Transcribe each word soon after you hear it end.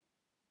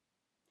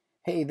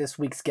Hey, this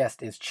week's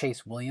guest is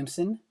Chase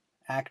Williamson,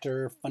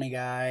 actor, funny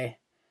guy,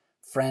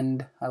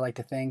 friend, I like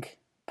to think,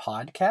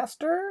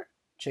 podcaster.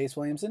 Chase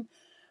Williamson,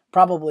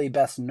 probably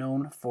best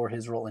known for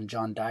his role in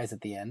John Dies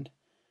at the End.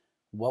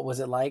 What was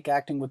it like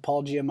acting with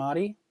Paul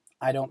Giamatti?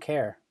 I don't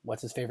care.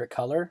 What's his favorite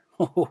color?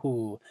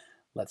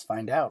 Let's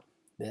find out.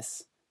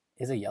 This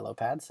is a yellow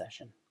pad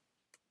session.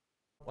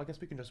 Well, I guess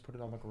we can just put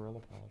it on the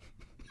Gorilla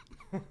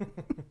Pod.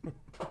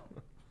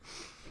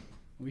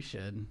 We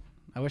should.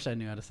 I wish I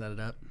knew how to set it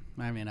up.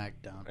 I mean, I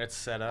don't. It's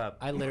set up.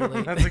 I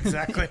literally... That's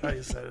exactly how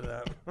you set it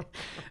up.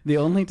 The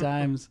only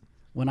times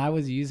when I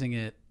was using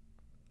it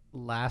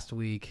last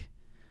week,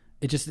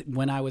 it just,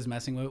 when I was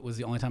messing with it, was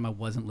the only time I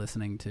wasn't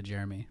listening to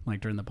Jeremy,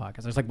 like during the podcast.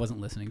 I just like wasn't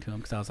listening to him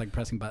because I was like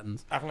pressing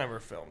buttons. I've never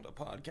filmed a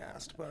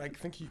podcast, but I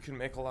think you can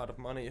make a lot of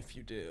money if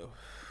you do.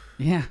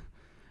 Yeah.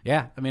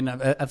 Yeah. I mean,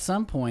 at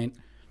some point,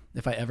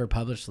 if I ever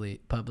publish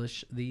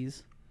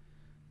these,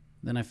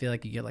 then I feel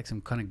like you get like some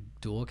kind of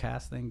dual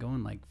cast thing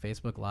going, like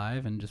Facebook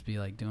Live, and just be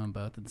like doing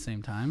both at the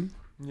same time.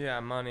 Yeah,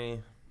 money.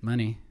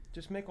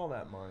 Just make all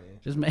that money.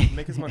 Just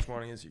make as much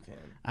money as you can.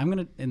 I'm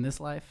gonna, in this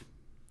life,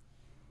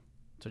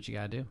 that's what you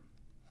gotta do.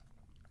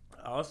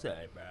 I'll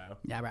say, bro.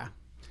 Yeah, bro.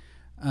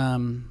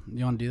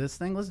 You want to do this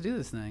thing? Let's do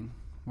this thing.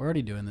 We're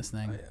already doing this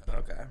thing. Oh, yeah.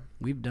 Okay.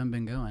 We've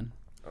been going.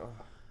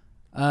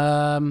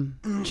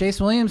 Chase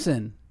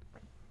Williamson.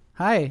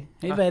 Hi.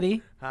 Hey,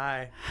 Betty.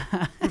 Hi.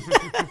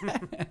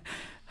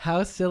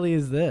 How silly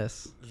is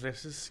this?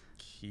 This is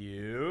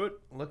cute.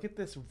 Look at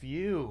this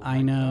view.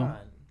 I know.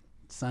 God.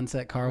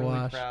 Sunset car I'm really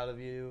wash. proud of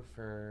you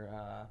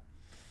for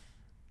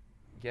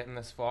getting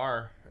this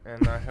far,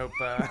 and I hope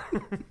I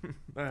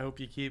hope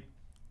you keep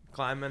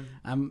climbing.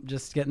 I'm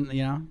just getting,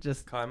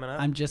 just climbing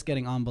up. I'm just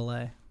getting on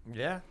belay.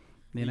 Yeah.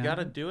 You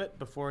gotta do it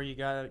before you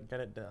gotta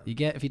get it done.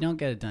 If you don't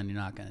get it done, you're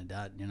not gonna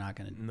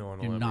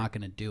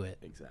do it.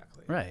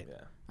 Exactly. Right.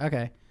 Yeah.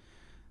 Okay.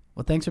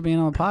 Well, thanks for being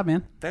on the pod,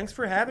 man. Thanks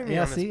for having me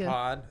on see this ya.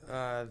 pod.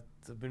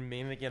 I've been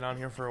meaning to get on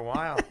here for a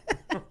while.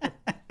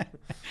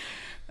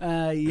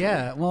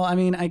 Yeah. Well, I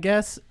mean, I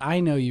guess I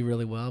know you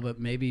really well, but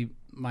maybe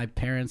my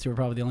parents, who are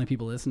probably the only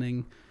people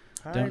listening,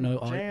 don't know.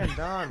 Jay and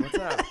Don, what's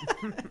up?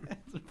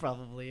 That's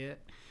probably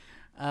it.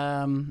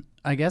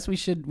 I guess we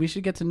should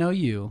get to know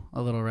you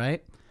a little,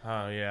 right?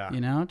 Oh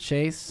yeah.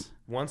 Chase.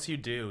 Once you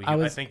do,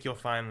 I think you'll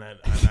find that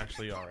I'm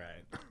actually all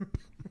right.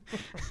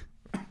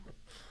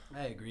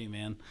 I agree,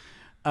 man.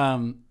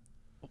 On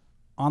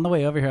the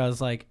way over here, I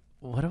was like,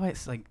 "What do I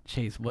like,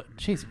 Chase? What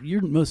Chase?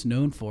 You're most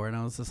known for?" And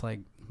I was just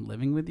like,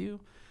 "Living with you."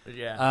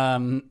 Yeah.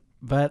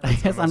 But I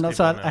That's guess how I'm most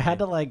not. So people I had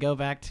know to like go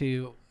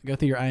through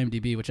your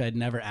IMDb, which I'd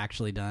never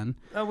actually done.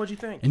 Oh, what'd you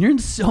think? And you're in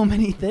so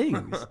many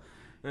things.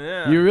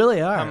 Yeah. You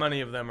really are. How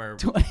many of them are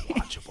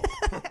watchable?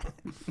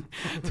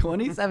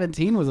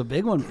 2017 was a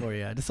big one for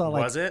you. I just saw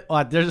like. Was it?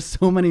 Oh, there's just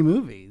so many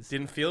movies.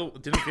 Didn't feel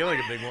like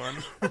a big one.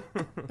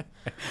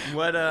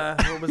 What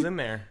was in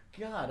there?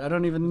 God, I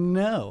don't even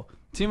know.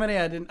 Too many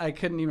I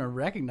couldn't even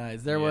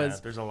recognize.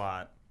 There's a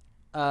lot.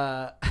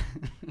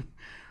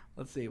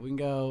 Let's see. We can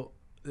go.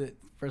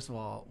 First of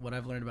all, what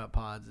I've learned about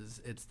pods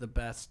is it's the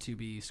best to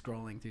be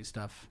scrolling through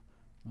stuff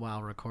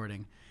while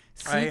recording.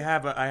 I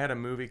had a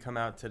movie come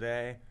out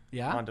today.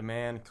 Yeah? On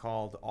demand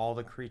called All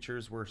the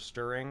Creatures Were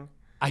Stirring.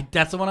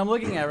 That's the one I'm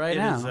looking at right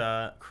now. It is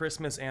a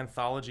Christmas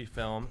anthology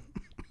film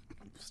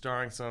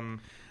starring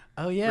some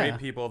great great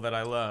people that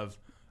I love.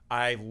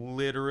 I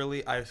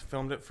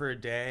filmed it for a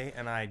day,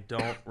 and I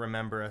don't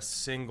remember a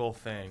single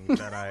thing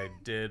that I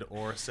did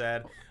or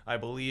said. I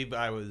believe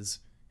I was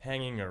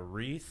hanging a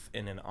wreath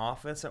in an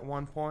office at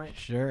one point.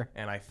 Sure.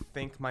 And I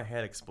think my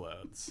head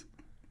explodes,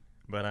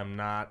 but I'm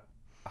not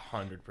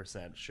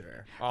 100%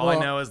 sure. All I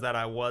know is that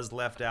I was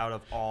left out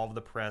of all of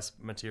the press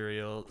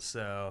material,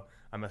 so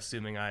I'm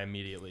assuming I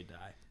immediately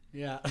die.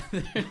 Yeah.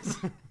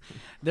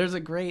 There's a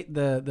great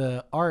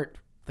the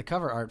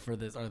cover art for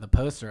this, or the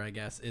poster, I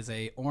guess, is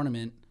a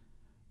ornament,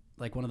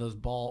 like one of those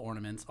ball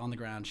ornaments on the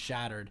ground,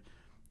 shattered,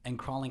 and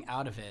crawling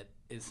out of it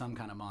is some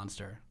kind of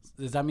monster.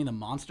 Does that mean the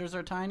monsters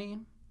are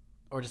tiny,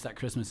 or just that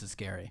Christmas is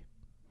scary?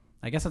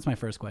 I guess that's my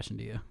first question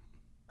to you.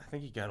 I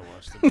think you gotta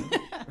watch the movie.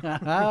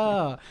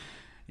 Oh.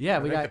 Yeah,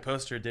 I think the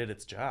poster did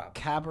its job.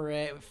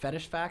 Cabaret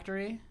Fetish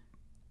Factory.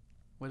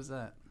 What is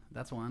that?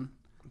 That's one.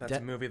 That's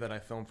a movie that I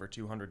filmed for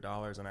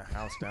 $200 in a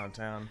house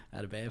downtown.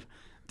 Atta babe.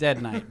 Dead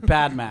Night.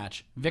 Bad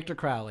Match. Victor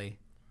Crowley.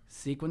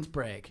 Sequence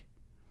Break.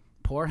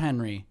 Poor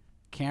Henry.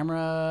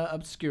 Camera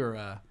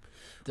Obscura.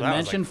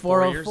 Dimension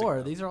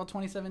 404. These are all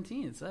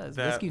 2017. It says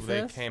Whiskey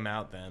Fist. They came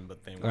out then,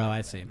 but they. Oh,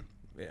 I see.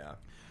 Yeah.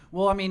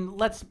 Well, I mean,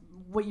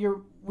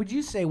 would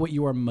you say what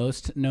you are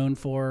most known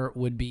for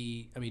would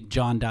be, I mean,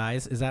 John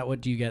Dies? Is that what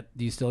do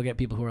you still get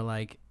people who are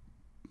like,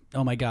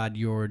 oh my God,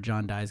 you're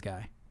John Dies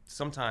guy?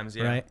 Sometimes,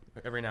 yeah. Right?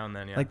 Every now and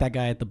then, yeah. Like that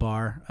guy at the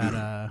bar at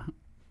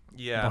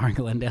bar in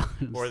Glendale.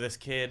 Or this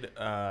kid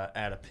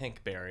at a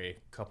Pinkberry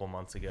a couple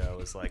months ago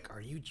was like,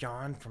 are you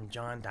John from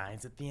John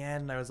Dies at the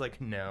End? And I was like,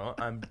 no,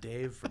 I'm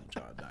Dave from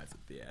John Dies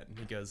at the End. And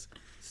he goes,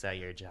 so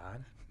you're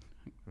John?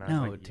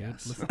 No, dude.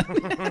 Yes.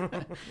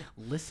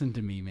 Listen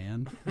to me,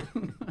 man.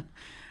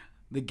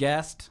 The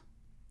guest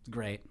It's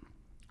great.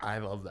 I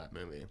love that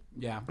movie.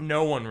 Yeah.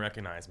 No one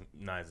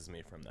recognizes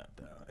me from that,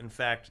 though. In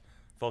fact,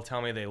 they'll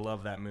tell me they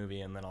love that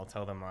movie, and then I'll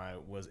tell them I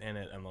was in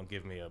it, and they'll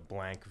give me a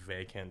blank,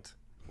 vacant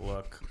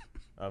look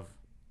of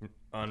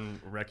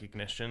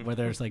unrecognition. Where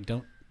there's like,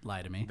 don't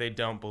lie to me. They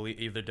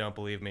either don't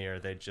believe me, or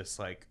they just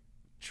like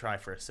try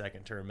for a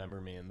second to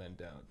remember me and then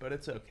don't. But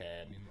it's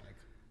okay. I mean, like,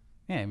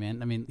 Yeah,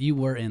 man. I mean, you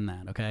were in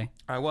that, okay?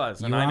 I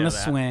was. You And were I on know a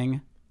that.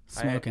 swing,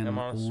 smoking am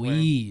on a swing.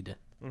 weed.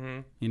 Mm-hmm.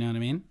 You know what I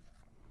mean?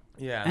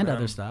 Yeah, And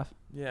other stuff.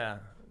 Yeah.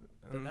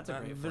 And That's a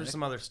great flick. there's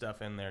some other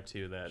stuff in there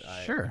too that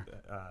Sure.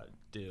 I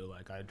do.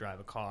 Like I drive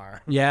a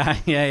car. Yeah.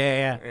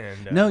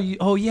 And, No, you.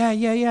 Oh, yeah.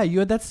 You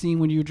had that scene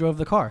when you drove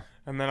the car.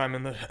 And then I'm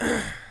in the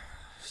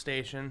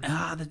station.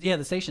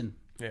 The station.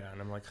 Yeah,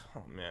 and I'm like,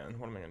 oh man,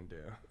 what am I gonna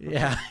do?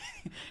 Yeah.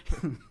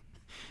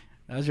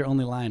 That was your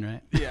only line,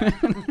 right? Yeah.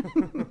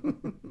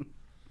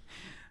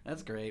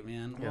 That's great,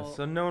 man. Yeah. Well,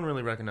 So no one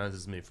really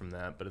recognizes me from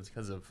that, but it's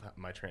because of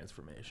my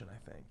transformation,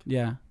 I think.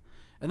 yeah.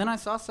 And then I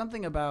saw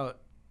something about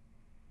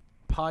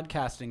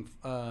podcasting.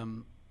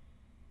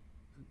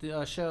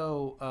 The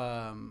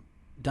show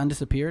Done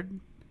Disappeared.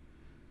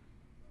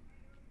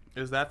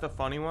 Is that the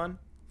funny one?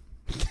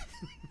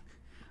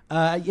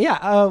 Yeah.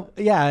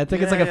 I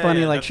think it's like a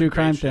funny like that's true a great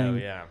crime show,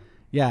 thing. Yeah.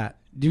 Yeah.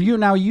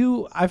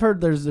 I've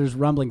heard there's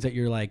rumblings that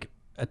you're like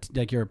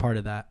you're a part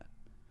of that.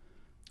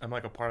 I'm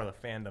like a part of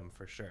the fandom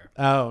for sure.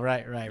 Oh,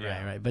 right.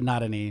 Yeah. But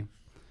not any.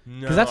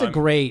 No, Because that's a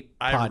great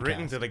I've podcast.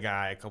 written to the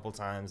guy a couple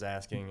times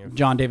asking if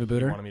John David he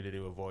Booter. wanted me to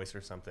do a voice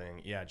or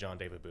something. Yeah, John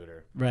David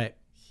Booter. Right.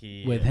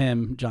 He With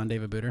him, John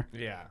David Booter.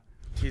 Yeah.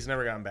 He's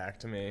never gotten back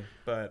to me,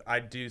 but I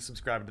do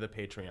subscribe to the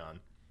Patreon.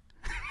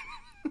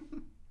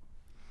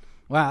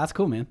 Wow, that's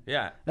cool, man.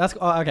 Yeah. That's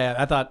okay.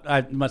 I thought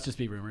I must just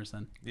be rumors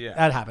then. Yeah.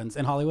 That happens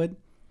in Hollywood.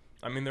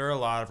 I mean, there are a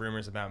lot of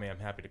rumors about me. I'm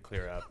happy to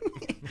clear up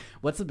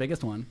What's the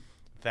biggest one?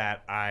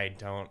 that I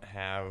don't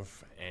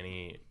have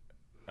any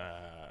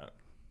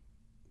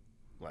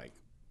like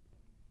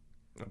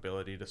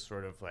ability to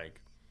sort of like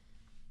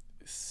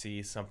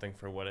see something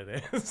for what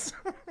it is.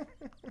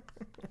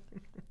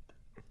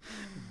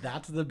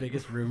 That's the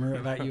biggest rumor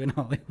about you in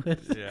Hollywood.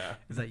 Yeah.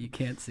 Is that you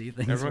can't see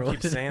things. Everyone for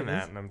keeps what it saying is.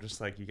 that, and I'm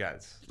just like, you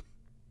guys.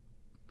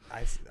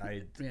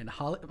 Man,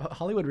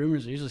 Hollywood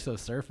rumors are usually so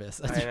surface.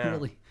 That's I know.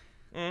 really.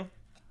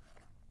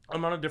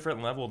 I'm on a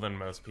different level than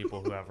most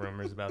people who have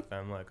rumors about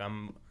them. Like,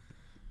 I'm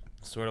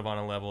sort of on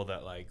a level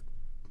that, like,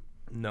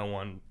 no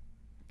one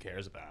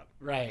cares about.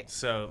 Right.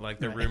 So, like,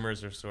 the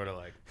rumors are sort of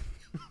like,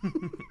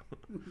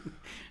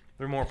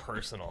 they're more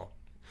personal.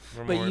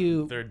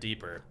 They're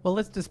deeper. Well,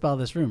 let's dispel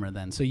this rumor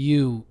then. So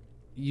you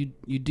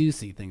do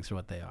see things for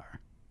what they are.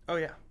 Oh,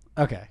 yeah.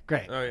 Okay,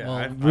 great. Oh, yeah. Well,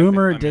 I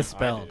rumor think- I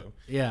dispelled. do.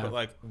 Yeah. But,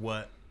 like,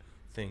 what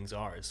things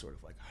are is sort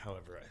of like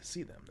however I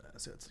see them.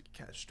 So it's like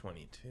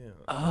catch-22.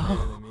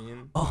 Oh. You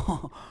know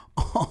what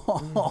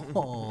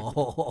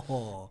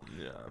Oh. I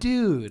mean? Yeah.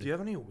 Dude. Do you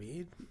have any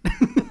weed?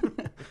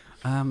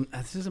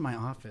 This isn't my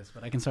office,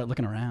 but I can start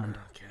looking around.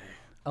 Okay.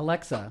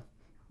 Alexa,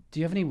 do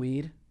you have any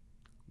weed?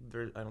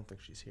 I don't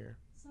think she's here.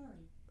 Sorry,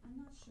 I'm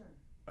not sure.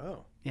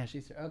 Oh, Yeah,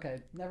 she's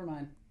okay. Never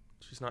mind.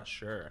 she's not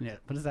sure. Yeah,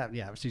 what is that?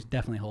 Yeah, she's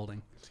definitely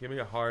holding. Just give me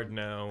a hard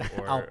no,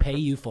 or I'll pay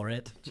you for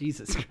it.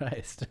 Jesus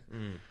Christ.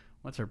 Mm,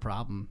 What's her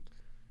problem?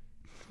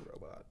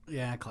 robot.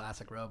 Yeah,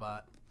 classic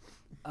robot.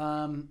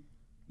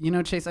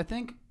 Chase, I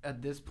think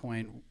at this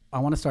point I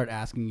want to start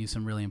asking you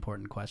some really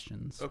important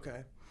questions.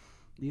 Okay.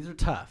 These are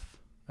tough,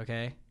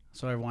 okay?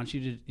 So I want you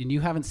to, and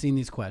you haven't seen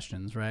these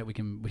questions, right? We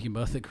can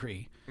both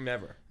agree.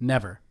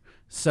 Never.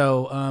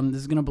 So this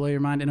is gonna blow your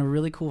mind in a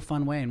really cool,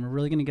 fun way, and we're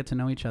really gonna get to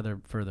know each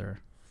other further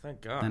Thank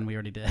God. than we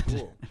already did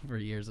Cool. for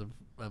years of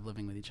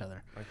living with each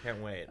other. I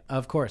can't wait.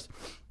 Of course.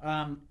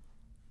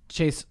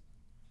 Chase,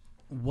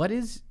 what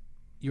is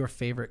your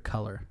favorite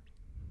color?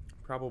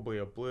 Probably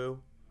a blue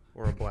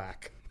or a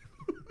black.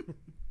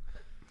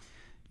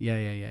 Yeah.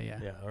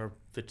 Yeah, or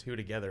the two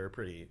together are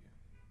pretty.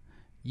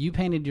 You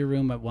painted your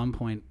room at one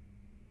point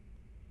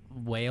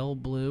whale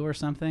blue or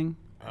something.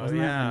 Oh, Wasn't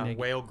that yeah, like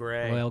whale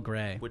gray. Whale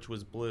gray Which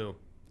was blue.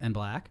 and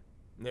black.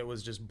 It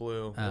was just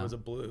blue. Oh. It was a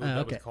blue Oh, that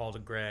okay. was called a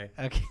gray.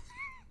 Okay.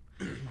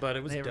 But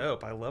it was They were-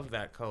 dope. I loved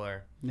that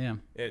color. Yeah.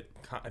 It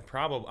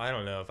probably, I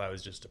don't know if I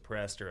was just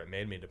depressed or it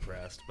made me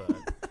depressed, but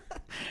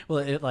Well,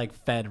 it like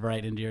fed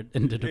right into it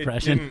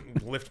depression.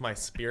 didn't lift my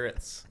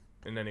spirits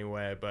in any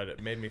way, but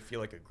it made me feel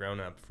like a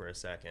grown-up for a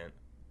second.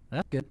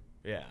 That's good.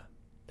 Yeah.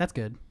 That's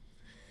good.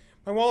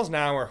 My walls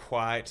now are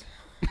white.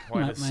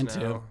 White as Mine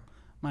snow. too.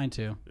 Mine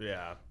too.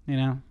 Yeah. You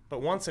know.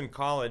 But once in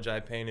college,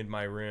 I painted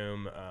my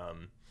room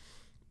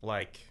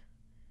like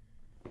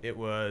it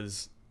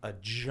was a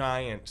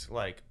giant,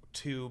 like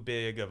too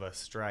big of a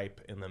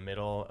stripe in the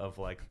middle of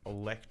like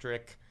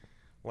electric,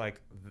 like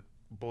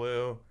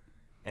blue,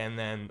 and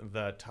then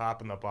the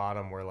top and the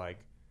bottom were like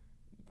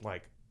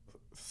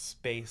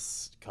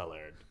space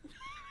colored.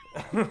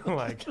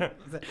 like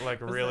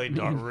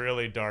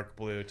really dark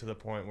blue to the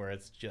point where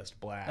it's just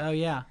black. Oh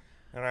yeah.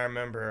 And I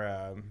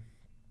remember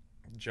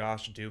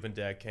Josh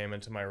Duvendek came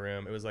into my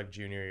room. It was like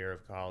junior year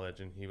of college,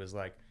 and he was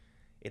like,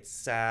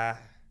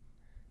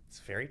 "It's It's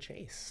very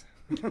Chase.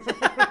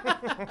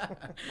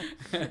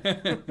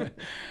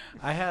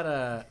 I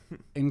had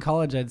in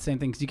college I had the same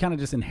thing because you kind of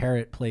just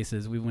inherit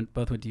places. We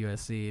both went to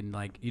USC, and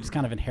like you just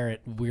kind of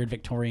inherit weird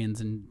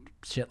Victorians and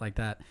shit like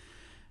that.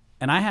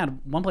 And I had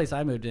one place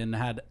I moved in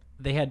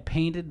they had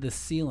painted the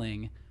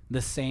ceiling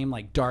the same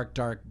like dark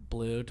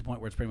blue to the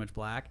point where it's pretty much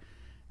black,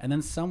 and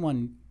then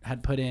someone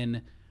had put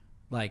in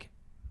like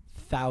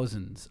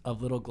thousands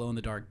of little glow in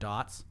the dark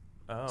dots.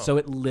 Oh, So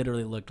it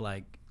literally looked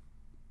like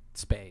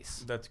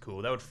space. that's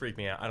cool. That would freak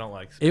me out. I don't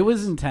like space. It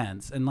was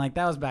intense, and like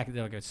that was back in the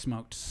day. Like I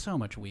smoked so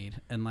much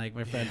weed, and like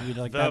my friend, we'd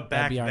like that'd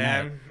back be our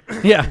night.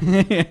 then. Yeah,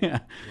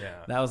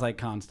 Yeah. that was like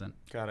constant.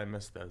 God, I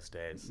miss those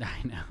days.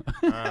 I know.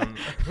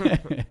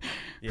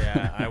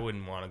 Yeah, I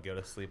wouldn't want to go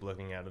to sleep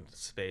looking at a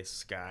space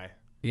sky.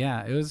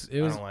 Yeah, it was. I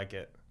don't like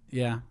it.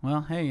 Yeah.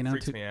 Well, hey, you know,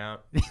 Freaks me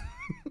out.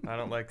 I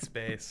don't like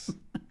space.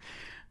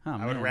 Oh,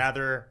 I would man.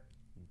 rather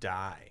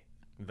die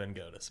than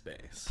go to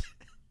space.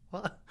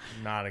 What?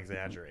 Not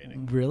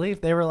exaggerating. Really? If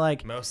they were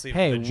like, Mostly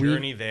hey, the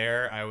journey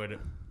there, I would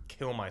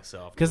kill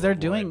myself. because to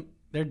they're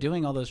avoid.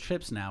 doing all those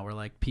trips now, where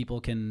like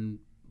people can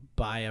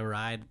buy a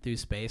ride through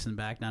space and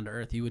back down to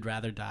Earth. You would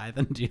rather die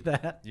than do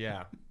that?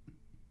 Yeah,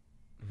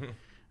 All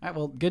right.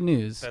 Well, good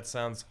news. that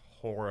sounds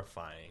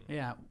horrifying.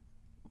 Yeah.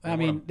 I I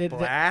mean,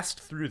 blast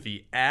through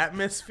the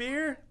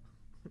atmosphere?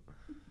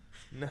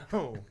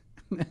 No.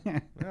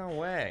 No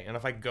way. And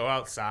if I go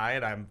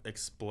outside, I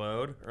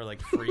explode or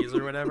like freeze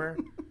or whatever.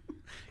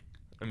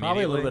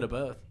 probably a little bit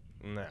Immediately? of both.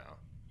 No.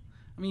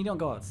 I mean, you don't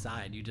go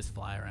outside; you just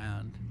fly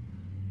around.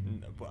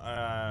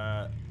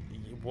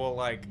 Well,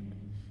 like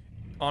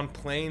on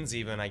planes,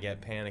 even I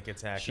get panic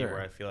attacky Sure.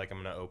 where I feel like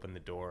I'm gonna open the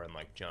door and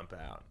like jump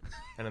out.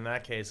 And in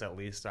that case, at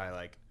least I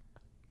like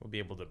will be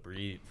able to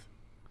breathe.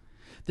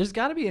 There's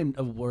got to be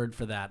a word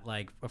for that,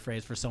 like a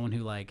phrase for someone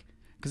who like,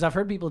 because I've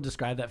heard people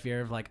describe that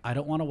fear of like, I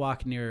don't want to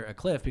walk near a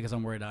cliff because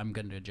I'm worried I'm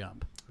going to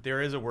jump.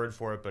 There is a word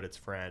for it, but it's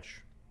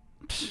French.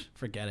 Psh,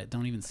 forget it.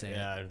 Don't even say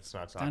Yeah, it. it's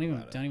not talking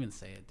about it. Don't even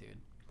say it, dude.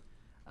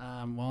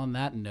 Well, on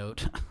that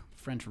note,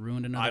 French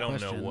ruined another I don't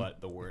question. know what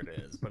the word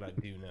is, but I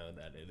do know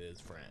that it is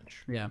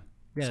French. Yeah.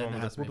 Yeah. Someone it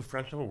goes, has well, to the be.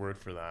 French have a word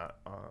for that,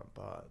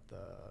 but the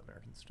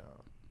Americans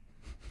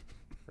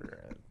don't.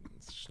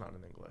 It's just not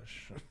in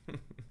English.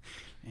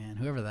 And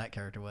whoever that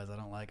character was, I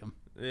don't like him.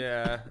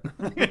 Yeah.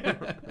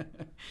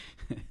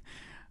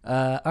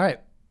 All right.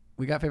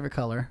 We got favorite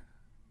color.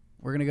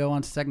 We're going to go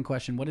on to second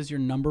question. What is your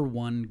number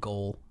one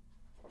goal?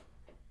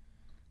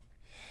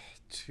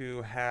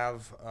 To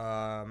have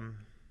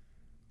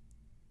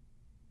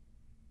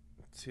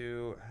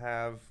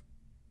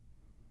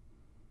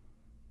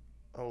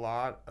a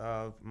lot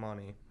of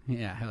money.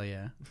 Yeah, hell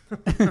yeah.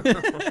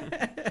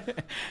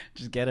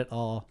 Just get it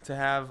all. To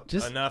have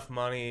Just- enough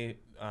money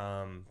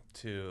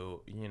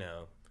to,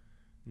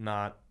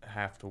 not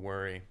have to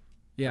worry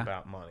Yeah.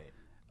 about money.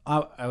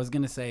 I was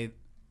going to say,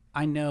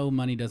 I know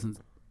money doesn't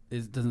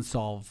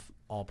solve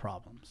all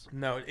problems.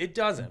 No, it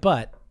doesn't.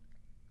 But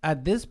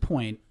at this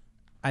point,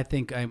 I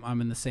think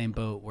I'm in the same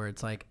boat where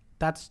it's like,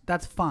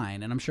 that's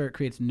fine. And I'm sure it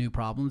creates new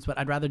problems, but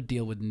I'd rather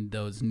deal with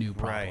those new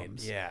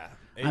problems. Right, yeah.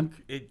 I'm-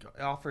 It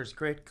offers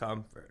great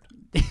comfort.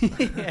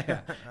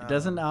 Yeah. It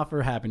doesn't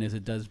offer happiness.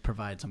 It does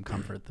provide some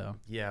comfort, though.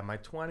 Yeah, my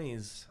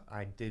 20s,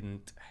 I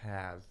didn't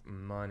have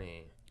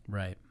money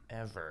Right.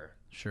 ever,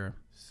 Sure.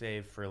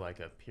 save for like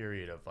a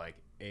period of like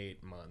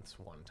 8 months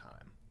one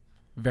time.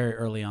 Very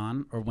early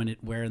on, or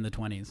where in the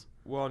 20s?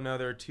 Well, no,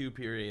 there are two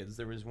periods.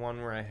 There was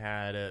one where I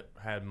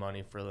had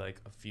money for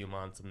like a few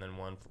months, and then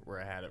one where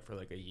I had it for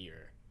like a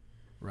year.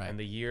 Right. And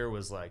the year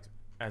was like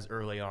as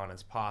early on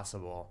as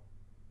possible,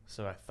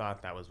 so I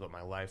thought that was what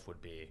my life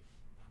would be,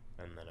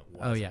 and then it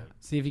wasn't. Oh yeah.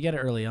 See, if you get it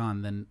early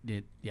on, then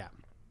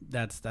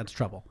that's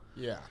trouble.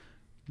 Yeah.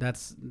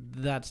 That's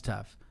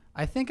tough.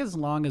 I think as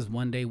long as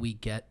one day we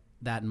get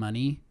that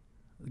money,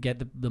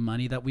 get the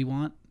money that we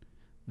want,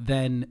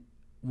 then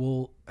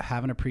we'll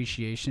have an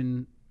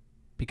appreciation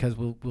because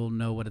we'll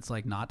know what it's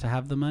like not to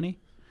have the money.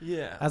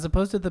 Yeah. As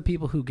opposed to the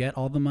people who get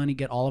all the money,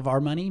 get all of our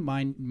money,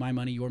 my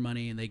money, your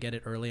money, and they get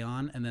it early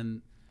on, and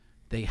then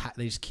they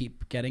just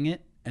keep getting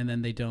it, and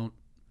then they don't,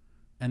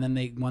 and then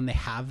when they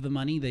have the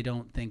money, they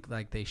don't think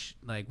like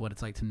like what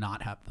it's like to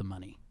not have the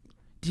money.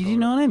 Do you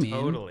know what I mean?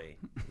 Totally.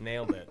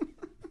 Nailed it.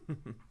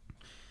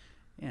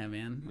 Yeah,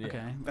 man. Yeah,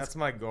 Okay. that's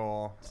my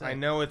goal. So- I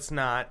know it's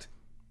not,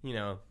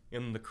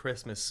 in the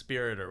Christmas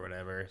spirit or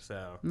whatever,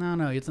 so.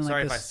 No, it's not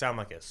Sorry like if I this. sound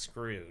like a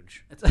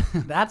Scrooge.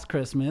 That's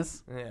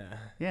Christmas. Yeah.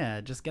 Yeah,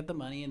 just get the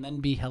money and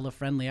then be hella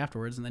friendly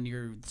afterwards, and then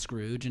you're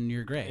Scrooge and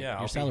you're great. Yeah, you're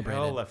I'll celebrated.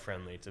 be hella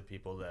friendly to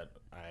people that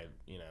I.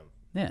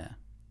 Yeah,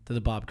 to the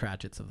Bob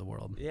Cratchits of the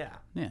world. Yeah.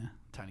 Yeah,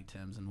 Tiny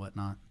Tims and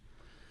whatnot.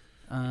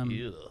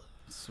 Ew.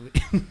 Sweet.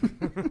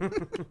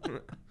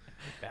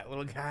 That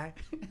little guy.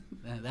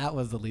 That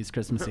was the least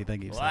Christmassy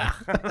thing you've said.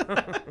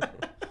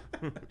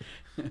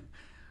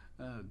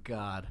 Oh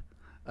God.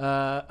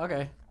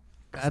 Okay.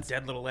 That's.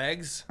 Dead little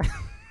eggs.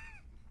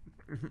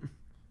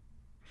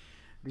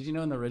 Did you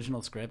know in the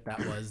original script that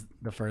was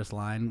the first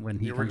line when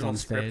he The comes original on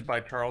script stage? by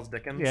Charles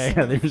Dickens.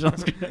 Yeah, the original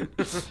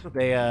script.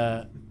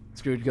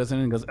 Scrooge goes in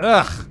and goes,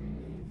 ugh,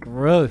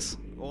 gross.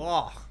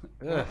 Oh.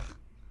 Ugh.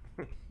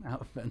 How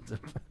offensive.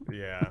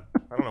 Yeah.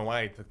 I don't know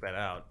why he took that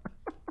out.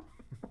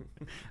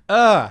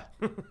 Ugh.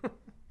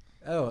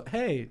 Oh,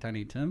 hey,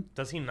 Tiny Tim.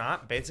 Does he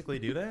not basically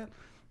do that?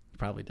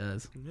 Probably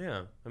does.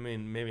 Yeah. I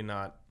mean, maybe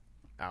not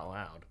out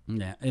loud.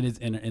 Yeah, it is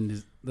in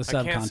the subcontext.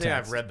 I can't say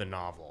I've read the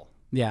novel.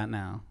 Yeah,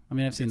 no. I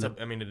mean, I've seen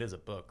I mean, it is a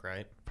book,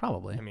 right?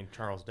 Probably. I mean,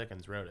 Charles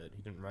Dickens wrote it.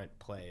 He didn't write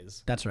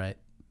plays. That's right.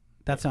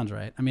 That sounds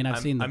right. I mean, I've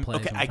seen the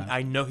plays. Okay,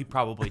 I know he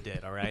probably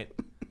did, all right?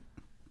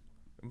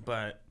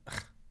 But...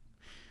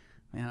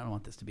 Man, I don't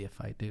want this to be a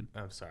fight, dude.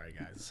 I'm sorry,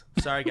 guys.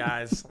 Sorry,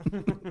 guys.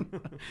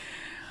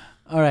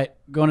 All right,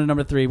 going to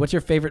number 3. What's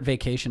your favorite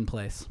vacation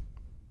place?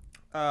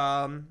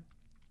 Well,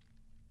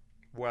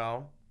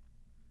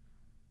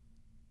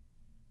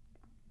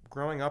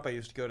 growing up, I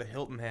used to go to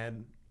Hilton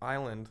Head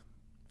Island.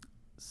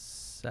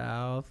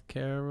 South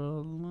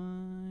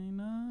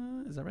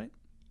Carolina? Is that right?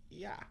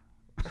 Yeah.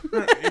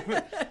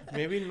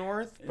 Maybe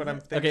north, but I'm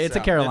thinking okay, it's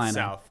south. a Carolina. It's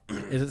south.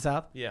 Is it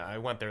south? Yeah, I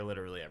went there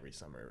literally every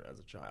summer as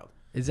a child.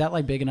 Is that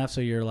like big enough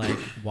so you're like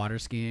water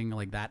skiing,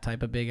 like that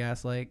type of big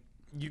ass lake?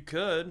 You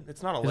could.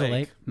 It's not a Is lake. it a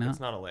lake? No? It's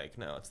not a lake.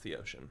 No, it's the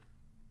ocean.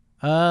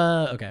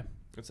 Okay.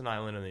 It's an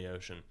island in the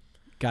ocean.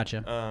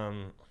 Gotcha. A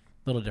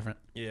little different.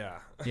 Yeah.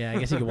 Yeah, I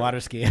guess you could water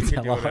ski. You It's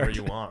can do hella whatever hard.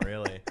 you want,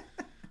 really.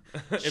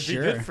 It'd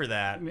Sure. be good for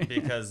that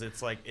because it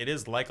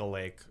is like a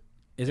lake.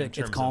 Is it?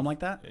 It's calm like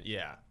that?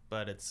 Yeah,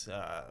 but it's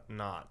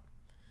not.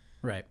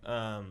 Right.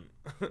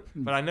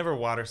 But I never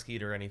water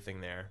skied or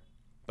anything there.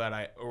 But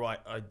I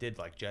did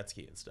like jet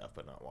ski and stuff,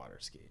 but not water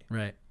ski.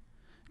 Right.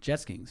 Jet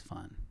skiing's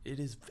fun. It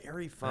is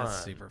very fun.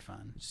 That's super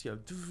fun. Just go.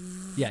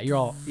 Yeah, you're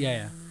all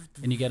yeah.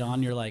 And you get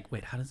on, you're like,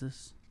 wait, how does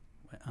this?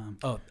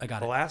 Oh, I got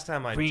The it. last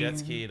time I jet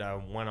skied, I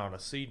went on a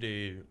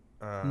sea-doo.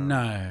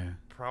 No.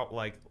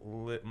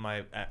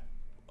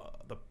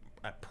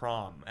 At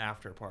prom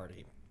after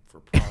party for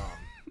prom,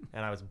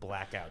 and I was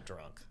blackout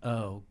drunk.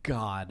 Oh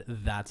God,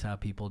 that's how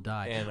people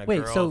die. And a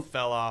Wait, girl so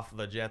fell off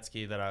the jet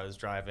ski that I was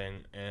driving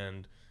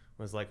and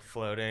was like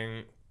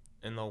floating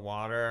in the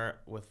water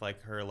with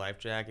like her life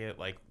jacket,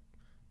 like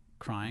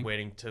crying,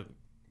 waiting to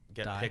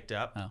get Die? picked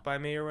up Oh. by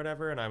me or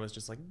whatever, and I was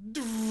just like,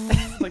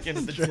 like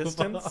into the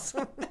distance.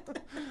 I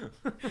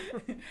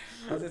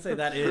was gonna say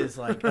that is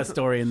like a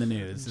story in the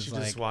news. It's She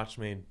like, just watched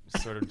me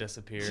sort of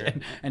disappear.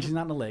 and she's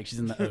not in the lake; she's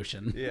in the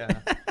ocean. Yeah,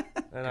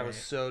 and I was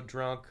so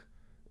drunk,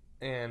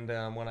 and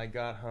when I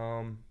got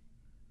home,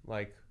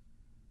 like,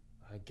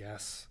 I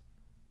guess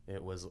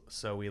it was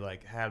so we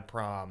like had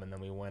prom, and then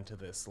we went to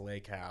this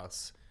lake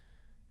house.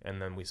 And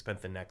then we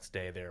spent the next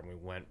day there, and we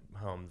went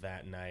home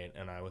that night,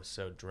 and I was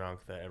so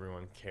drunk that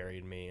everyone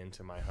carried me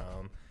into my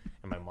home.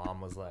 And my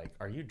mom was like,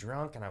 "Are you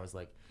drunk?" And I was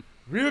like,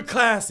 "Real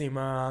classy,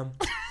 Mom."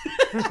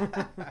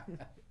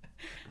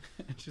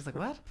 She's like,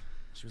 "What?"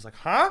 She was like,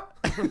 "Huh?"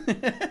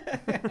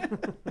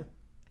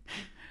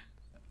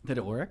 Did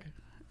it work?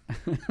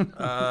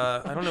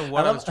 I don't know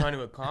what I was trying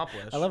to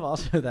accomplish. I love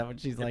also that when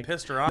she's like,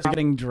 pissed her off. you're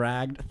getting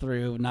dragged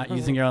through not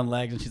using your own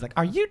legs, and she's like,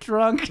 "Are you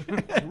drunk?"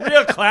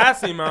 Real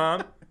classy,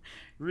 Mom.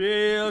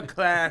 Real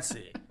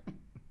classy.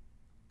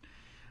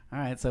 All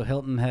right, so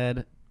Hilton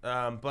Head.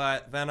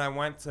 But then I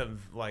went to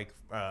like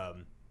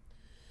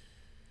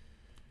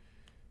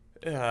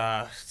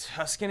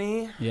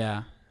Tuscany.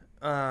 Yeah.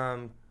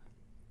 And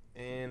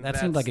That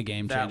seemed like a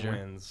game changer. That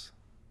wins.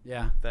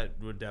 Yeah. That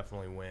would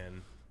definitely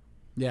win.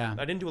 Yeah.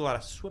 I didn't do a lot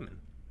of swimming.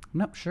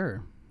 No,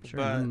 sure.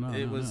 But No,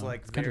 it was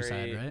like it's very,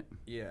 countryside, right?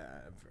 Yeah,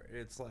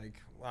 it's like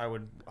I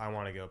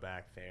want to go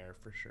back there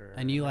for sure.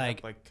 And you I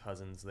like have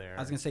cousins there. I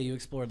was gonna say you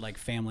explored like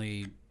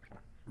family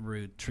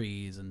root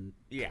trees and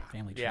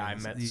family trees. Yeah, I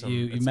met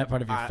you met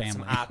part of your family.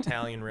 Some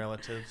Italian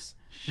relatives.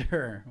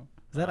 Sure.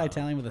 Is that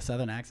Italian with a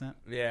southern accent?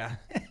 Yeah.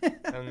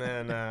 And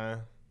then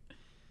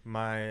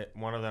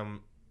one of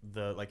them,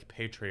 the like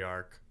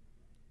patriarch,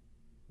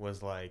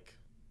 was like,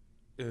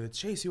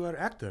 "Chase, you are an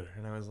actor,"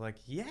 and I was like,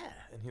 "Yeah,"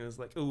 and he was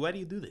like, "Oh, why do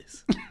you do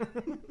this?"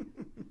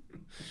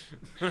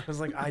 I was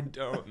like, "I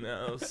don't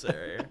know,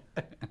 sir."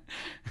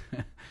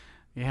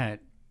 Yeah.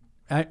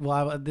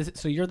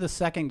 So you're the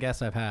second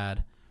guest I've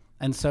had,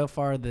 and so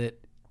far the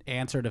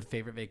answer to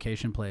favorite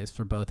vacation place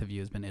for both of you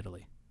has been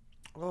Italy.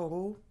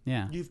 Oh,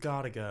 Yeah. you've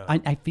got to go.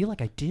 I feel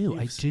like I do.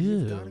 I do.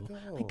 You've gotta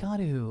go. I got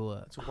to.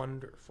 It's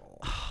wonderful.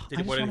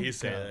 just What did wanna he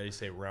say? go. Did he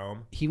say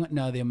Rome? He went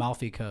the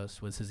Amalfi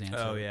Coast was his answer.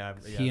 Oh, yeah.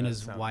 He and that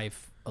his sounds-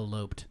 wife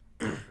eloped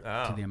to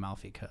Oh, the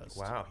Amalfi Coast.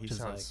 wow. He which is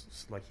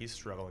sounds like he's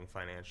struggling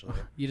financially.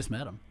 you just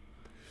met him.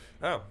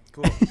 Oh,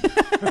 cool.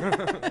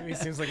 He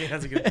seems like he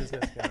has a good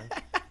business going.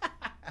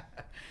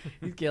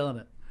 He's killing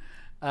it.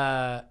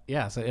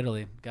 Yeah, so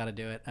Italy, got to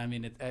do it. I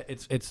mean,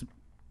 it's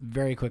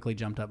very quickly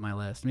jumped up my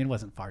list. I mean, it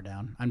wasn't far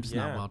down. I'm just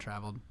not Yeah. well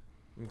traveled.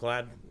 I'm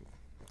glad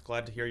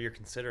to hear you're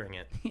considering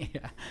it.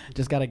 Yeah,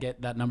 just got to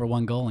get that number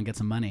one goal and get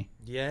some money.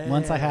 Yeah.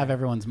 Once I have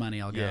everyone's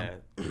money, I'll go.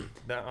 Yeah.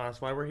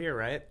 That's why we're here,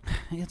 right?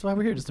 That's why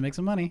we're here, just to make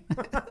some money.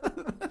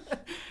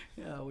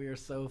 Yeah, we are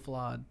so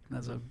flawed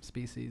as a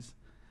species.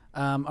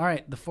 All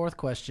right, the fourth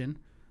question.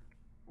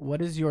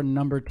 What is your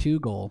number 2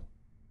 goal?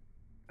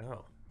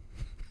 Oh.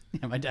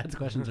 Yeah, my dad's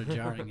questions are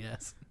jarring.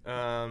 Yes.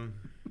 My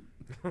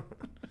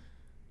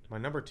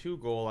number 2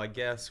 goal, I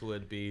guess,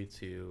 would be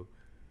to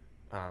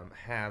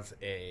have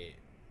a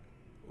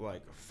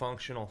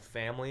functional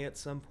family at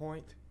some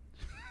point.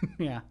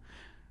 Yeah.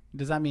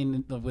 Does that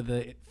mean with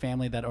a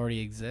family that already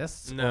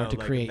exists, No, or to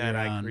create that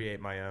your I own create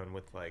my own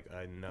with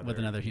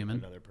another human,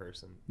 another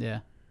person.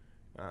 Yeah.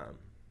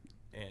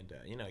 And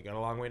I got a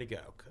long way to go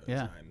because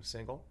I'm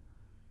single,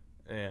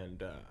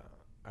 and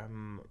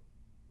I'm,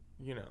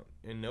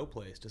 in no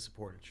place to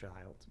support a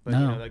child. But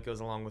that goes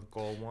along with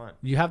goal 1.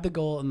 You have the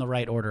goal in the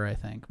right order, I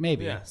think.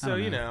 Maybe. Yeah. So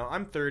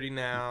I'm 30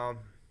 now,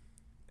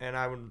 and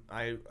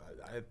I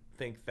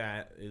think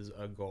that is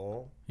a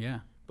goal. Yeah.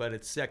 But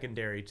it's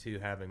secondary to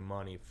having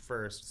money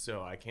first,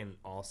 so I can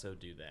also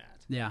do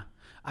that. Yeah.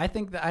 I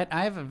think that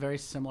I have a very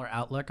similar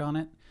outlook on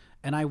it,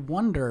 and I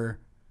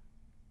wonder,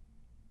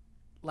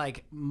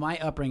 like, my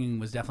upbringing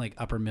was definitely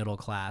upper middle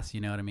class,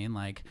 you know what I mean?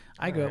 Like,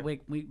 I grew up,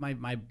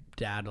 my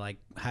dad, like,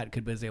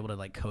 was able to,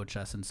 like, coach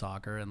us in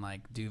soccer and,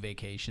 like, do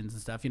vacations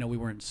and stuff. We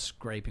weren't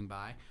scraping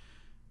by.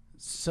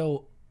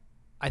 So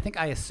I think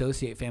I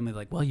associate family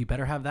like, well, you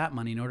better have that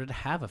money in order to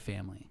have a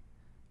family.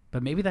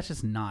 But maybe that's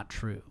just not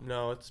true.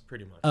 No, it's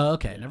pretty much. Oh,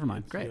 okay. Never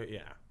mind. Great.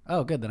 Yeah.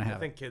 Oh, good. Then I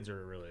think kids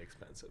are really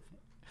expensive.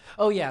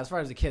 Oh, yeah, as far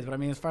as the kids. But I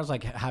mean, as far as,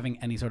 like, having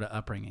any sort of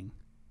upbringing.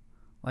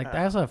 Like,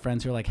 I also have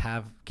friends who, like,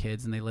 have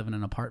kids and they live in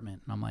an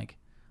apartment. And I'm like,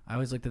 I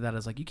always looked at that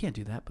as, like, you can't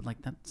do that. But,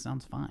 like, that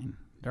sounds fine.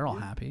 They're all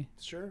happy.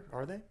 Sure.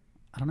 Are they?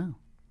 I don't know.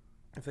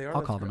 If they are,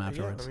 I'll call them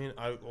afterwards. Yeah,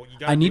 I mean,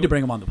 I need to bring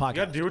them on the podcast. You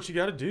got to do what you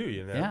got to do,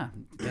 Yeah,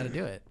 you got to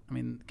do it. I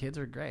mean, kids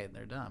are great.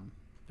 They're dumb.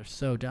 They're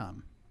so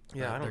dumb.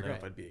 Yeah, I don't know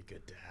if I'd be a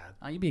good dad.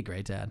 Oh, you'd be a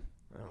great dad.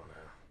 I don't know.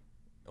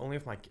 Only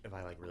if I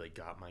like really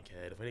got my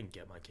kid. If I didn't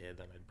get my kid,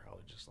 then I'd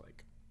probably just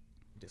like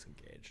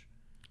disengage.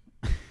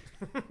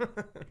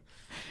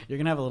 You're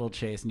gonna have a little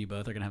chase, and you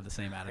both are gonna have the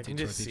same attitude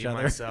towards each other. I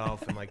can just see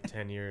myself in like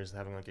 10 years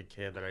having like a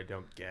kid that I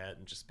don't get,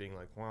 and just being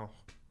like, well,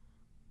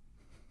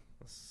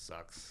 this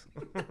sucks.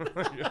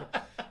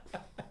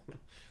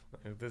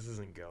 This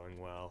isn't going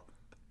well.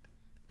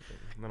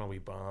 And then I'll be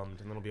bummed,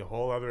 and then it'll be a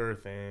whole other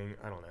thing.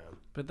 I don't know.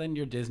 But then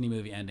your Disney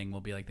movie ending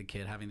will be like the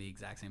kid having the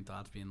exact same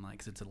thoughts, being like,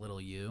 because it's a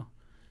little you.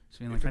 Just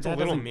being like, if it's a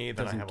little me,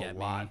 then I have a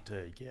lot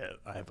to get.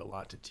 I have a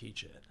lot to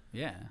teach it.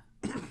 Yeah.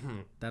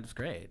 That's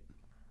great.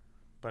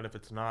 But if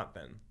it's not,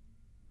 then,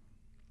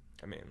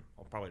 I mean,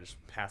 I'll probably just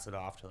pass it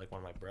off to like one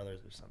of my brothers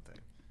or something.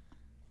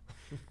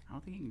 I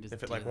don't think you can just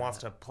if it like wants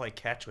to play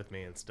catch with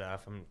me and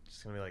stuff, I'm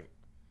just going to be like,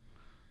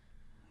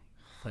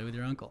 play with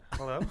your uncle.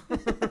 Hello?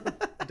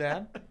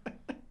 Dad?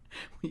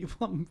 Will you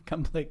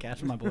come play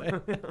catch with my boy?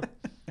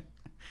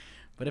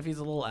 But if he's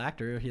a little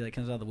actor, he like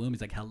comes out of the womb,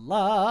 he's like,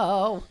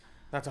 hello.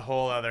 That's a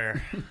whole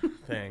other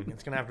thing.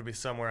 It's going to have to be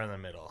somewhere in the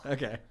middle.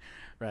 Okay.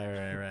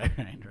 Right.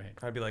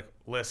 I'd be like,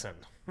 listen.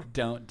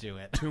 Don't do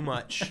it. Too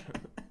much.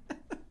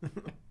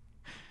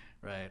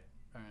 Right.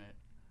 All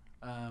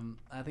right.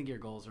 I think your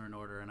goals are in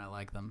order, and I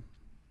like them.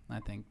 I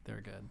think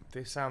they're good.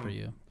 They sound for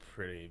you.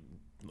 pretty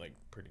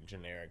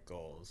generic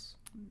goals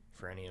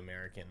for any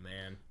American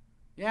man.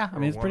 Yeah, I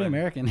mean, it's pretty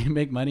American. You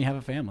make money, have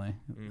a family.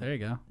 There you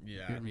go.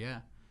 Yeah.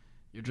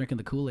 You're drinking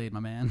the Kool-Aid, my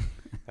man.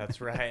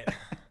 That's right.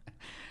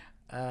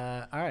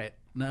 All right.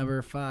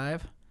 Number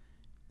 5.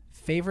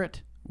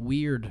 Favorite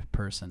weird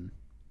person.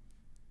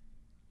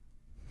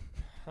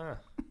 Huh.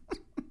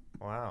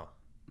 Wow.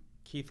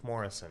 Keith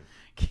Morrison.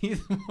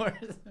 Keith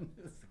Morrison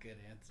is a good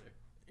answer.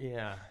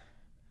 Yeah.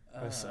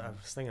 I was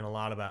thinking a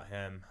lot about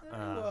him.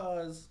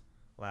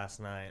 Last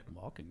night.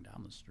 Walking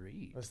down the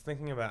street. I was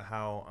thinking about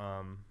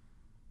how,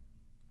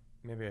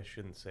 maybe I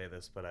shouldn't say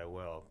this, but I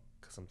will,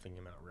 because I'm thinking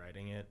about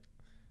writing it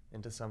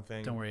into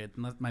something. Don't worry,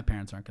 my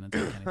parents aren't going to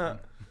take anything.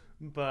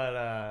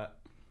 But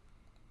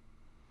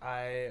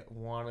I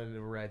wanted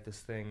to write this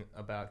thing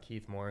about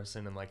Keith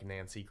Morrison and like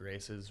Nancy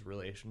Grace's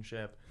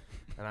relationship.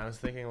 And I was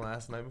thinking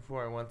last night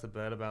before I went to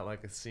bed about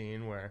like a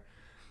scene where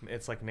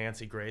it's like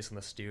Nancy Grace in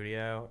the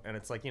studio, and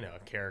it's like, a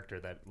character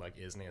that like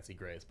is Nancy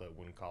Grace but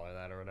wouldn't call her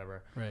that or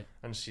whatever. Right.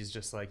 And she's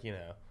just like,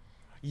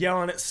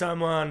 yelling at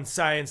someone,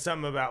 saying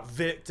something about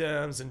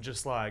victims, and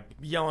just like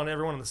yelling at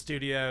everyone in the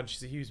studio, and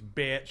she's a huge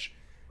bitch.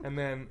 And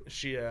then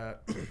she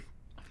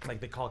like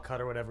they call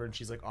cut or whatever, and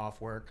she's like off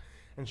work,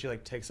 and she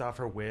like takes off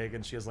her wig,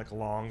 and she has like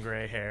long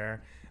gray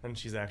hair, and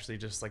she's actually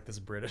just like this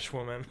British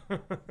woman.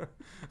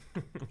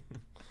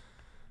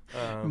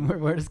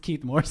 Where does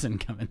Keith Morrison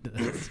come into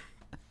this?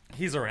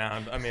 He's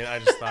around. I mean, I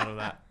just thought of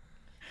that.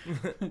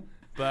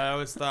 But I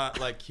always thought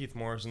like Keith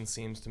Morrison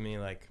seems to me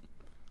like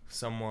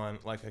someone,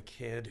 like a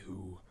kid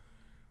who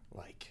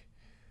like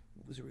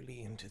was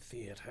really into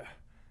theater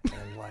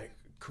and like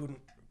couldn't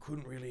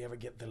really ever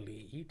get the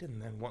lead,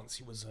 and then once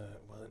he was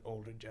an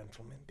older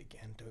gentleman,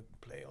 began to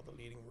play all the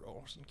leading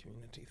roles in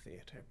community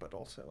theater. But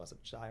also as a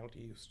child,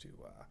 he used to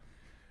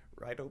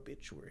write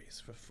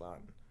obituaries for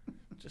fun.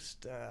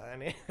 Just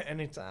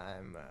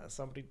anytime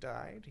somebody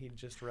died, he'd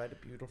just write a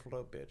beautiful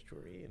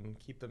obituary and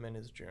keep them in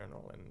his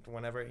journal. And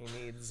whenever he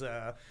needs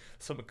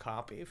some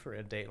copy for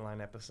a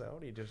Dateline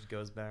episode, he just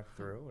goes back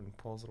through and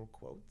pulls little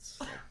quotes.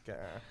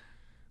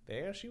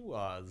 there she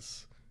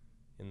was,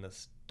 in the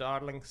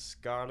startling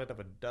scarlet of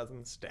a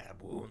dozen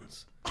stab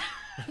wounds,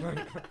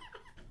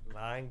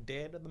 lying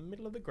dead in the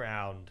middle of the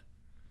ground,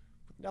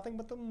 with nothing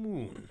but the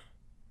moon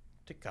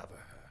to cover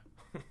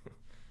her.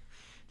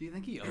 Do you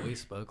think he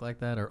always spoke like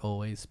that or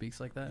always speaks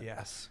like that?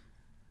 Yes.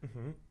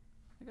 Mm-hmm.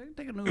 I could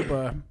take an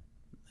Uber.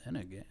 Then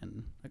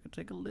again, I could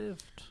take a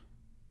lift.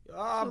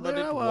 Ah, So but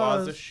there it I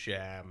was a was.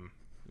 sham.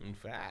 In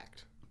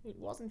fact, it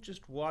wasn't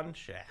just one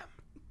sham.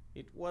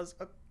 It was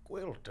a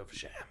quilt of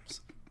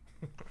shams.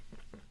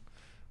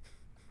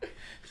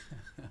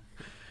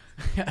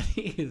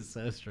 He is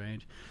so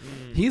strange.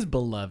 He's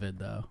beloved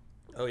though.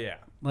 Oh, yeah.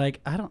 Like,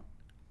 I don't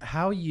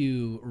how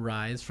you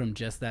rise from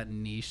just that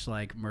niche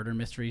like murder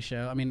mystery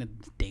show. I mean,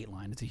 it's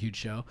Dateline, it's a huge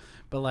show,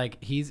 but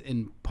like he's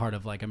in part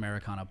of like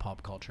Americana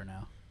pop culture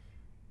now.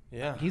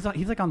 Yeah. He's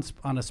like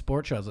on a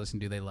sports show I was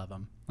listening to. They love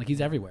him. Like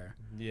he's everywhere.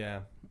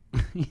 Yeah.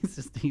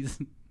 he's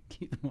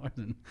more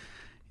than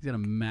he's got a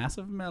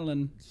massive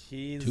melon.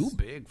 He's Too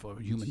big for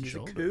human He's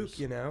shoulders. a kook,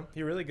 you know?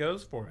 He really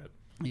goes for it.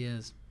 He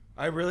is.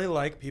 I really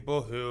like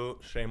people who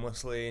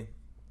shamelessly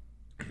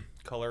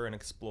color and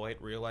exploit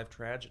real life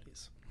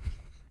tragedies.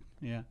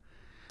 Yeah.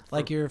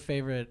 Like your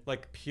favorite.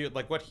 Like pure,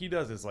 like what he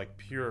does is like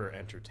pure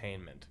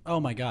entertainment. Oh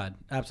my God.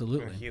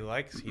 Absolutely. He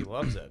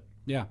loves it.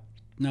 Yeah.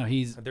 No,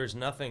 he's There's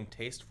nothing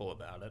tasteful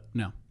about it.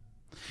 no.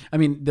 I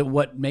mean,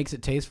 what makes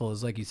it tasteful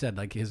is like you said,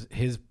 like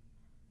his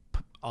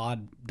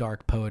odd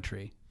dark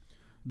poetry.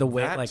 The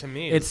way That, like to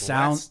me, it is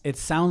sounds it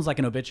sounds like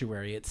an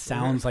obituary. It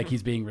sounds like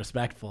he's being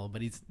respectful,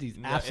 but he's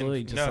No,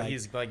 absolutely and- just no, like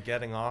he's like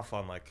getting off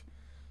on like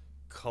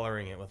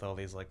coloring it with all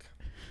these like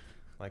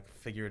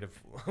figurative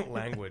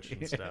language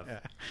and stuff. Yeah.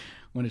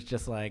 When it's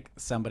just like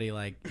somebody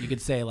like you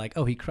could say like,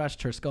 oh, he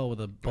crushed her skull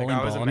with a bowling I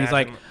always ball, and he's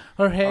like, imagine-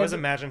 her I always head.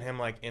 imagine him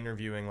like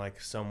interviewing like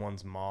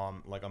someone's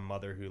mom, like a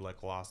mother who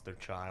like lost their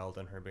child,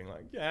 and her being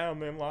like, "Yeah," and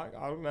then like,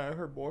 I don't know,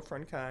 her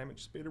boyfriend came and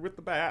just beat her with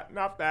the bat, and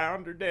I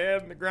found her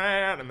dead in the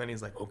ground, and then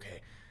he's like, "Okay,"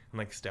 and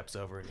like steps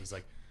over and he's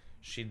like,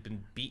 "She'd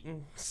been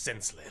beaten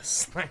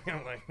senseless, like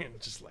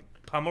just like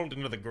pummeled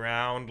into the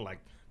ground like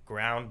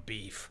ground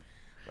beef."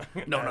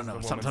 No, As the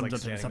woman's, something like,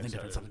 different, standing something there.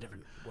 different, something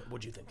different.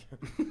 What'd you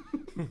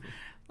think?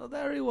 Well,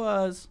 there he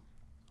was,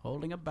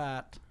 holding a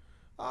bat.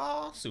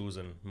 Ah,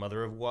 Susan,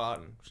 mother of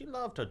one. She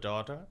loved her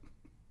daughter.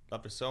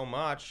 Loved her so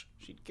much,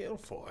 she'd kill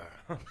for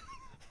her.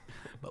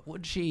 But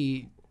would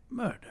she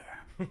murder?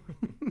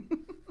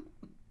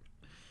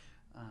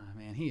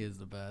 Man, he is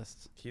the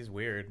best. He's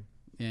weird.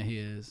 Yeah, he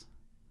is.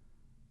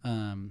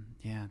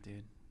 Yeah,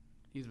 dude,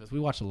 he's the best. We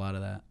watched a lot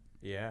of that.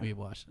 Yeah. We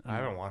watched. I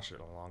haven't watched it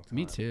in a long time.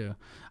 Me too.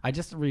 I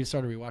just started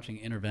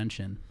rewatching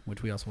Intervention,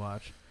 which we also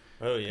watch.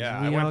 Oh,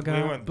 yeah. We all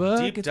got we went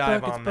buckets, deep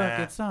dive buckets, on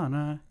buckets on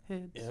our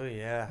heads. that. Oh,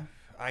 yeah.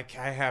 I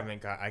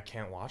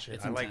can't watch it.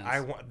 It's I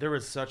intense. there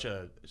was such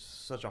a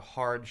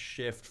hard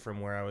shift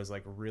from where I was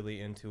like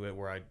really into it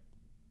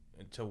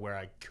to where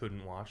I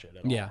couldn't watch it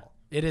at Yeah, all.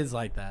 it is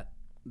like that.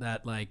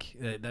 That like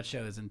that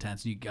show is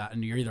intense.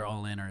 And you're either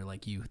all in or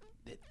like you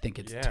think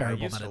it's Yeah,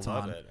 terrible I used that to it's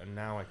love on. it, and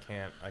now I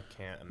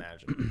can't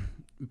imagine.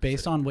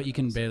 Based on what you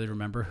can barely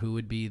remember, who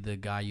would be the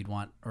guy you'd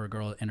want or a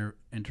girl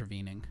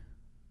intervening?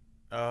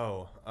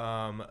 Oh,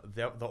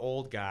 the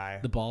old guy.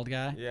 The bald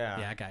guy? Yeah.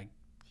 Yeah, that guy.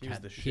 He was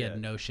the He had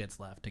shit. no shits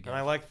left to give. And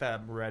I like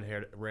that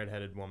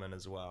redheaded woman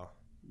as well.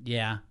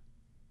 Yeah.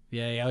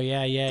 Yeah. Oh,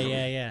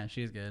 yeah.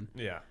 She's good.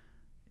 Yeah.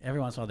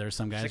 Every once in a while, there's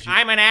some guys. She's like,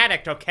 I'm an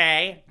addict,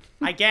 okay?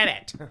 I get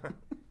it.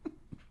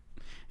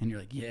 and you're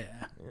like, yeah.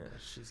 Yeah,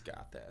 she's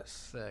got this.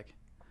 Sick.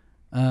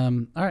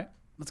 All right.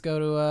 Let's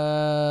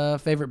go to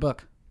favorite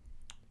book.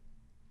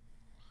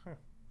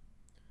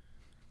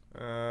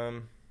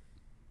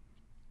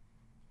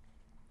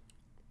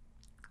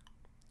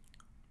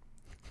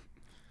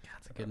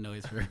 That's a good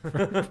noise for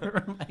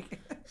Mike.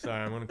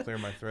 Sorry, I'm gonna clear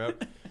my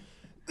throat.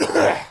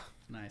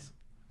 Nice.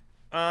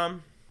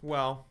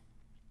 Well,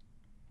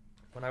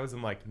 when I was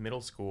in like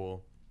middle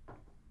school,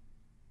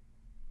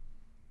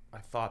 I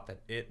thought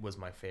that it was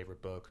my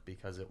favorite book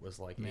because it was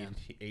like Man.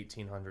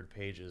 1,800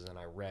 pages, and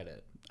I read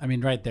it. I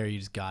mean, right there, you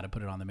just got to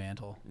put it on the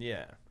mantle.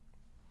 Yeah.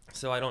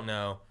 So I don't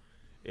know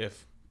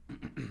if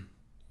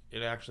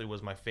it actually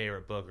was my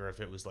favorite book or if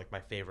it was like my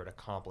favorite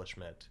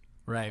accomplishment.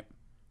 Right.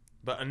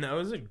 But no, it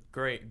was a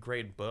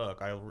great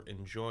book. I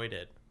enjoyed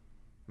it.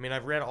 I mean,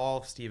 I've read all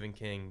of Stephen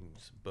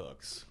King's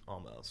books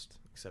almost,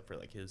 except for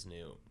like his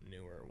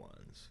newer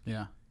ones.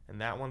 Yeah.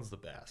 And that one's the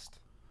best.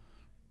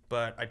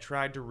 But I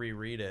tried to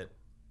reread it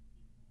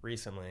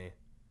recently.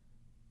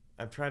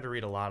 I've tried to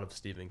reread a lot of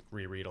Stephen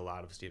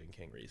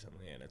King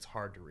recently, and it's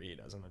hard to read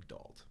as an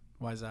adult.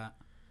 Why is that?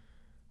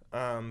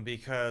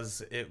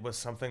 Because it was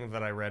something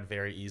that I read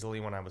very easily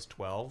when I was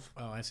 12,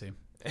 Oh, I see.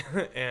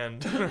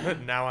 and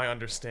now I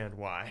understand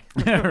why.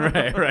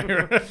 right.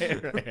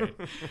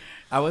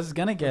 I was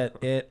gonna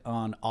get it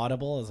on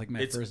Audible as like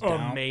my It's first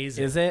down.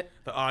 amazing. Is it?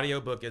 The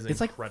audiobook is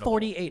It's like incredible.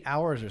 48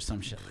 hours or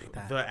some shit like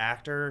that. The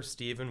actor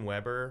Steven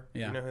Weber,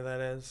 Yeah. you know who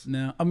that is?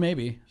 No,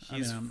 maybe.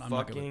 He's I'm not good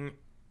with- fucking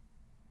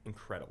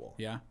incredible.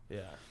 Yeah.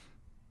 Yeah.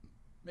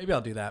 Maybe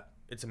I'll do that.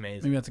 It's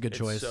amazing. Maybe that's a good It's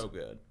choice. so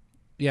good.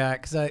 Yeah,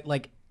 because I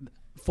like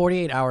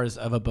 48 hours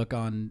of a book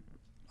on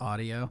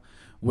audio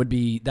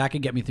that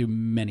could get me through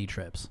many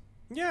trips.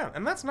 Yeah,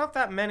 and that's not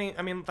that many.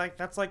 I mean, like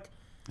that's like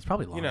It's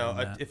probably longer than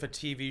that. if a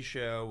TV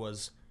show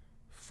was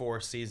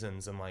 4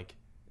 seasons and like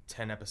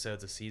 10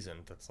 episodes a season,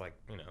 that's like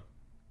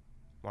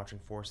watching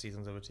 4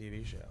 seasons of a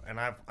TV show. And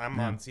I'm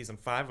on season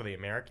 5 of The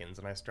Americans,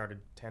 and I started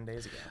 10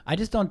 days ago. I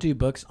just don't do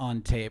books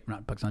on tape,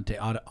 not books on tape,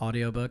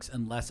 audio books,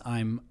 unless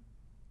I'm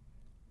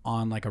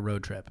on like a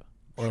road trip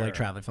or like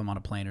traveling, if I'm on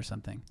a plane or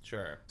something.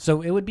 Sure.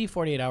 So it would be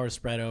 48 hours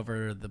spread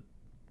over the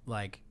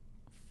like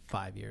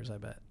 5 years, I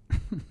bet.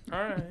 All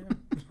right.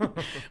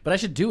 But I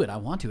should do it. I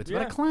want to. It's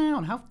about a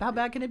clown. How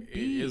bad can it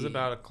be? It is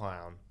about a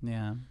clown.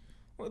 Yeah.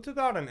 Well, it's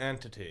about an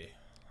entity.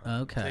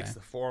 Okay. It takes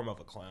the form of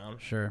a clown.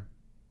 Sure.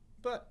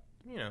 But,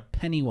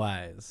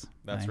 Pennywise.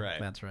 That's right.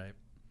 That's right.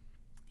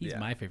 He's Yeah.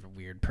 my favorite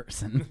weird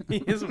person. He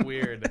is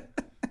weird.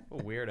 A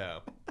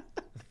weirdo.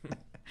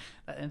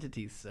 That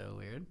entity's so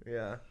weird.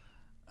 Yeah.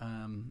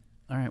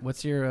 All right.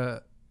 What's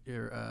your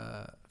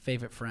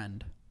favorite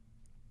friend?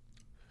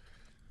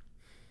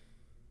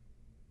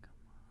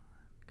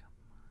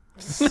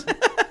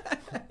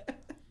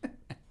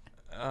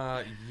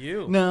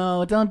 You.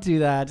 No, don't do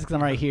that. Just because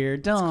I'm right here.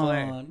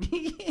 Don't.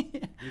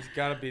 He's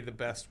got to be the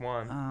best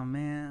one. Oh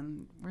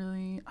man,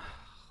 really?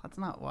 That's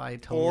not why I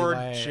told Or you.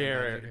 Why I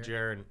invited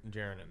her.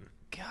 Jeranin.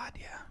 God,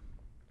 yeah.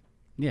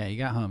 Yeah, you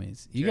got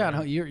homies. You Jared.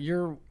 got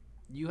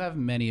you have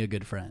many a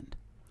good friend.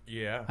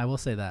 Yeah. I will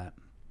say that.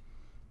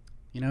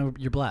 You're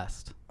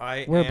blessed.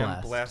 We're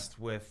blessed. blessed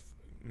with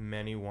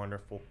many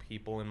wonderful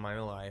people in my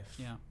life.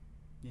 Yeah.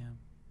 Yeah.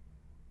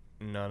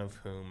 None of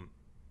whom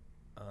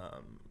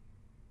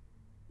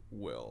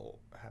will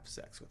have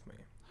sex with me.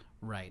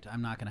 Right.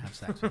 I'm not gonna have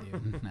sex with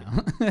you.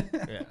 No.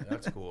 Yeah,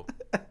 that's cool.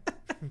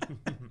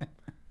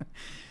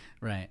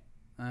 Right.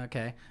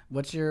 Okay.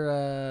 What's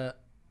your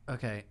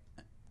okay?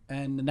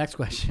 And the next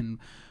question,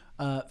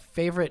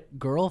 favorite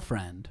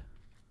girlfriend?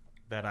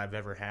 That I've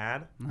ever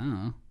had.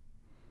 Oh,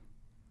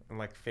 And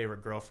like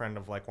favorite girlfriend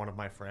of like one of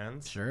my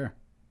friends. sure.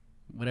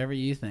 Whatever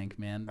you think,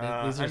 man. These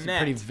are some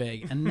Annette. pretty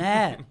vague.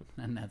 Annette.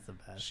 Annette's the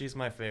best. She's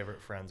my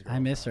favorite friend's I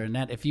girlfriend. miss her.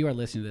 Annette, if you are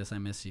listening to this, I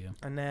miss you.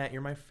 Annette,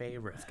 you're my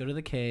favorite. Let's go to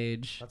the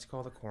cage. Let's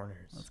call the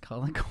corners. Let's call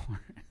the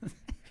corners.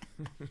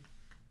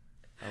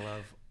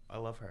 I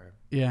love her.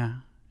 Yeah,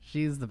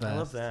 she's the best. I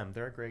love them.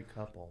 They're a great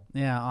couple.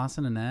 Yeah,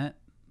 Austin and Annette.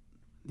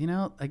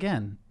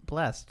 Again,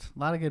 blessed. A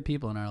lot of good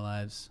people in our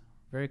lives.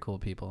 Very cool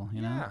people.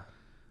 Yeah.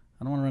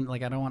 I don't want to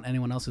I don't want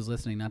anyone else who's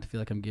listening not to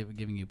feel like I'm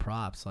giving you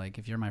props. Like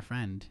if you're my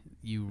friend,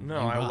 you. No,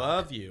 you I rock.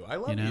 love you. I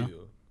love You know?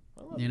 you.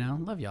 I love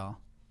you. Love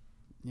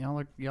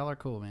y'all. Y'all are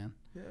cool, man.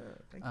 Yeah.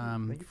 Thank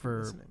you. Thank you for For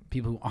listening.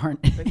 people who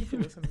aren't. Thank you for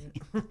listening.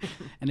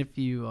 And if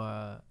you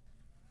are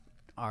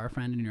a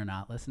friend and you're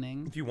not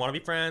listening, If you want to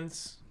be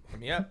friends, hit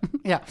me up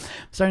yeah,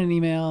 start an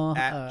email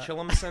at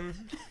Chillimson.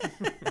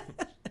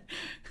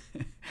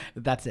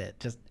 That's it.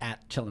 Just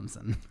at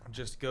Chillimson.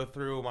 Just go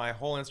through my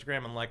whole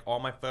Instagram and like all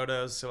my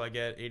photos so I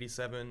get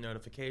 87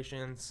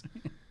 notifications,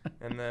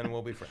 and then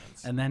we'll be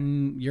friends. And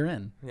then you're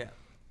in. Yeah.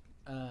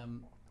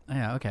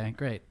 Yeah, okay,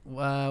 great.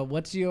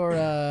 What's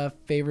your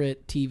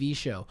favorite TV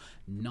show?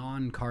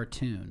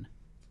 Non-cartoon.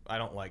 I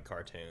don't like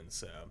cartoons,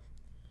 so.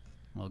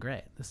 Well,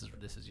 great. This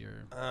is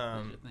your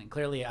thing.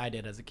 Clearly, I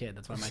did as a kid.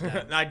 That's why my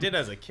dad. I did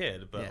as a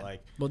kid, but Yeah.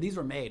 like. Well, these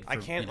were made. For, I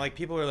can't, like,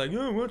 people are like,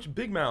 oh, watch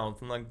Big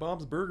Mouth and like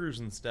Bob's Burgers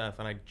and stuff,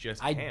 and I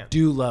just I can't.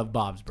 do love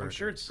Bob's Burgers. I'm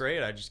sure it's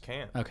great, I just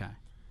can't. Okay.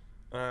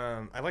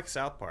 I like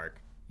South Park,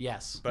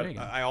 Yes. but there you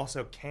go. I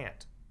also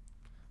can't.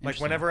 Like,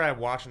 Interesting. whenever I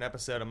watch an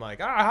episode, I'm like,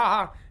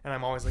 ah, and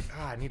I'm always like,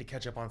 I need to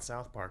catch up on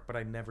South Park, but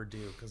I never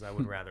do because I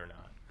would rather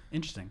not.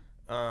 Interesting.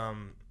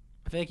 Um,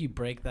 I feel like you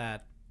break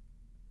that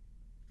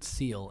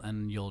seal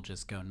and you'll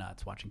just go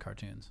nuts watching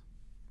cartoons.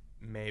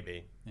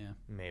 maybe, Yeah.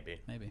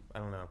 maybe. Maybe. I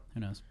don't know. Who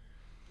knows?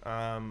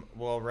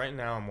 Well, right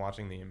now I'm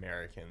watching The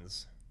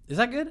Americans. Is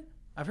that good?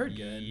 I've heard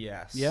good.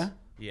 Yes. Yeah?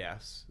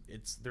 Yes.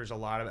 There's a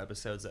lot of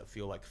episodes that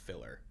feel like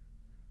filler.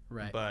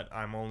 Right. But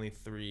I'm only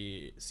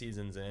 3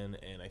 seasons in,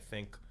 and I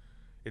think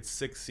it's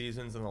 6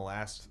 seasons, and the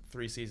last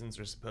 3 seasons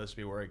are supposed to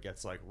be where it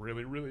gets like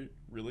really, really,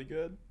 really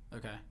good.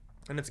 Okay.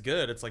 And it's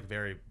good. It's like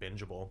very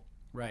bingeable,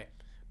 Right.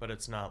 but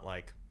it's not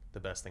like the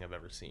best thing I've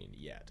ever seen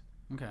yet.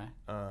 Okay.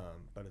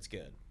 But it's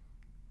good.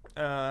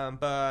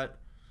 But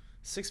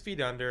 6 Feet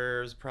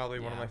Under is probably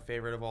one of Yeah. my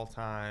favorite of all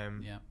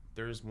time. Yeah.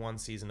 There's one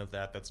season of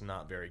that's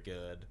not very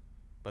good,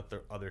 but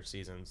the other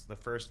seasons, the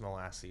first and the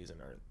last season,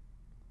 are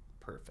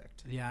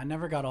perfect. Yeah, I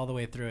never got all the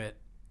way through it,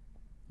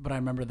 but I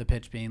remember the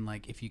pitch being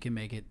like, if you can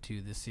make it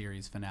to the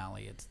series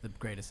finale, it's the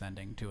greatest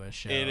ending to a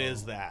show. It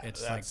is that.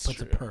 It's That's like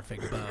puts true. a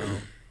perfect bow.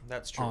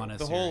 That's true. On a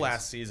The whole series.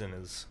 last season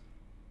is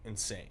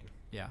insane.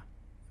 Yeah.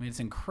 I mean, it's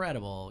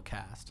incredible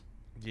cast.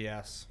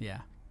 Yes.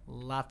 Yeah.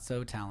 Lots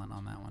of talent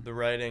on that one. The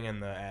writing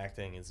and the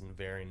acting is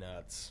very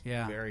nuts.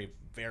 Yeah. Very,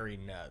 very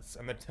nuts.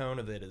 And the tone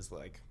of it is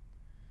like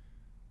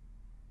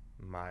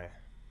my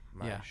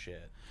Yeah.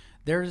 shit.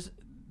 There's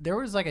there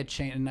was like a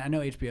change, and I know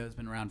HBO has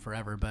been around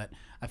forever, but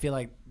I feel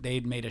like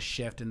they'd made a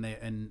shift,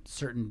 and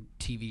certain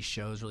TV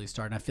shows really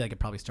started. And I feel like it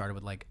probably started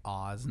with like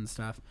Oz and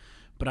stuff,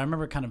 but I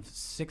remember kind of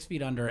 6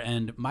 Feet Under,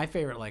 and my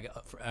favorite like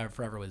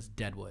forever was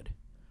Deadwood.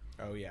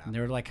 Oh yeah. And they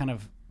were like kind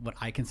of what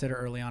I consider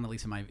early on, at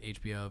least in my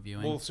HBO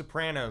viewing. Well,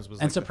 Sopranos was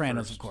and like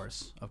Sopranos, the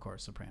first, of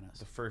course, Sopranos.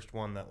 the first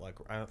one that like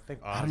I think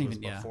I Oz don't was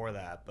even- yeah. before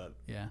that, but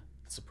Yeah,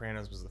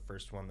 Sopranos was the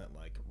first one that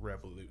like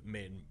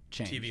made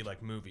Changed. TV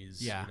like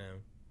movies. Yeah. You know?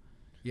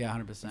 yeah,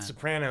 100%.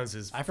 Sopranos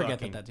is I forget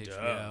fucking that's dope.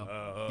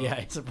 HBO.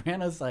 Yeah,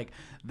 Sopranos like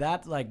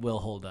that like will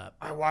hold up.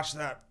 I watched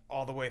that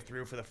all the way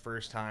through for the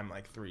first time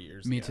like 3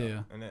 years Me ago. too.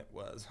 And it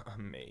was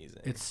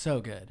amazing. It's so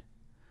good.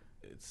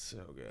 It's so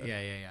good.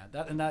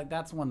 Yeah.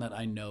 That's one that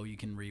I know you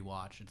can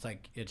rewatch. It's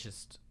like it's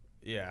just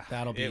Yeah.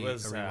 That'll be it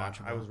was, a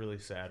rewatchable. I was really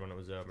sad when it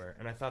was over.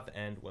 And I thought the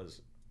end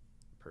was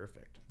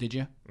perfect. Did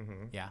you?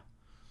 Mm-hmm. Yeah.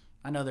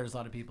 I know there's a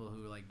lot of people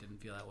who like didn't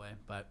feel that way,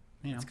 but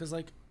you know. It's because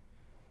like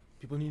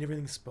people need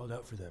everything spelled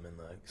out for them, and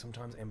like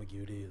sometimes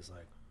ambiguity is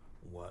like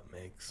what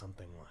makes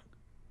something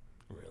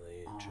like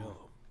really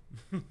chill.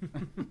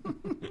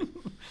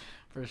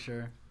 For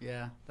sure.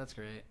 Yeah, that's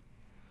great.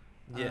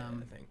 Yeah,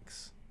 Um,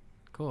 thanks.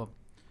 Cool.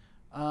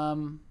 All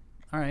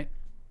right.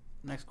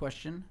 Next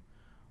question.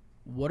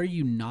 What are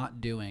you not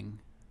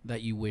doing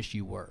that you wish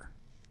you were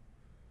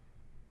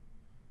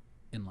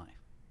in life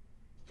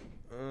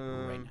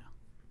right now?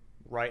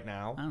 Right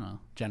now, I don't know.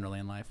 Generally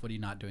in life, what are you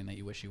not doing that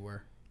you wish you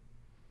were?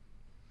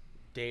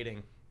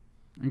 dating.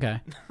 Okay.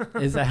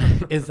 Is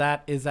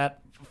that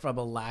from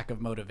a lack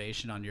of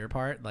motivation on your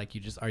part? Like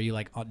are you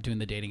like doing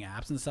the dating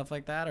apps and stuff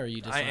like that, or are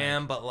you just? I like,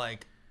 am, but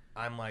like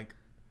I'm like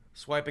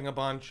swiping a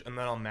bunch, and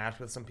then I'll match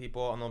with some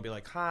people, and they'll be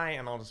like hi,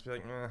 and I'll just be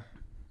like,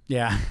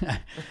 Yeah.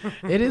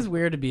 It is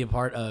weird to be a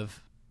part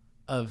of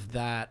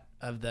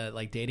the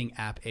like dating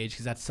app age,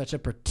 because that's such a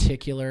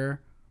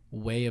particular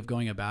way of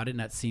going about it, and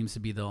that seems to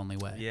be the only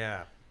way.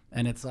 yeah.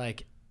 And it's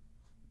like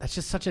that's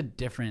just such a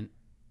different.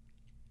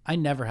 I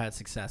never had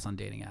success on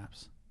dating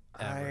apps.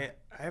 Ever.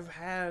 I've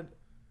had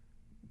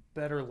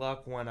better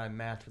luck when I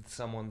match with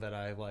someone that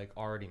I like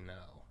already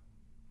know.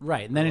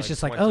 Right, and then it's Like,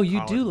 just like, went to oh, you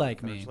college do with,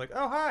 like and me. It's like,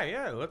 oh hi,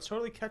 yeah, let's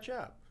totally catch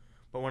up.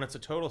 But when it's a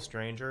total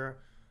stranger,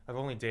 I've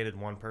only dated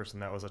one person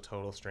that was a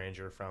total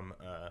stranger from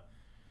a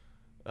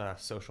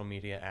social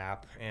media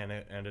app, and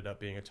it ended up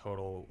being a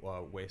total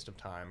waste of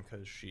time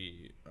because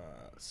she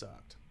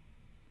sucked.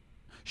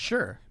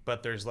 Sure.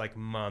 But there's like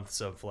months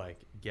of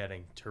like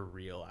getting to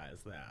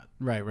realize that.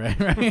 Right.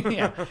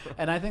 Yeah.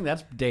 And I think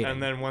that's dating.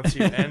 And then once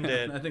you end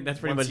it, I think that's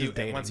pretty once much you, just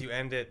dating. Once you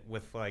end it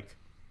with like,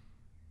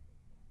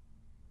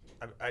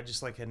 I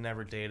just like had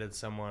never dated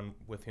someone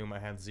with whom I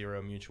had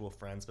zero mutual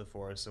friends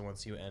before. So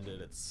once you end it,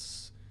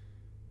 it's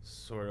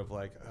sort of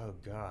like, oh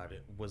God,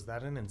 was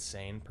that an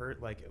insane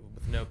like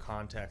with no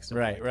context of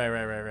like,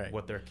 Right.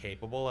 what they're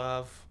capable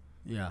of.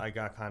 Yeah. I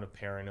got kind of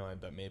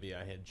paranoid that maybe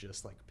I had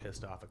just like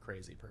pissed off a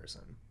crazy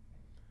person.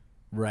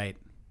 Right.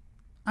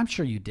 I'm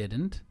sure you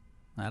didn't.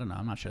 I don't know.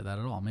 I'm not sure that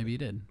at all. Maybe you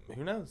did.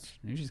 Who knows?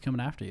 Maybe she's coming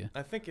after you.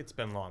 I think it's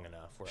been long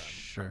enough where I'm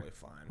Sure. probably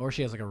fine. Or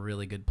she has like a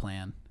really good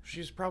plan.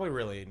 She's probably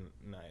really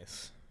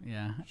nice.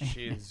 Yeah.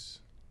 She's.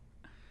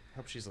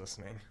 Hope she's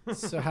listening.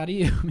 So how do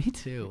you? Me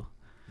too.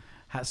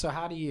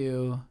 How do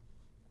you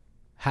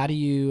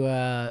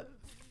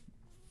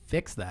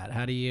fix that?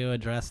 How do you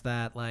address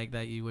that? Like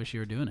that you wish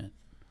you were doing it.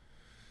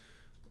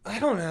 I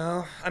don't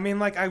know. I mean,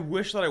 like, I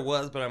wish that I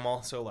was, but I'm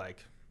also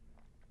like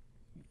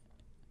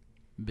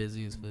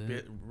Busy as fuck.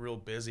 real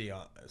busy.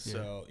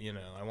 So you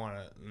know, I want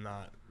to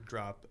not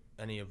drop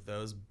any of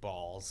those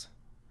balls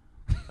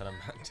that I'm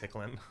not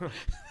tickling.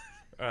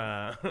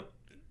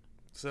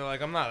 So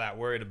like, I'm not that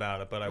worried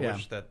about it, but I Yeah.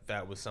 wish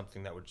that was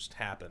something that would just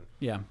happen.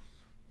 Yeah.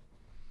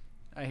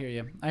 I hear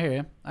you.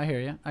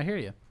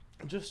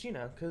 Just, you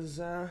know, because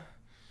I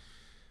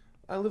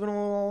live in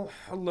a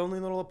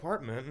lonely little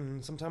apartment,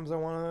 and sometimes I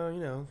want to,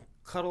 you know,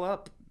 cuddle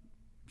up.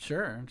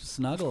 Sure. Just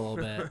snuggle a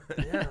little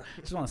bit. Yeah.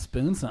 Just want to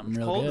spoon something It's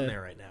real cold good. in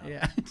there right now.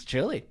 Yeah. It's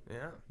chilly.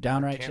 Yeah.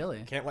 Downright Can't-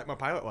 chilly. Can't light my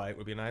pilot light.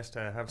 Would be nice to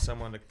have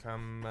someone to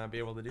come be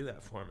able to do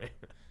that for me.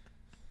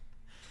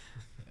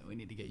 We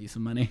need to get you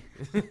some money.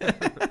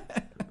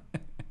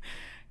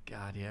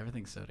 God, yeah,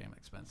 everything's so damn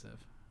expensive.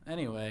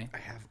 Anyway, I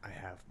have money. I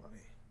have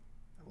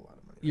a lot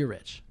of money. you're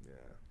rich. Yeah.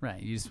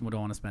 Right. You just don't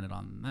want to spend it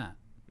on that.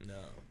 No.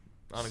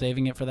 On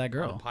Saving it for that on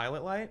girl. a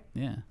pilot light?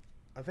 Yeah.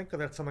 I think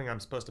that's something I'm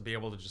supposed to be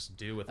able to just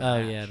do with a Oh,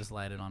 match. yeah, just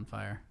light it on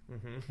fire.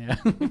 Mm-hmm.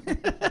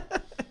 Yeah.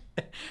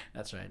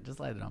 That's right. Just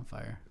light it on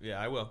fire. Yeah,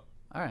 I will.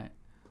 All right.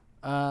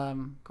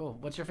 Cool.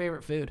 What's your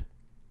favorite food?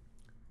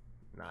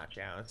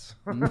 Nachos.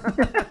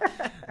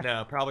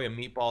 No, probably a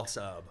meatball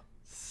sub.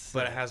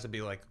 But it has to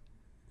be like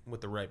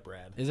with the right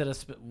bread. Is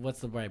it what's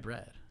the right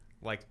bread?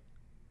 Like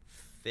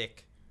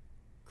thick,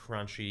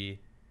 crunchy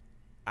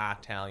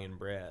Italian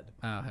bread.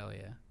 Oh, hell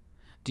yeah.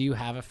 Do you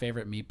have a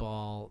favorite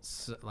meatball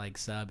like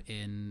sub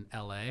in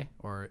LA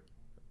or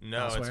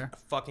No, elsewhere?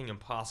 it's fucking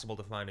impossible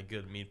to find a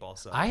good meatball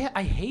sub.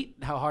 I hate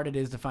how hard it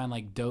is to find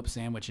like dope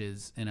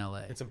sandwiches in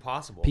LA. It's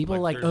impossible. People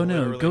like, there's oh no,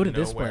 literally go to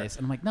this nowhere. place,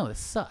 and I'm like, no, this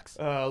sucks.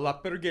 La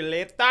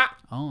Pergoleta.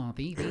 Oh,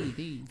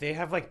 the. They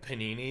have like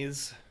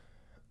paninis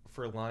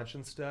for lunch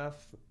and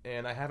stuff,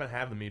 and I haven't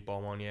had the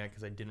meatball one yet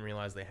because I didn't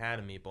realize they had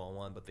a meatball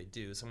one, but they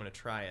do, so I'm gonna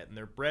try it. And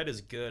their bread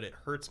is good. It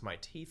hurts my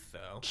teeth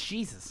though.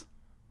 Jesus.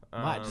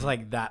 Why? Just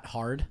like that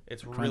hard?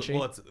 It's crunchy. really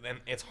well.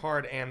 It's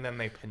hard, and then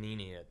they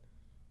panini it.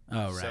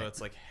 Oh right. So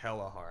it's like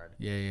hella hard.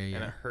 Yeah.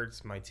 And it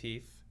hurts my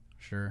teeth,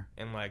 Sure.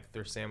 and like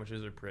their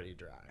sandwiches are pretty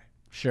dry.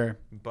 Sure.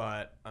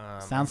 But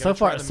Sounds so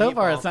far. So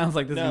far, it sounds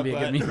like this is gonna be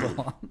a good but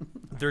meatball.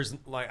 There's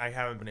like I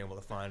haven't been able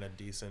to find a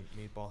decent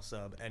meatball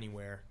sub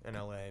anywhere in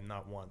LA,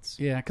 not once.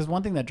 Yeah, because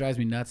one thing that drives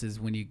me nuts is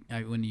when you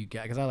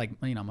get, because I like,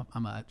 you know,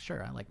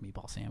 I like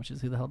meatball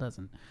sandwiches. Who the hell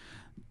doesn't?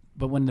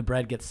 But when the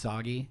bread gets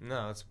soggy,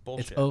 No, it's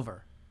bullshit. it's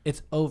over.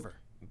 It's over.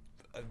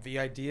 The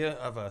idea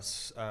of a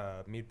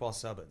meatball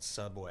sub at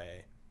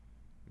Subway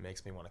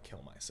makes me want to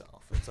kill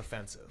myself. It's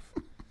offensive.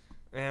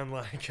 And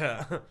like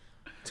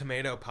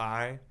tomato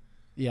pie,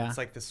 Yeah. it's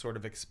like this sort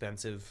of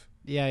expensive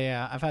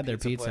Yeah. I've had their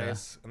pizza.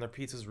 place, and their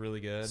pizza's really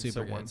good.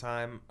 Super so one good.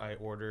 time I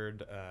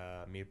ordered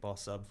a meatball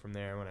sub from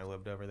there when I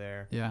lived over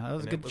there. Yeah, that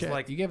was a And good it was check.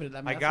 like- You gave it. I,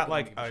 mean, I that's got good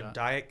like one to give a shot.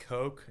 Diet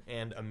Coke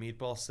and a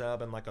meatball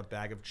sub and like a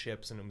bag of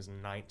chips, and it was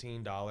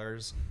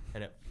 $19,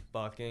 and it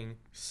fucking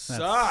That's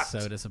sucked.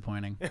 so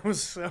disappointing. It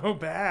was so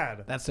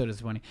bad. That's so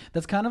disappointing.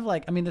 That's kind of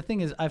like, I mean, the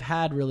thing is, I've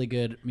had really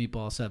good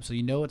meatball subs, so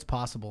you know it's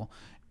possible.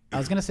 I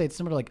was gonna say it's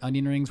similar to like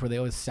onion rings, where they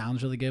always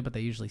sounds really good, but they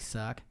usually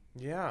suck.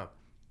 Yeah.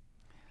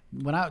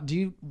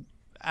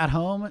 At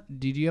home,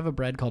 did you have a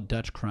bread called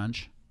Dutch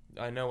Crunch?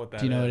 I know what that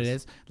is. Do you know what it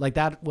is? Like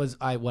that was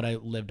what I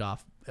lived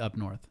off up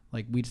north.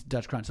 Like we just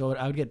Dutch Crunch. So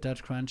I would get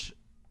Dutch Crunch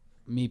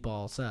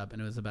meatball sub,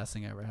 and it was the best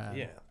thing I ever had.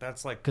 Yeah,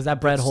 that's like 'Cause that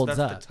bread holds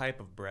that's up. the type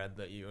of bread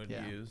that you would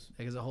use.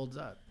 because it holds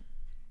up.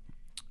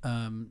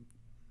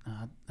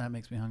 That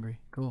makes me hungry.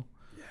 Cool.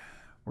 Yeah.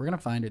 We're gonna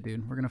find it,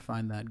 dude. We're gonna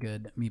find that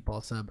good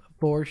meatball sub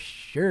for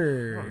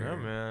sure. I don't know,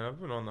 man.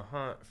 I've been on the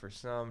hunt for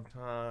some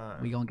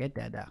time. We gonna get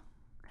that though.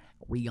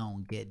 We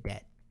gonna get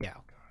that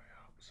though.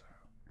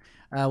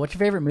 What's your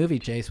favorite movie,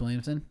 Chase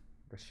Williamson?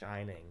 The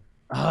Shining.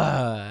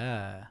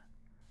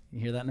 You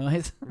hear that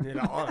noise?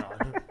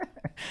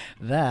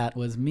 That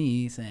was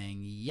me saying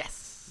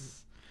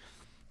yes.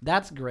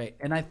 That's great.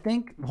 And I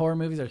think horror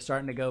movies are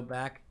starting to go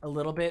back a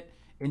little bit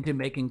into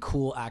making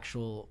cool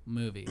actual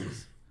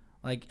movies.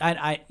 Like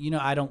I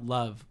don't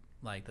love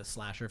like the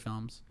slasher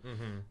films.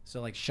 Mm-hmm.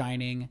 So like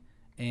Shining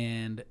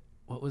and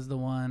what was the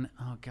one?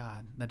 Oh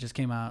God, that just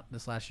came out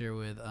this last year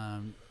with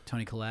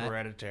Toni Collette.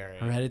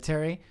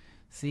 Hereditary.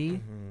 See?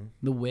 Mm-hmm.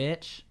 The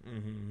Witch.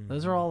 Mm-hmm.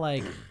 Those are all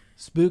like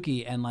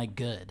spooky and like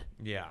good.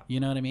 Yeah. You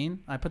know what I mean?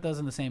 I put those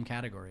in the same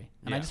category.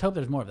 And I Yeah. just hope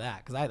there's more of that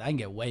because I can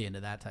get way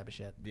into that type of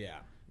shit. Yeah.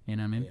 You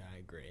know what I mean? Yeah, I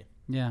agree.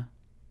 Yeah.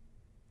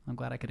 I'm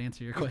glad I could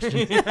answer your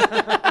question.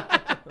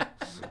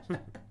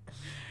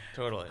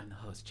 Totally. I'm the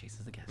host. Chase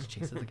is the guest.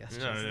 Chase is the guest.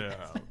 No, Chase is the no,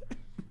 guest. no.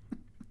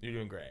 You're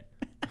doing great.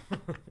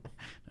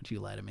 Don't you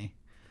lie to me.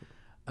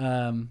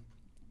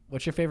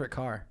 What's your favorite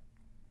car?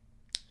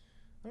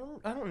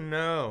 I don't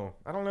know.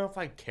 I don't know if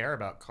I care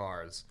about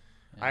cars.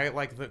 Yeah. I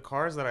like the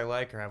cars that I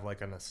like have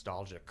like a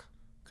nostalgic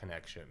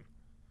connection.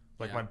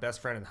 Like Yeah. my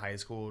best friend in high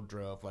school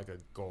drove like a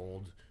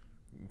gold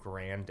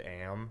Grand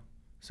Am.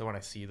 So when I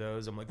see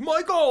those, I'm like,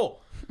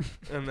 Michael!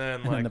 And then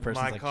And then like the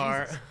person's my like,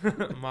 car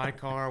my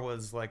car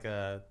was like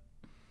a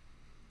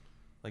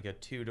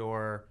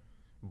 2-door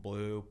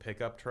blue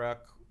pickup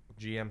truck,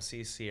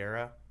 GMC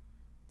Sierra,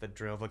 that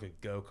drove like a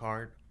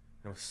go-kart.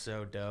 It was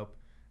so dope.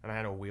 And I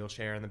had a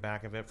wheelchair in the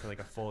back of it for like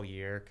a full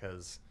year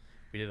because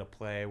we did a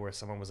play where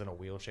someone was in a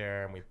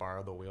wheelchair and we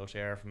borrowed the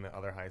wheelchair from the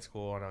other high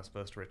school and I was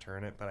supposed to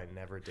return it, but I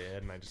never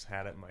did. And I just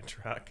had it in my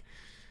truck.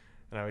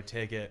 And I would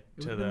take it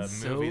to would've the been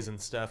so- movies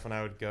and stuff, and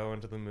I would go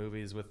into the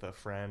movies with a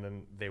friend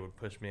and they would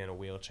push me in a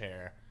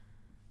wheelchair.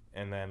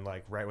 And then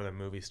like right when the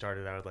movie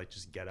started, I would like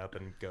just get up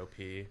and go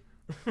pee.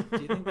 Do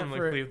you think that and like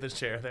for- leave the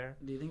chair there?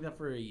 Do you think that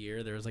for a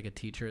year there was like a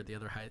teacher at the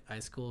other high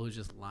school who's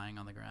just lying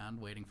on the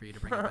ground waiting for you to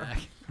bring it back?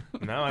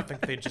 No, I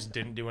think they just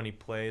didn't do any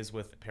plays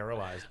with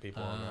paralyzed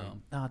people in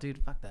them. Oh, dude,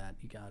 fuck that.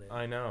 You got it.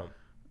 I know.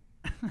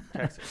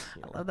 Texas.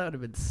 You I know. thought that would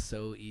have been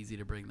so easy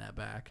to bring that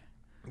back.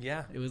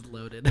 Yeah. It was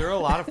loaded. There are a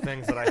lot of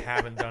things that I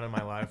haven't done in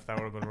my life that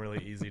would have been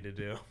really easy to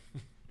do.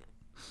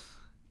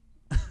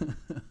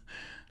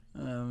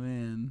 Oh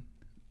man,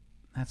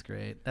 that's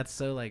great. That's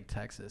so like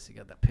Texas. You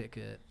got the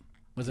pickup.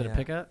 Was it a Yeah.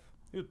 pickup?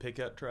 It was a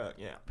pickup truck,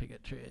 yeah.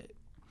 Pickup truck. It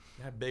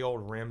had big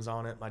old rims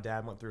on it. My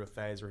dad went through a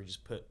phase where he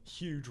just put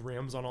huge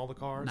rims on all the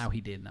cars. No,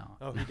 he did not.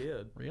 Oh, he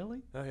did.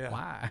 Really? Oh, yeah.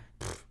 Why?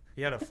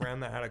 He had a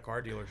friend that had a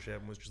car dealership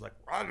and was just like,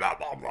 blah, blah,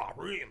 blah, blah,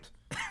 rims.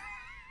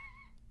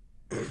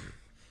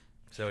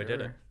 So he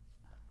did it. Sure.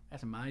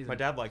 That's amazing. My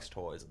dad likes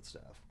toys and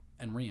stuff.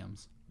 And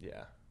rims.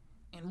 Yeah.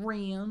 And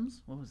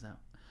rims. What was that?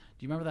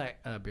 Do you remember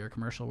that beer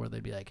commercial where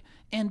they'd be like,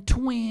 and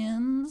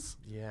twins?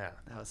 Yeah.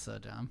 That was so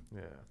dumb.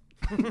 Yeah.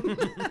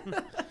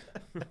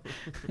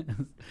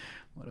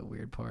 What a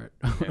weird part.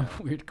 Yeah.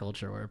 Weird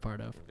culture we're a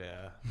part of.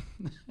 Yeah.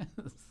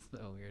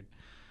 So weird.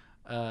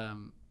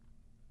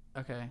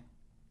 Okay.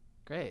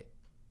 Great.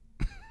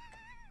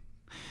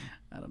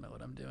 I don't know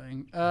what I'm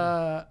doing.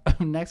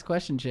 Next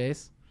question,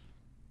 Chase.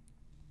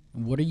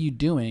 What are you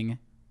doing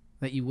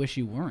that you wish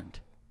you weren't?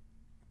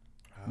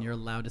 And you're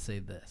allowed to say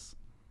this.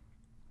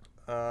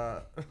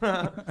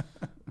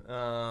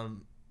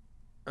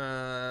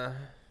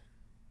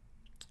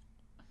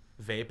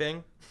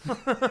 Vaping.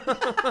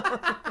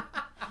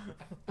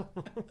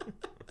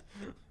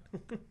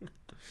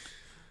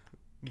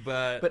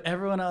 But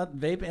everyone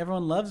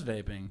everyone loves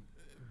vaping.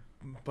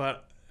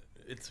 But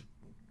it's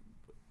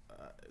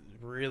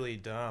really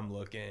dumb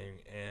looking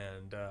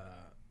and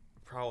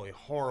probably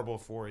horrible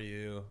for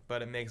you.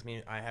 But it makes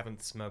me. I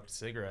haven't smoked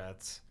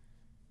cigarettes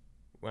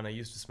when I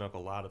used to smoke a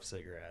lot of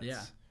cigarettes.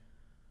 Yeah.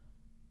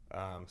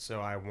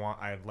 So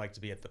I'd like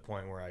to be at the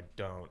point where I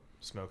don't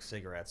smoke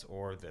cigarettes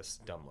or this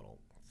dumb little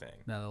thing.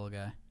 That little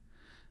guy.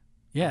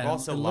 Yeah. I've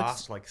also it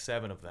lost like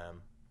 7 of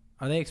them.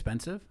 Are they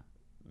expensive?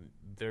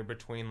 They're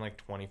between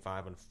like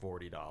 $25 and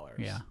 $40.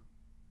 Yeah.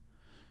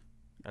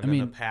 And then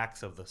the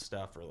packs of the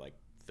stuff are like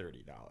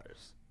 $30.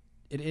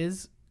 It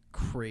is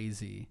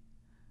crazy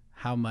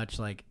how much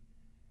like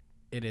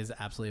it is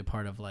absolutely a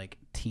part of like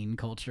teen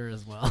culture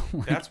as well.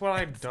 That's what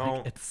I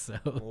don't it's so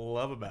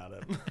love about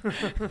it.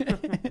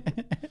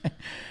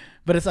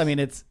 But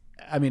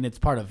it's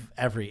part of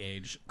every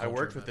age I culture,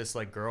 worked with this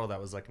like girl that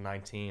was like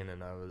 19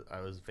 and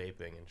I was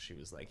vaping and she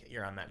was like,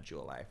 "You're on that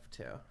Juul Life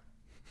too."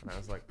 And I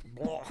was like,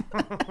 "Whoa."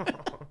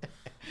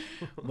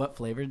 What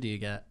flavor do you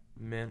get?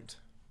 Mint.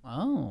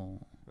 Oh.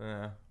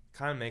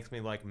 Kind of makes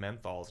me like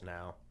menthols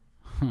now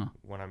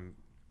when I'm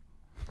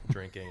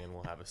drinking and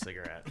we'll have a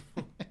cigarette.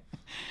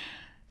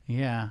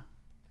 Yeah.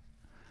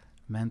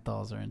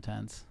 Menthols are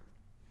intense.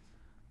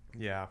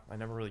 Yeah, I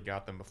never really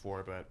got them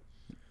before, but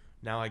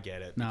now I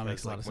get it. Now it because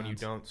makes a lot of when you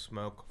sense. don't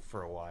smoke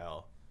for a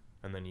while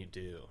and then you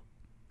do,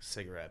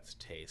 cigarettes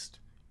taste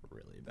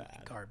really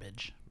bad.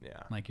 Garbage.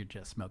 Yeah. Like you're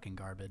just smoking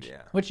garbage.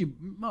 Yeah. Which you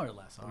more or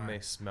less are. And they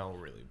smell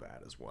really bad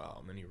as well.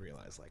 And then you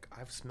realize, like,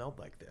 I've smelled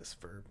like this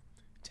for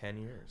 10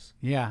 years.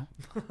 Yeah.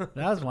 That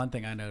was one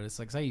thing I noticed.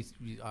 Like, 'cause I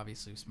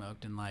obviously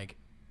smoked and like,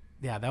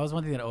 yeah, that was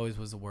one thing that always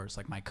was the worst.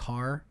 Like my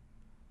car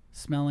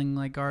smelling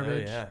like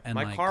garbage. Oh, yeah. And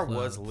My like car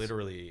clothes. was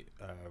literally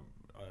a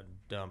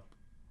dump.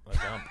 A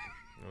dump.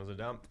 It was a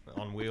dump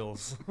on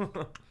wheels.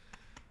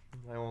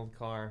 My old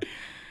car.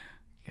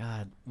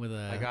 God, with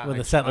I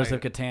a Settlers of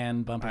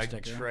Catan bumper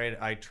sticker.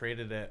 I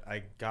traded it.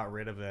 I got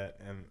rid of it,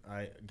 and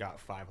I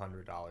got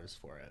 $500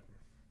 for it.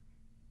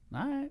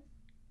 All right.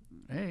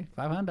 Hey,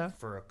 $500.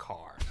 For a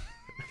car.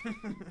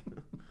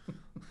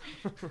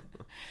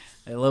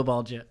 Hey,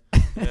 lowballed you.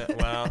 Yeah,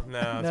 well,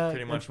 no, it's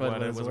pretty much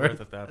what it was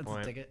worth at that That's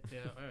point. a ticket. Yeah,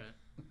 all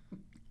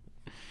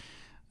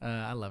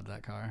right. I loved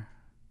that car.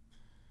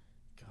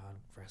 God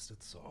rest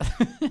its soul.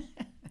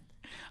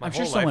 I'm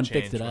sure someone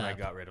fixed it when I up.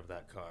 got rid of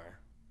that car.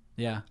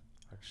 Yeah.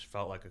 I just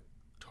felt like a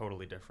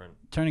totally different.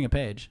 Turning a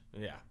page.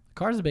 Yeah,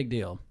 Car's a big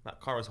deal.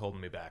 that car was holding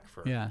me back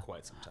for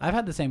quite some time. I've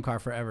had the same car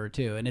forever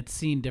too, and it's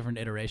seen different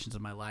iterations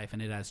of my life,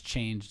 and it has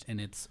changed in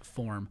its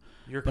form.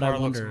 Your but car I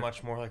looks wonder-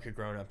 much more like a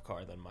grown-up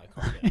car than my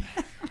car did.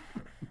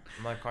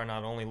 My car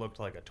not only looked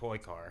like a toy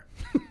car,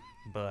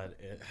 but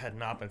it had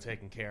not been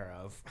taken care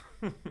of,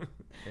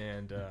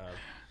 and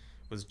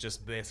was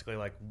just basically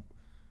like,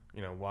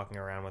 walking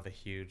around with a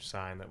huge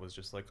sign that was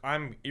just like,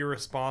 "I'm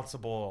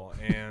irresponsible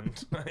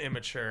and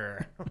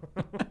immature,"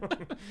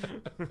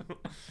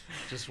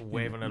 just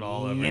waving it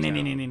all over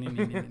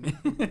town.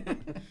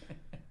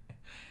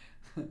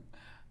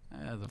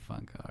 That was a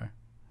fun car.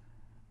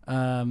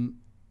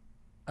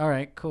 All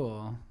right,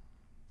 cool.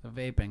 So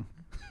vaping.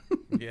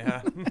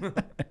 Yeah.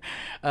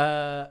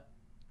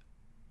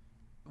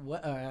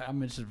 What?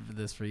 I'm interested for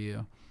this for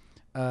you.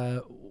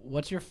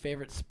 What's your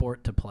favorite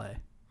sport to play?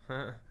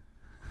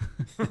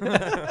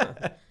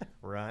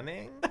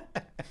 Running?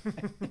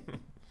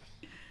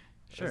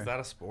 Sure. Is that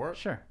a sport?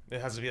 Sure. It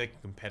has to be like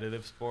a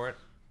competitive sport.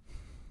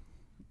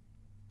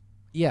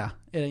 Yeah.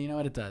 You know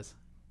what it does.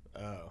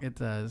 Oh. It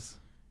does.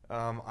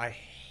 I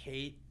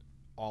hate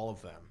all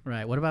of them.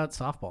 Right. What about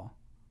softball?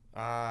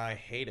 I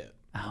hate it.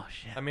 Oh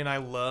shit. I mean, I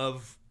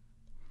love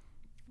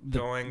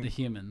going the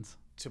humans.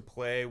 to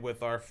play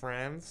with our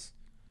friends.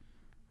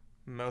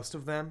 Most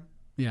of them.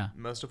 Yeah.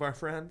 Most of our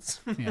friends.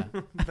 Yeah.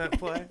 that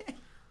play.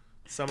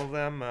 Some of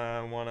them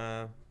want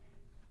to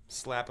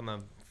slap in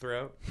the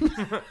throat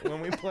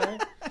when we play.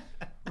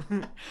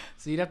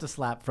 So you'd have to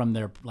slap from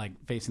their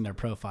facing their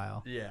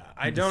profile. Yeah,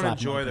 I You just don't slap 'em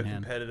enjoy the open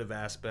hand. competitive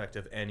aspect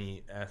of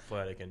any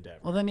athletic endeavor.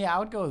 Well, then yeah, I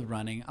would go with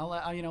running.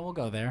 We'll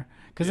go there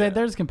because Yeah.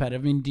 there's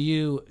competitive. I mean, do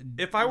you?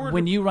 If I were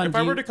when you run, if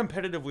I were to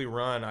competitively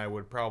run, I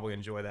would probably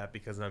enjoy that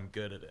because I'm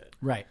good at it.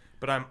 right.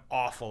 But I'm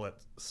awful at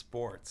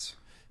sports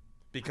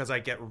because I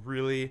get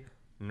really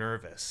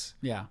nervous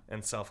Yeah.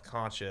 and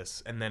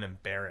self-conscious and then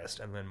embarrassed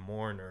and then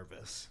more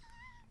nervous.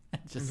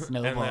 Just And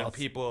then snowballs.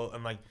 people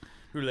and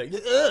who are like,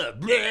 ugh,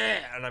 bleh,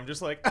 and I'm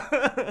just like,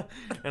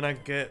 and I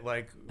get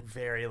like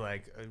very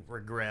like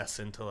regress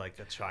into like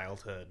a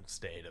childhood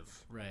state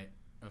of Right.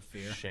 Of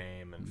fear.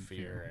 shame and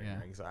fear and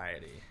yeah.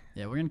 anxiety.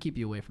 Yeah, we're gonna keep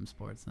you away from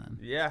sports then.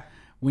 Yeah.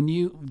 When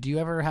do you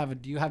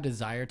have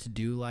desire to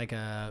do like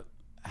a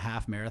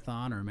half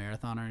marathon or a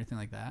marathon or anything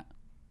like that?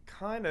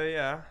 Kinda,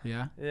 yeah.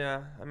 Yeah.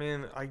 Yeah. I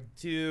mean, I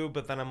do,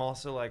 but then I'm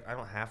also like, I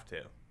don't have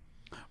to.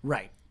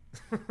 Right.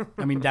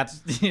 I mean, that's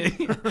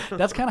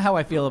that's kind of how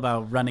I feel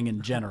about running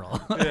in general.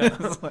 Yeah.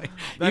 It's like,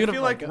 I even if,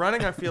 feel like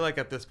running, I feel like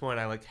at this point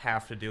I like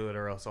have to do it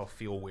or else I'll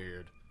feel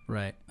weird.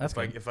 right. That's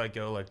Like good. if I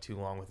go like too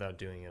long without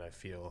doing it, I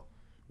feel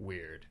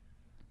weird.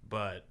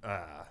 But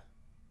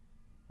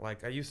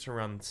like I used to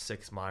run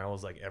 6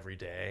 miles like every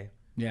day.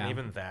 Yeah. And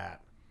even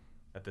that,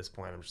 at this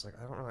point, I'm just like,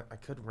 I don't know. I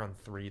could run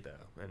 3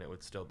 though, and it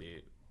would still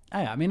be.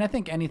 Yeah, I mean, I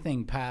think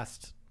anything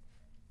past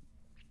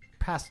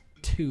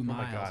 2 my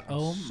miles. God, I'm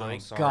Oh so my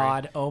sorry.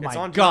 god. Oh It's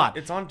my on god.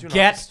 It's on Do Not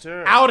Get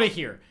Disturb. out of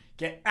here.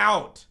 Get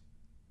out.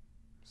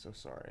 So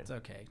sorry. It's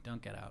okay.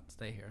 Don't get out.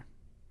 Stay here.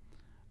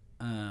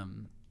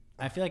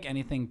 I feel like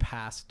anything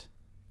past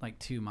like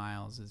 2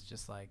 miles is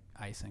just like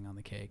icing on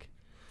the cake.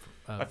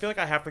 I feel like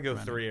I have to go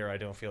 3 or I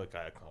don't feel like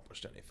I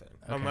accomplished anything.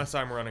 Okay. Unless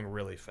I'm running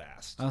really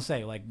fast. I'll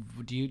say, like,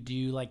 do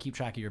you like keep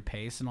track of your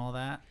pace and all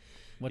that?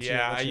 What's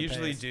I your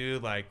usually pace? do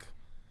like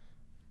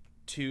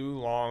 2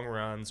 long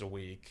runs a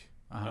week.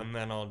 Uh-huh. And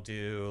then I'll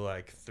do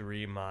like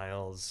 3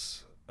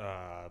 miles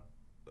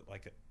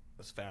like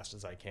as fast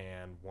as I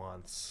can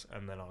once.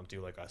 And then I'll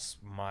do like a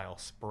mile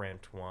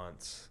sprint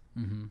once.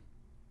 Mm-hmm.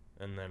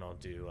 And then I'll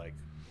do like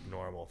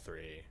normal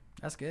 3.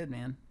 That's good,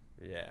 man.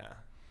 Yeah.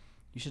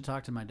 You should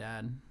talk to my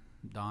dad,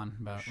 Don,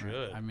 about.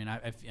 Should. I mean, I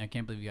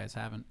can't believe you guys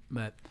haven't,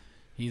 but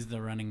he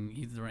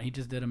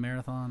just did a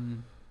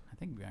marathon. I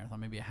think marathon,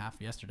 maybe a half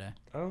yesterday.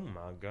 Oh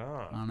my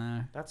God. I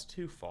know. That's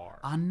too far.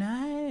 I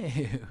know.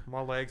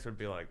 My legs would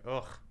be like,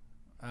 ugh.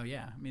 Oh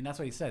yeah, I mean that's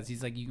what he says.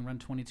 He's like, you can run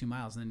 22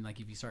 miles, and then like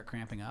if you start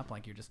cramping up,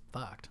 like you're just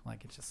fucked.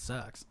 Like it just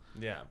sucks.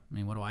 Yeah. I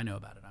mean, what do I know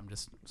about it? I'm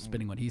just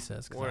spinning what he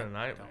says. 'Cause What I a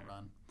nightmare. don't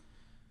run.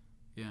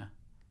 Yeah,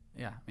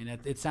 yeah. I mean,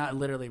 it sound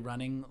literally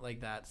running like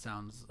that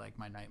sounds like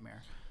my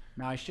nightmare.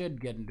 Now I should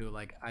get into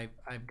like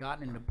I've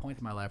gotten into points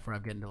in my life where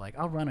I've gotten to like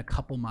I'll run a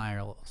couple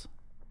miles.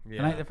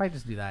 Yeah. And if I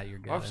just do that, you're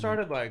good. I've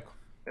started like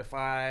if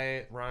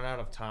I run out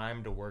of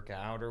time to work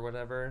out or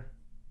whatever.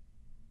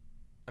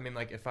 I mean,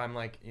 like if I'm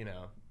like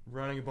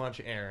running a bunch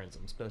of errands,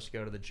 I'm supposed to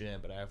go to the gym,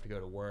 but I have to go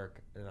to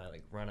work, and I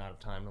like run out of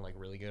time to like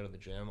really go to the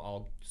gym.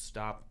 I'll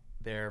stop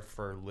there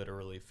for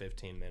literally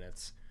 15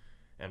 minutes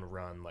and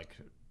run like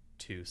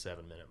 2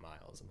 7-minute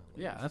miles, and then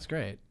leave. Yeah, that's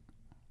great.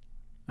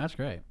 That's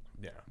great.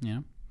 Yeah. Yeah.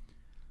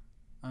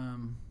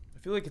 I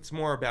feel like it's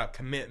more about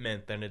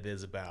commitment than it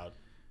is about.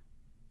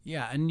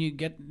 Yeah, and you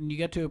get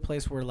to a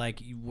place where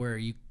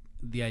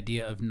the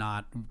idea of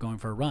not going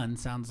for a run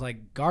sounds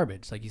like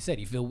garbage. Like you said,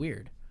 you feel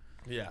weird.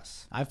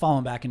 Yes. I've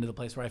fallen back into the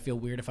place where I feel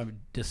weird if I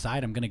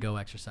decide I'm going to go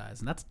exercise,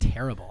 and that's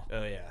terrible.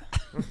 Oh yeah.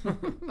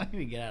 I need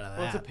to get out of that.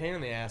 Well, it's a pain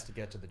in the ass to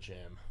get to the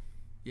gym.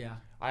 Yeah.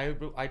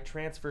 I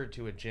transferred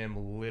to a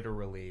gym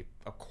literally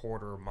a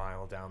quarter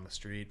mile down the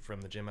street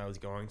from the gym I was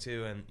going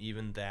to, and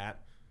even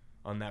that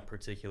on that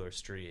particular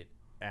street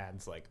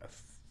adds like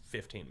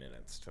 15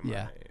 minutes to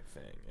my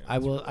thing. I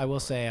will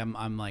say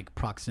I'm like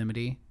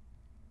proximity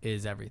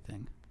is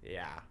everything.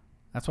 Yeah.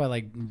 That's why I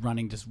like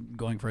running, just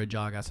going for a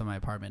jog outside my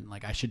apartment.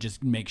 Like I should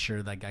just make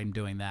sure like I'm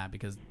doing that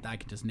because I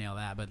can just nail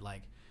that. But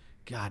like,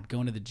 God,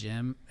 going to the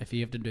gym, if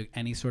you have to do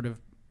any sort of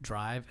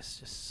drive, it's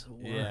just the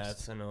worst. Yeah,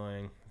 it's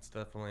annoying. It's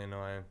definitely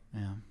annoying.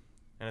 Yeah.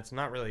 And it's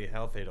not really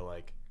healthy to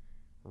like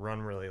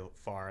run really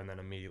far and then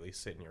immediately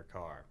sit in your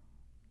car.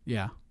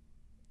 Yeah.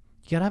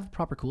 You gotta have a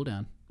proper cool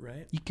down.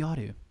 Right? You got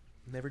to.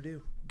 Never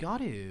do. Got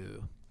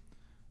to.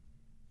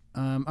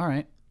 All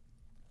right.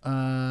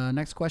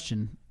 Next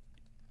question.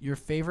 Your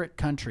favorite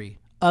country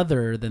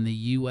other than the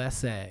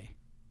USA?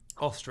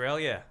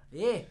 Australia.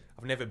 Yeah.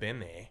 I've never been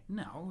there.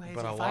 No,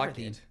 But I like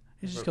it.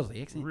 It's just because of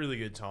the accent. Really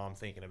good time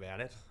thinking about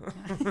it.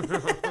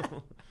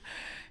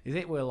 Is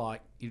it where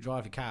like you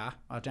drive your car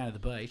right down to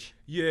the beach?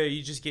 Yeah,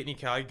 you just get in your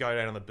car, you go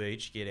down to the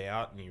beach, get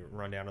out, and you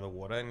run down to the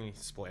water, and you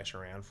splash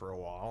around for a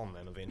while, and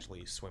then eventually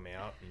you swim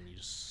out, and you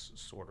just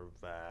sort of,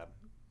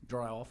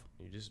 Dry off.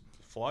 you just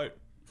float.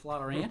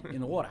 Float around in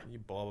the water. You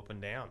bob up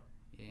and down.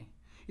 Yeah.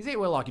 Is it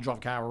where like you drive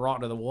a car right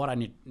into the water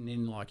and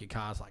then like your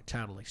car's like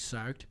totally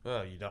soaked?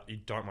 Oh, you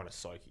don't want to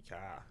soak your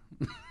car.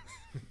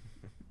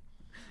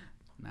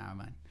 No,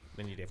 man.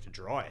 Then you'd have to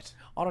dry it.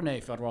 I don't know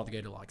if I'd rather go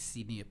to like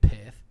Sydney or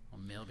Perth or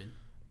Melbourne.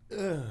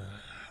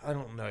 I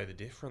don't know the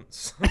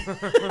difference.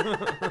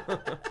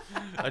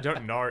 I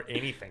don't know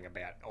anything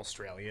about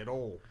Australia at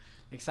all.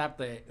 Except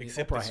the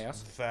Except Opera this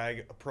House. vague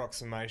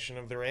approximation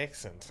of their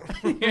accent.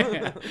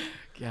 Yeah.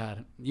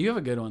 God, you have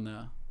a good one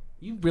though.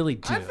 You really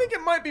do. I think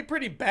it might be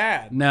pretty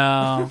bad.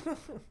 No,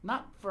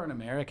 not for an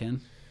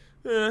American.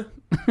 Eh.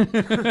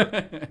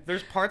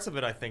 There's parts of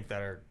it I think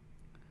that are.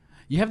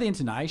 You have the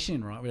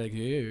intonation right. We're like,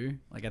 ew,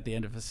 like at the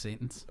end of a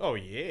sentence. Oh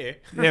yeah.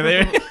 Yeah,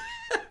 there.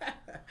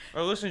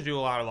 I listen to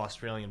a lot of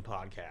Australian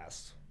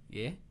podcasts.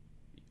 Yeah.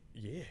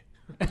 Yeah.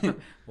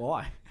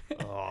 Why?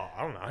 Oh,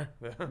 I don't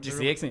know. Just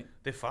the accent.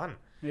 They're fun.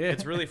 Yeah.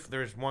 It's really.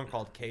 There's one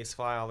called Case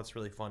File that's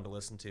really fun to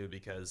listen to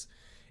because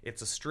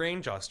it's a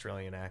strange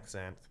Australian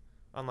accent,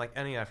 unlike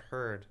any I've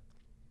heard,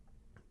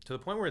 to the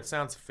point where it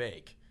sounds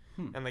fake.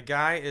 And the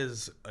guy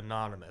is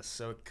anonymous,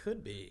 so it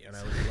could be, and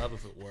I would love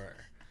if it were.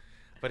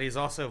 But he's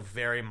also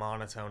very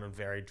monotone and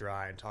very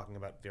dry and talking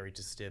about very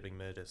disturbing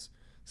murders.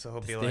 So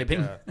he'll be like,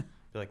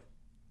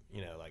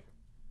 you know, like,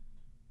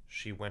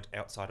 she went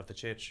outside of the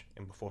church,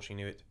 and before she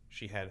knew it,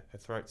 she had her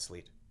throat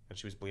slit, and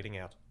she was bleeding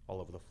out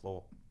all over the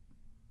floor.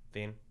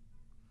 Then,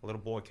 a little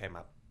boy came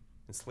up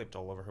and slipped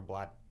all over her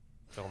blood,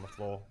 fell on the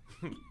floor,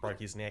 broke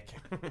his neck.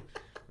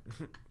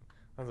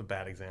 That was a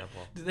bad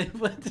example. Did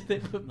they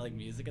put like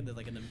music in the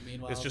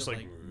meanwhile? It's just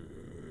like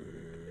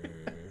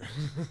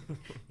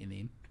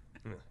and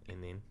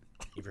then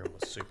everyone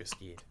was super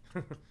scared.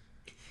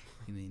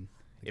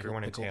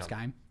 Everyone in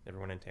town.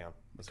 Everyone in town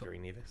was very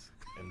nervous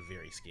and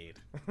very scared.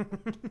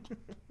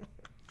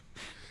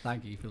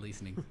 Thank you for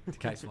listening to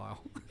Case File.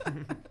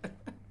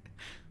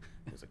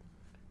 It was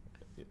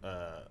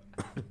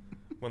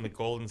when the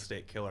Golden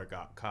State Killer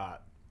got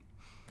caught,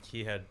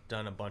 he had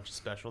done a bunch of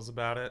specials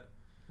about it.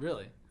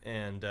 Really?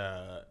 And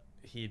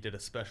he did a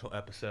special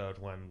episode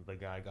when the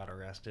guy got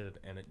arrested,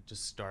 and it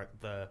just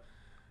the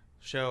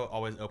show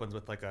always opens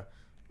with like a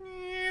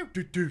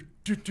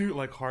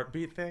like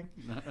heartbeat thing,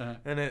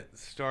 and it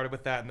started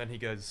with that, and then he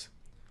goes,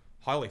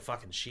 "Holy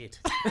fucking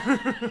shit!"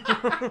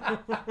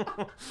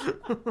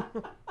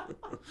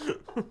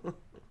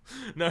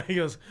 No, he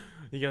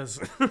goes,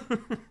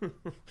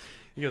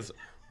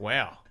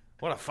 "Wow,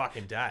 what a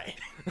fucking day!"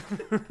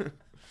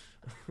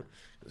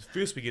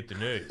 First, we get the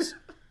news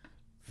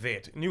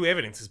that new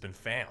evidence has been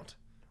found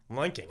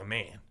linking a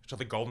man to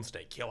the Golden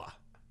State Killer,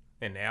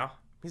 and now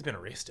he's been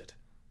arrested.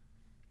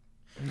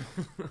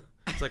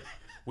 It's like,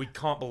 we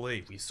can't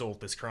believe we solved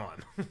this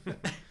crime.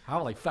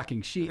 Holy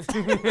fucking shit.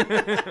 Beep,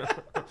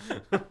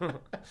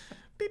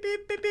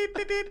 beep, beep, beep,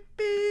 beep, beep,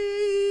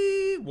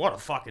 beep. What a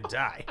fucking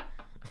day.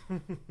 Oh,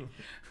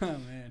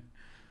 man.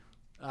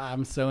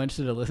 I'm so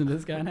interested to listen to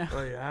this guy now.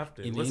 Oh, you have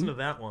to. Indian? Listen to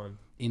that one.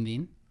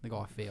 Indian? The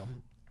guy I feel.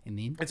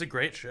 Indian? It's a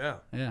great show.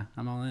 Yeah,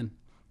 I'm all in.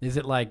 Is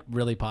it like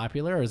really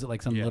popular, or is it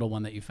like some Yeah. little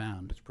one that you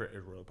found? It's pretty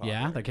real popular.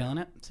 Yeah, they're killing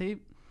it. See,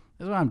 this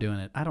is why I'm doing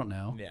it. I don't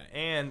know. Yeah,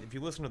 and if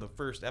you listen to the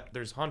first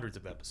there's hundreds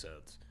of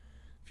episodes.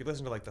 If you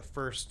listen to like the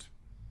first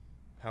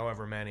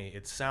however many,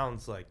 it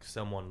sounds like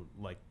someone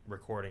like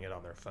recording it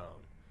on their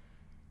phone.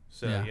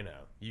 So, Yeah. you know,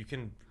 you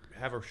can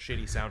have a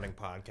shitty sounding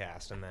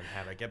podcast and then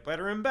have it get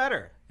better and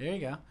better. There you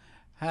go.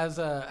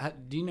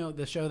 Do you know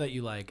the show that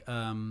you like?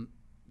 Done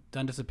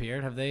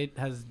Disappeared.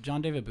 Has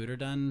John David Booter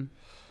done?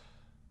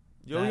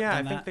 Oh yeah,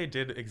 I done think that? they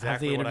did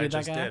exactly what I interviewed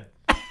that just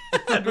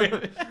guy?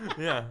 did.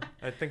 Yeah,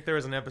 I think there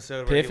was an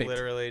episode where he Perfect.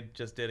 literally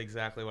just did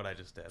exactly what I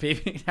just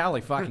did. Holy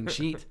fucking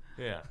shit.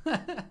 Yeah,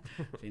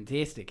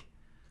 Fantastic.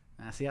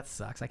 See, that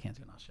sucks. I can't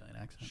do an Australian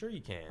accent. sure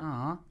you can.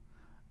 Aw.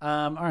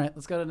 All right,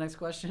 let's go to the next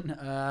question.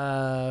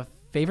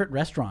 Favorite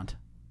restaurant?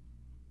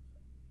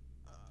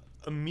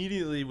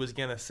 Immediately was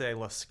gonna say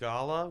La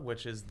Scala,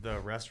 which is the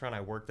restaurant I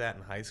worked at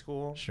in high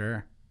school.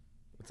 Sure.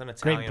 It's an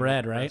Italian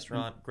bread, right?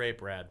 restaurant. Great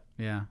bread.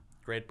 Yeah.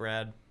 Great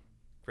bread.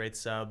 Great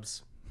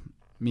subs.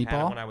 Had it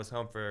Meatball? when I was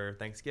home for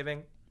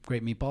Thanksgiving.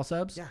 Great meatball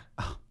subs? Yeah.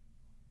 Oh.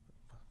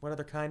 What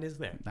other kind is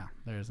there? No,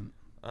 there isn't.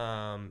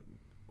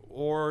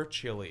 Or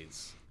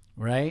Chili's.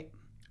 Right?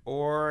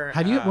 Or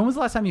Have you? When was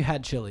the last time you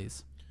had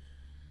Chili's?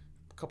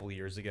 a couple of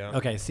years ago.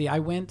 Okay, see, I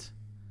went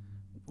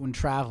when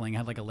traveling, I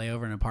had like a layover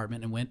in an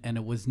apartment and went, and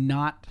it was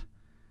not.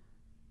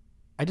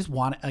 I just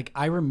want it, like,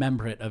 I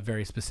remember it a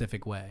very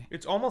specific way.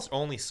 It's almost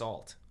only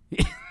salt.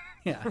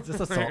 Yeah, it's just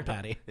a salt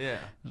patty. Yeah.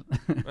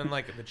 And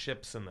like the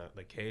chips and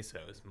the queso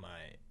is my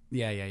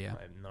Yeah.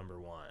 number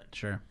one.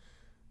 Sure.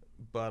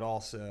 But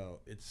also,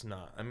 it's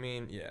not. I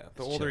mean, yeah.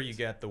 The older you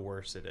get, the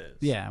worse it is.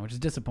 Yeah, which is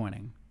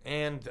disappointing.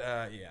 And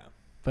yeah.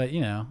 But, you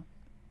know,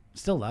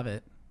 still love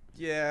it.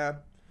 Yeah.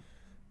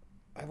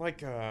 I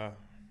like I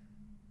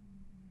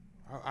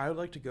would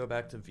like to go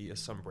back to Villa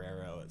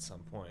Sombrero at some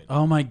point.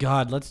 Oh my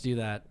God, let's do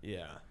that.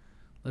 Yeah.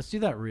 Let's do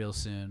that real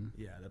soon.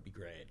 Yeah, that'd be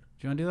great.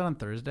 Do you want to do that on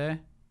Thursday?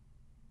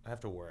 I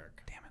have to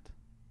work. Damn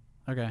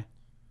it. Okay.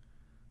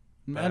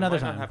 But Another I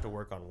might time. not have to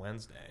work on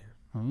Wednesday.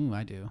 Oh,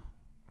 I do.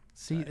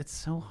 See, it's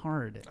so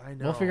hard. I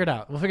know. We'll figure it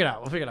out.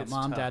 It's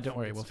Mom, tough. Dad, don't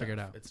worry. It's We'll tough. figure it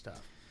out. It's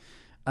tough.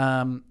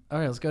 All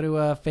right, let's go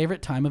to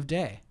favorite time of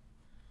day.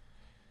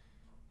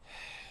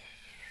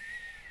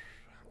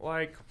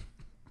 Like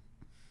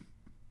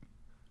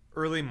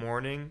early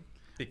morning,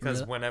 because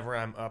Really? whenever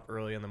I'm up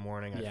early in the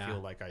morning, Yeah. I feel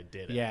like I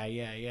did it.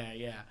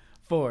 Yeah.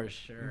 For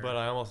sure. But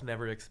I almost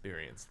never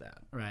experienced that.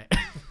 right.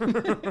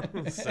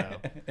 So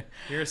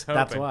here's hoping.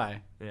 That's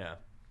why.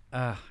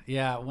 Yeah.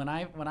 Yeah. When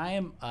I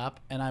am up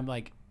and I'm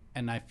like,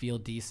 and I feel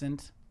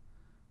decent,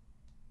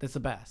 that's the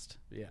best.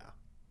 Yeah.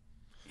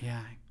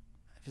 Yeah.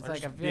 It's like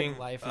I Just feel being like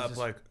life is up just.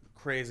 like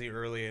crazy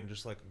early and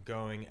just like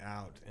going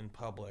out in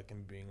public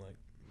and being like,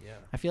 yeah.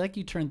 I feel like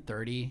you turn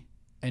 30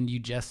 and you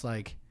just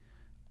like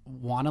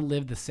want to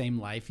live the same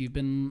life you've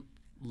been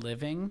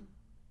living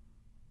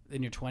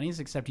in your 20s,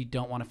 except you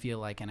don't want to feel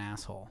like an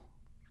asshole.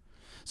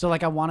 So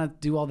like I want to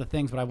do all the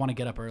things, but I want to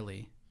get up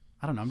early.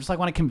 I don't know. I'm just like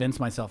want to convince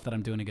myself that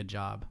I'm doing a good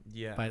job.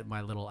 Yeah. By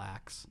my little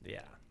acts.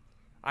 Yeah.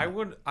 I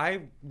would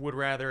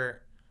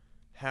rather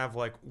have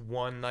like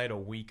one night a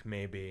week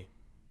maybe,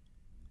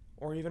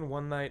 or even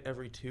one night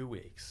every 2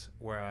 weeks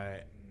where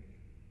I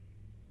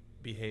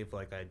behave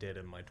like I did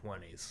in my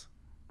 20s.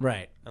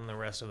 Right. And the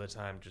rest of the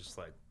time just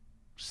like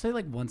Just say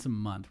like once a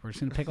month. We're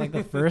just gonna pick like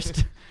the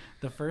first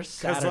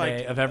Saturday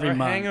like, of every a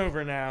month.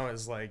 hangover now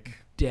is like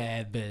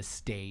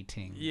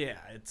Devastating. yeah,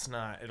 it's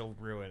not. It'll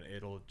ruin.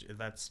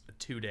 That's a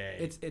 2 day.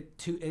 It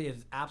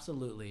is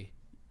absolutely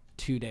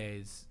 2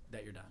 days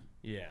that you're done.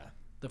 Yeah.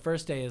 The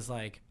first day is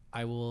like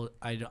I'm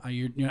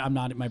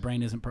not. My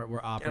brain isn't. We're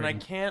operating. And I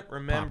can't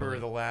remember properly.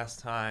 the last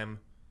time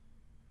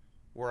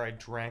where I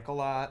drank a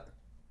lot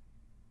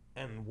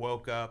and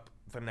woke up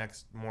the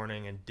next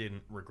morning and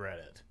didn't regret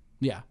it.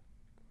 Yeah.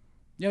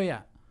 Oh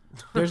yeah.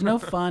 There's no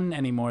fun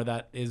anymore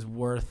that is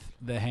worth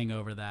the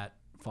hangover that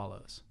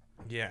follows.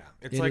 Yeah,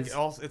 it's It like is-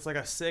 also it's like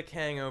a sick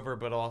hangover,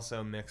 but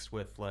also mixed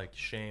with like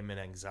shame and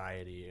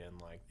anxiety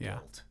and like Yeah.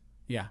 guilt,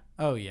 Yeah.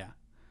 Oh yeah.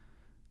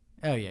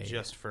 Oh yeah.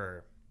 just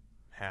for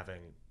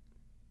having.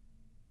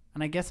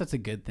 And I guess that's a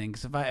good thing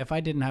because if I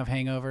didn't have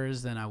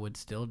hangovers, then I would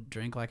still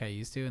drink like I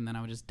used to, and then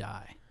I would just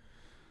die.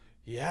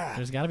 Yeah,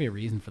 There's got to be a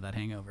reason for that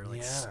hangover. Like,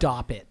 Yeah.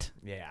 stop it.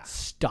 yeah,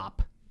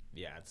 Stop.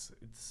 yeah.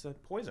 It's a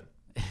poison.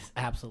 It's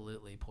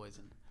absolutely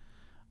poison.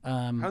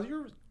 How's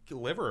your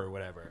liver or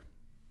whatever?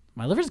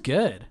 My liver's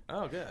good.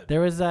 Oh, good.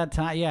 There was that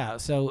time, yeah.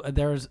 So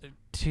there was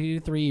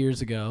 2-3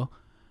 years ago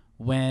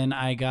when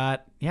I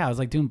was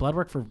like doing blood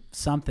work for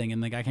something,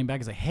 and the guy came back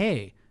and was like,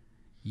 "Hey,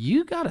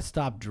 you got to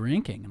stop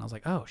drinking." And I was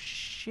like, "Oh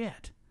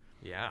shit!"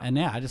 Yeah, And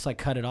yeah, I just like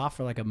cut it off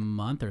for like a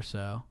month or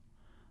so.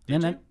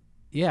 Did then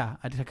you? yeah,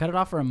 I cut it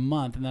off for a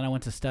month, and then I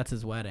went to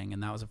Stetz's wedding,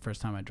 and that was the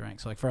first time I drank.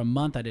 So like for a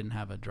month, I didn't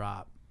have a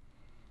drop.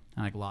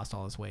 I like lost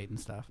all this weight and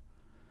stuff.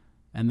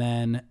 And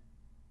then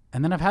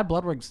I've had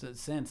blood work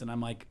since, and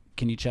I'm like,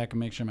 can you check and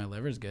make sure my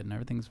liver's good? And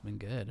everything's been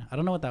good. I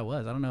don't know what that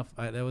was. I don't know if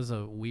that was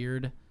a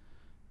weird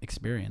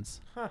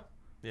experience. huh?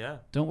 Yeah,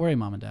 Don't worry,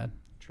 Mom and Dad.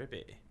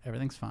 trippy.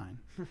 Everything's fine.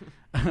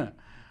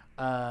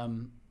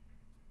 All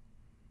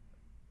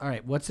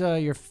right. What's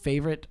your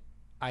favorite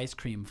ice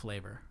cream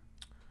flavor?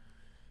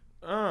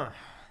 I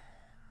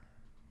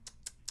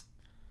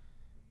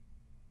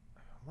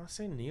want to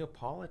say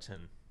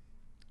Neapolitan,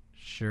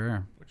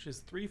 Sure. which is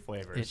 3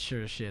 flavors, It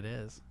sure shit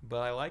is. but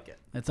I like it.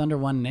 It's under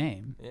one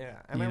name. Yeah,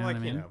 and You I know like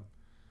what I mean?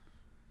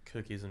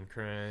 cookies and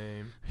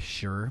cream,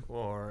 Sure.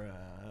 or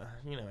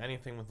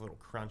anything with a little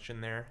crunch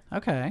in there.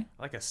 Okay.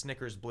 I like a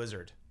Snickers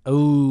Blizzard.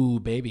 Oh,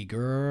 baby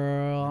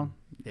girl.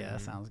 Yeah,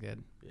 that Mhm. sounds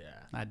good.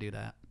 Yeah, I do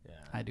that. yeah,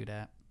 I do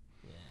that.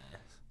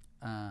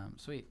 yes.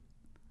 Sweet.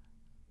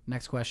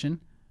 Next question.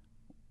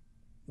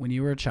 When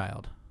you were a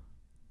child,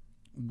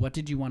 what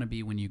did you want to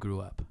be when you grew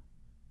up?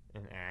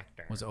 An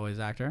actor. Was it always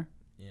actor?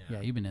 Yeah,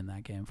 Yeah, you've been in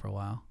that game for a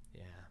while.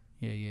 yeah.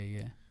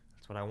 Yeah.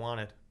 That's what I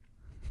wanted.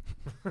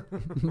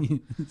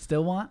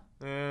 Still want?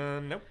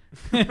 Nope.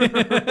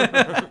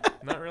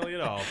 Not really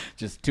at all.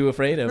 Just too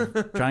afraid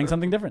of trying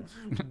something different.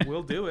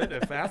 We'll do it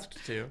if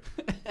asked to.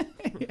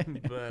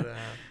 But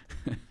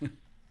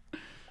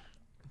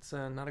it's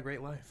not a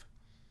great life.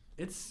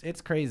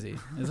 It's crazy,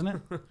 isn't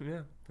it?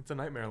 Yeah, it's a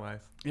nightmare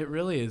life. It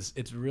really is.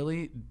 It's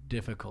really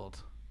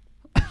difficult.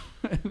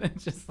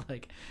 It's just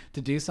like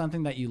to do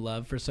something that you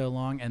love for so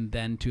long and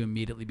then to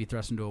immediately be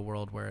thrust into a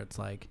world where it's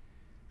like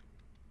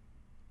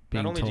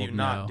being Not only do told you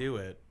not no. do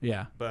it,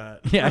 Yeah.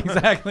 but Yeah,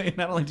 exactly.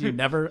 Not only do you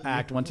never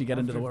act once you get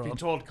into the be world.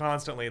 told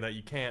constantly that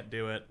you can't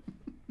do it,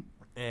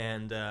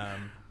 and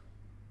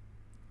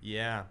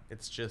yeah,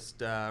 it's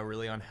just a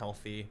really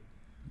unhealthy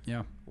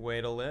Yeah. way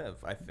to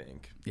live, I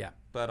think. Yeah.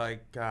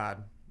 But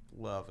God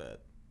love it.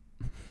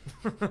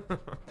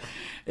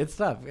 It's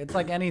tough. It's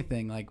like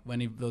anything. Like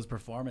those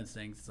performance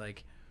things, it's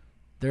like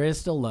there is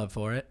still love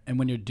for it. And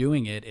when you're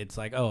doing it, it's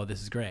like, oh,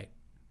 this is great.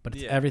 But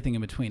it's Yeah. everything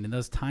in between. And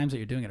those times that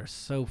you're doing it are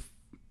so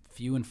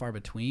few and far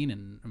between.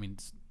 And I mean,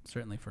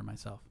 certainly for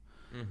myself.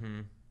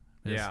 Mm-hmm.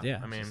 It's, Yeah,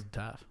 I it's mean, just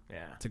tough.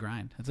 yeah. It's a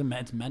grind.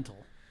 It's mental.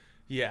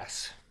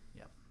 Yes.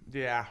 Yep.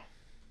 Yeah.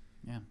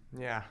 Yeah.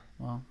 Yeah.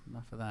 Well,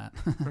 enough of that.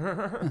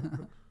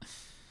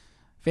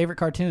 Favorite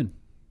cartoon?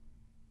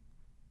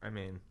 I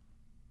mean,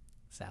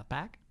 South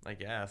Park? I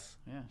guess.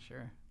 Yeah,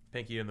 sure.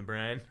 Pinky in the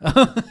Brain.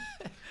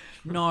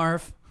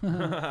 Narf.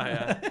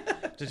 Yeah.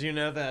 Did you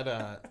know that?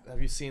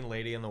 Have you seen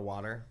Lady in the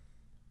Water?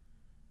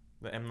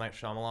 The M. Night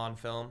Shyamalan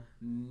film.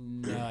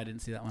 No, I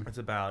didn't see that one. It's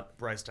about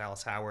Bryce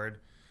Dallas Howard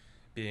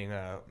being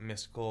a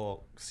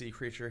mystical sea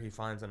creature he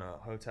finds in a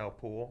hotel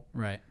pool,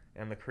 Right.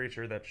 and the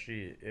creature that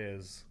she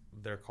is,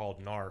 they're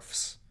called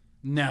narfs.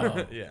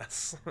 No.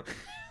 Yes.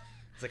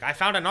 It's like, I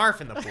found a narf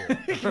in the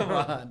pool. Come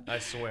on. I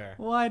swear.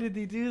 Why did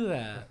he do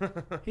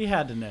that? He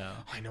had to know.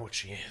 I know what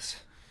she is.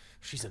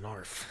 She's a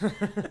narf.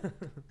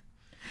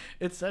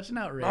 It's such an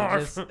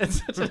outrageous.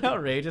 It's such an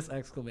outrageous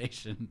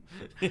exclamation.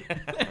 Yeah.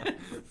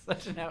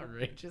 Such an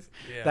outrageous.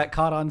 Yeah. That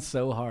caught on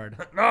so hard.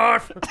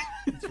 Narf.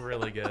 It's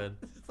really good.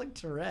 It's like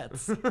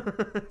Tourette's.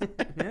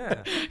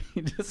 Yeah.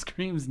 He just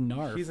screams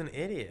 "narf." He's an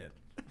idiot.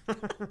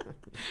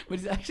 But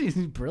he's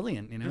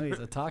brilliant. You know, he's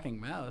a talking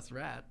mouse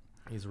rat.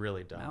 He's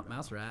really dumb.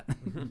 Mouse rat.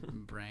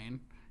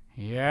 Brain.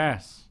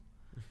 Yes.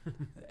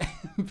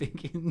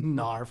 Pinky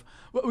narf.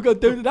 What we gonna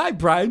do tonight,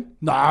 Brian?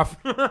 Narf.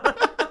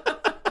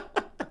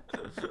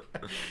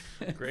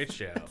 Great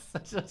show.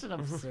 Such an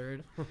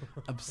absurd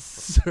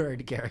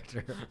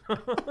character.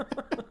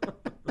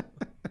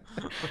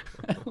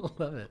 I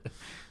love it.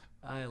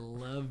 I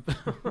love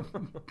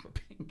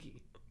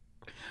Pinky.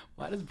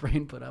 Why does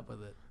Brain put up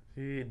with it?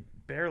 He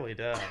barely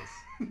does.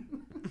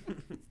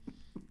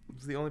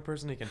 He's the only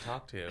person he can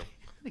talk to.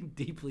 I think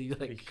deeply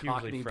like Hugely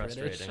Cockney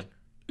frustrating. British.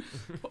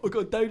 What we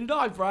gonna do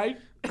tonight, Brain?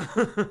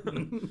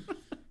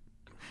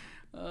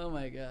 Oh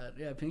my god.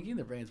 Yeah, Pinky and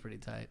the Brain's pretty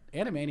tight.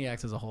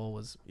 Animaniacs as a whole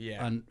was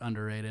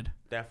underrated.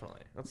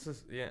 Definitely. That's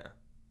just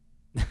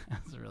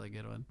That's a really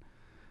good one.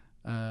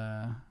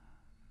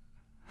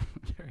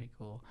 Very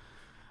cool.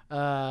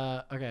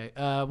 Okay.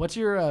 What's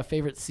your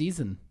favorite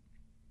season?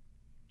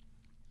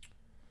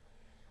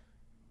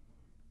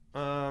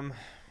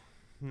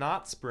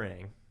 Not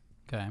spring,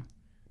 Okay.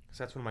 because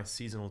that's when my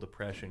seasonal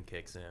depression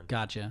kicks in.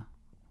 Gotcha.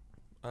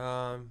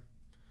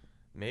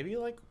 Maybe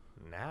like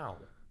now.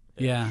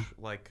 Yeah.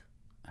 Like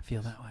I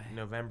feel that way.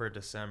 November,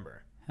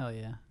 December. Hell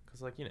yeah.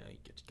 Because, like, you know, you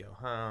get to go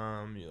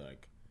home. You,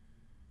 like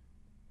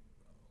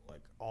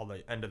all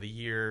the end of the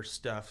year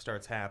stuff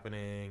starts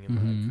happening.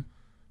 And, like,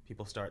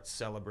 people start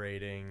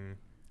celebrating.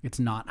 It's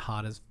not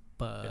hot as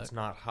fuck. It's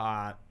not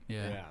hot.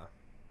 Yeah.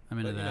 I'm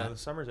into But, you that. know, the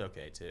summer's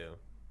okay, too.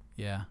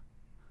 Yeah.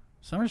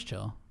 Summer's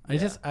chill. I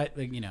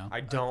like, you know,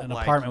 I don't an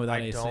like, apartment without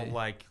I AC. don't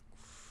like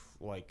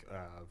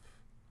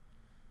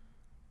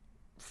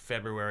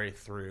February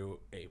through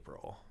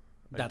April.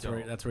 That's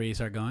where you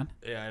start going?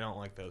 Yeah, I don't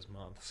like those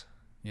months.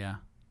 Yeah.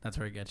 That's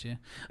where it gets you. Yeah.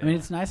 I mean,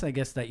 it's nice, I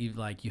guess, that you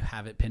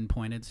have it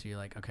pinpointed, so you're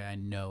like, okay, I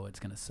know it's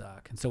gonna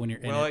suck. And so when you're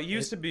in it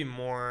used to be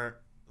more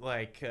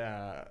like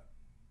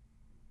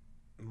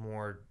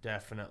more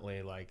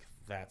definitely like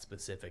that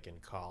specific in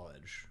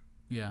college.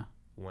 Yeah.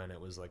 When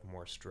it was like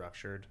more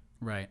structured.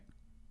 Right.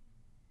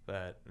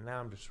 But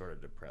now I'm just sort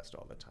of depressed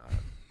all the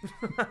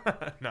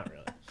time. Not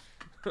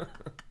really.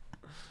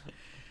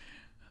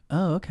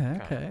 Oh,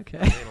 okay.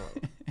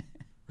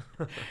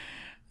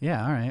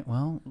 Yeah, all right.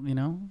 Well, you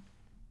know.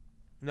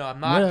 No,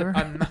 I'm not. Whatever.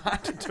 I'm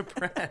not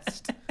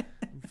depressed.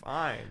 I'm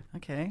fine.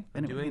 Okay.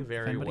 I'm doing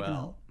very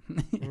well.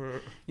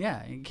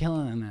 Yeah, you're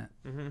killing on that.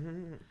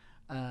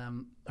 Mm-hmm.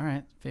 All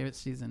right. Favorite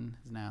season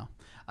is now.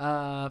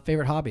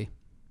 Favorite hobby?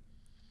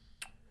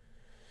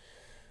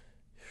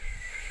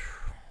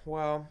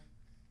 Well,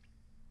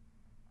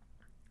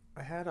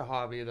 I had a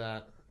hobby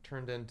that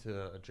turned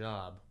into a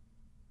job,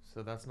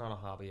 so that's not a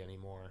hobby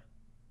anymore.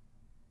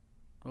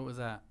 What was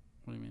that?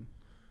 What do you mean?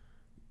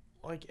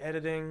 Like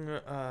editing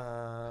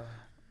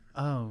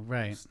Oh,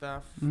 right.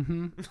 stuff.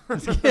 Mm-hmm.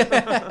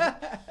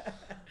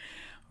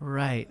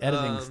 Right.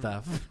 Editing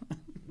stuff.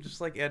 Just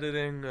like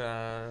editing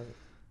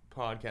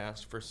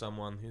podcast for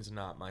someone who's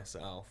not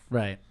myself.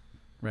 Right.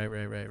 Right.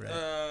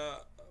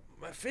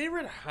 My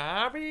favorite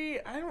hobby?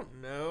 I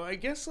don't know. I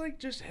guess like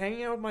just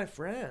hanging out with my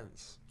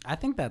friends. I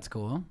think that's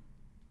cool.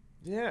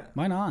 Yeah.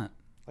 Why not?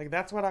 Like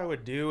that's what I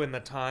would do in the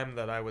time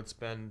that I would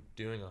spend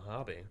doing a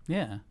hobby.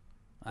 Yeah.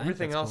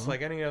 Everything else,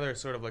 like any other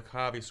sort of like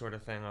hobby sort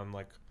of thing, I'm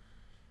like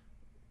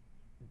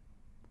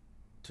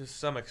to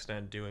some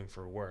extent doing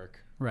for work.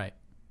 Right.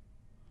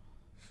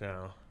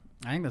 So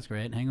I think that's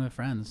great. Hanging with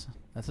friends.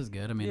 That's as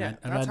good. I mean, Yeah,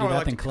 I'd that's rather how do I that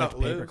like than to collect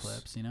cut paper loose.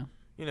 clips, you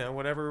know?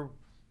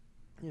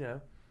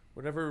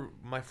 whatever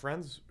my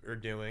friends are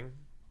doing,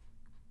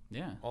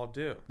 Yeah. I'll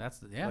do.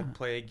 That's, Like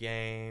play a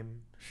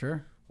game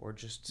Sure. or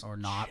just Or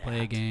not chat. play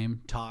a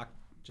game. Talk,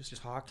 Just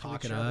talk to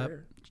talk each it up,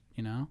 other.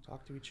 you know?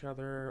 Talk to each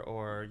other,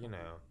 or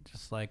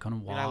Just like on a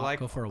walk, I like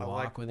go for a I walk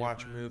like with your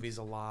watch friends. movies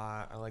a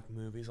lot. I like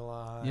movies a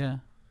lot. Yeah.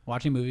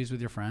 Watching movies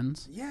with your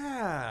friends.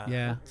 Yeah.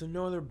 Yeah. There's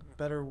no other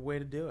better way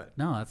to do it.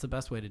 No, that's the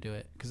best way to do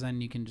it. Because then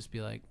you can just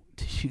be like,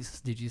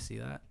 did you see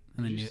that?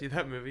 And Did then you see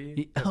that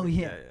movie?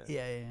 yeah.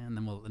 And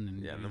then And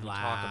then you we'll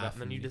laugh, talk about,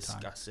 and then you talk-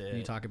 discuss and you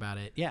it. talk about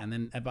it. Yeah, and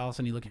then all of a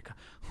sudden you look at,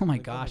 oh my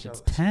Like, oh my gosh, God, it's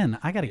that's- 10.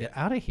 I got to get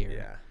Yeah. out of here.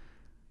 Yeah.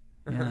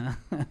 Yeah.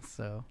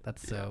 So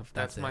that's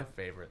That's it. my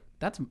favorite.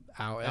 That's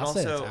our. And I'll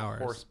say also it's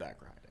ours. horseback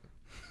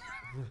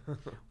riding.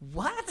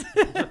 What?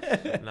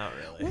 Not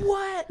really.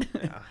 What?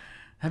 Yeah.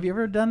 Have you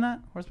ever done that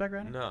horseback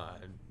riding? No.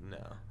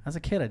 As a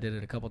kid, I did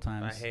it a couple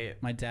times. I hate it.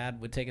 My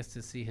dad would take us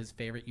to see his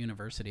favorite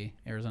university,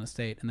 Arizona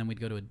State, and then we'd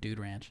go to a dude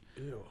ranch,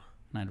 Ew.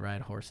 and I'd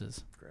ride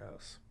horses.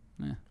 Gross.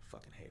 Yeah.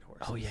 Fucking hate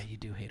horses. Oh yeah, you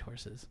do hate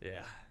horses.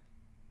 Yeah.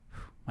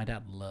 My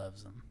dad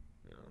loves them.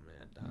 Oh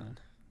man, done.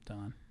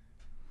 Don.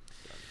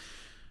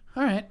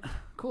 All right,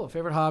 cool.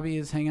 Favorite hobby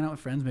is hanging out with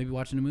friends, maybe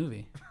watching a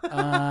movie.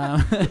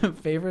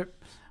 Favorite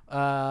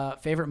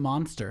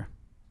monster.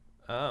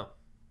 Oh.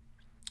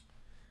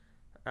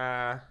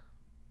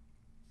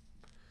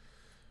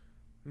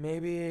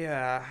 Maybe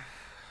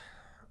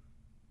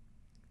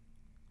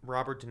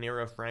Robert De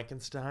Niro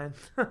Frankenstein.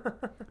 You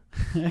ever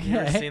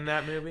Okay. seen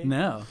that movie?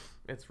 No,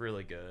 It's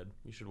really good.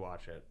 You should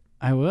watch it.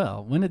 I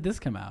will. When did this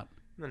come out?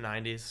 In the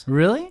 90s.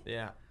 Really?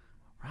 Yeah.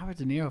 Robert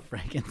De Niro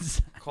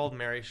Frankenstein. Called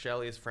Mary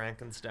Shelley's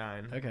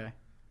Frankenstein. Okay.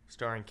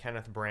 Starring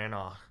Kenneth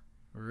Branagh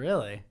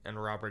Really?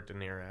 and Robert De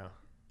Niro.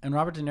 And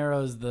Robert De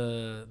Niro is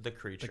the The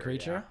creature. The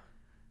creature?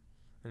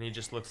 Yeah. And he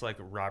just looks like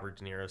Robert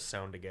De Niro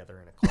sewn together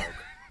in a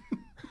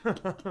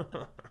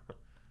cloak.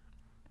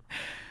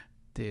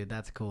 dude.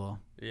 That's cool.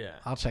 Yeah.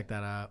 I'll check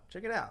that out.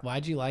 Check it out.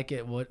 Why'd you like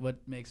it? What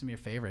makes him your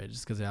favorite?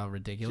 Just because of how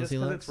ridiculous Just he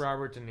because looks? it's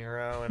Robert De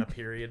Niro in a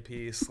period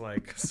piece,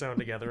 like sewn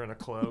together in a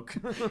cloak.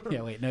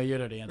 Yeah, wait, no, you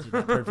had already answered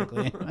that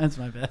perfectly. That's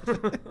my bad.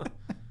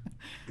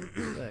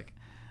 Sick.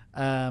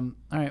 All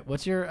right,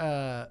 what's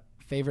your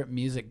favorite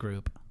music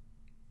group?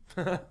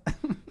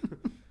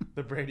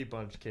 The Brady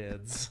Bunch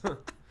Kids.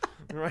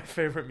 They're my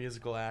favorite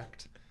musical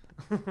act.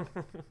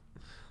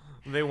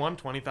 They won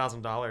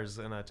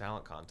 $20,000 in a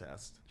talent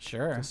contest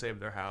Sure. to save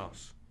their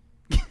house.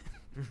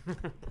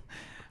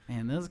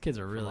 Man, those kids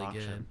are from really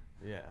auction.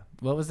 good. Yeah.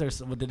 What was their?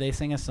 Did they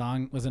sing a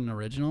song? Was it an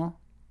original?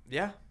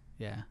 Yeah.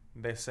 Yeah.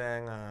 They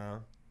sang,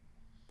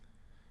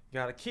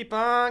 gotta keep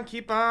on,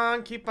 keep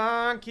on, keep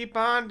on, keep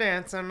on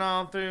dancing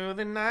all through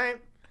the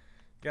night.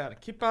 Gotta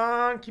keep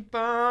on, keep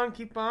on,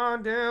 keep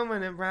on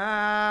doing it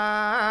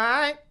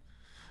right.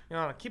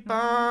 Gotta keep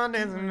on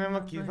dancing and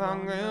we'll keep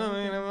on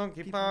grooving and we'll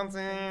keep on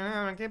singing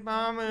and we'll keep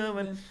on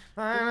moving.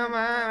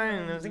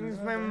 Things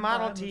from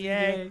Model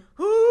TA.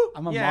 Whoo!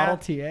 I'm a Yeah. Model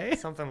TA.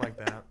 Something like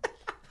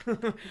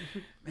that.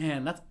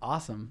 Man, that's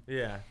awesome.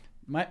 Yeah.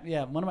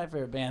 One of my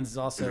favorite bands is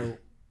also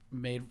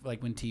made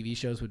like when TV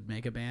shows would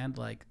make a band,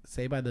 like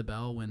Saved by the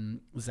Bell when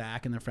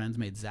Zach and their friends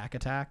made Zack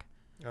Attack,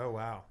 Oh,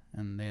 wow.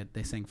 and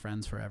they sang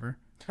Friends Forever.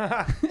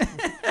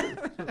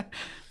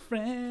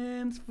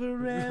 Friends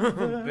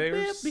forever, They were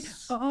will be,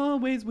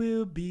 always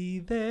will be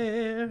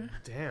there.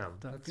 Damn.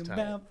 That's Talking tight.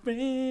 about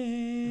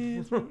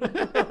friends. These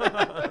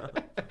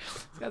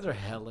guys are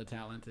hella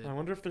talented. I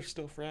wonder if they're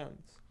still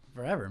friends.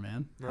 Forever,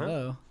 man. Huh?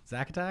 Hello,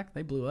 Zack Attack.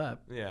 They blew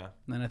up, Yeah.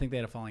 and then I think they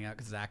had a falling out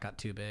because Zach got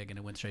too big and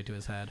it went straight to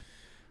his head,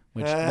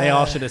 which they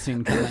all should have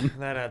seen coming.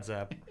 That adds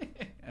up.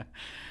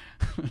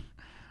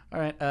 All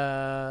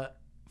right.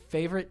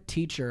 Favorite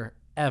teacher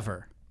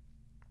ever?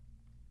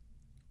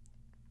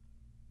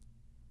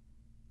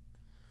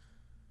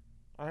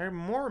 I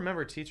more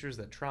remember teachers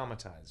that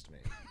traumatized me.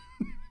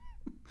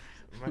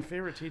 My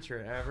favorite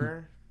teacher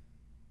ever,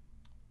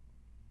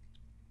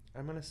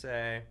 I'm going to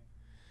say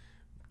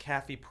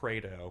Kathy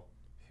Prado,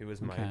 who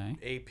was my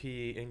Okay. AP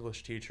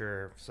English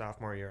teacher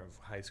sophomore year of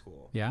high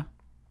school. Yeah.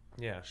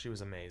 Yeah, she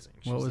was amazing.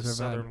 She What was was a her vibe?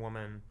 Southern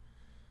woman.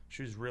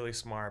 She was really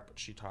smart, but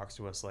she talks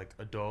to us like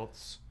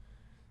adults.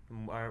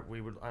 And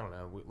we would, I don't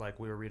know,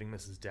 we were reading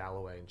Mrs.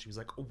 Dalloway, and she was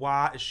like,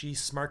 "Why is she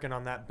smirking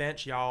on that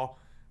bench, y'all?"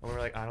 And we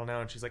were like, "I don't know."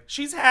 And she's like,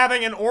 "She's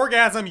having an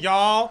orgasm,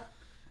 y'all."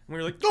 And we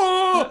were like,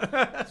 "Oh!"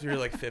 So we were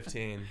like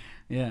 15.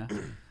 Yeah.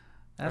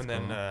 That's And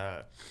then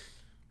cool.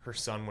 her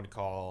son would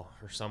call.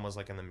 Her son was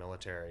like in the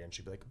military, and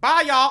she'd be like,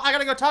 "Bye, y'all. I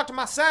gotta go talk to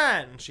my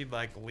son." And she'd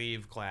like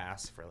leave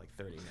class for like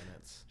 30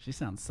 minutes. She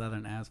sounds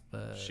Southern as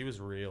fuck. She was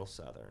real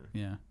Southern.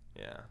 Yeah.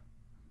 Yeah.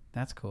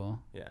 That's cool.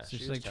 Yeah, So she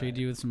she was like treated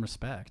tight. you with some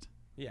respect.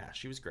 Yeah,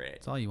 she was great.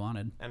 That's all you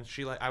wanted. And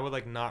she like, I would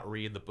like not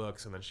read the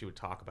books, and then she would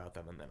talk about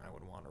them, and then I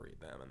would want to read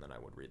them, and then I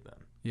would read them.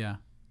 Yeah.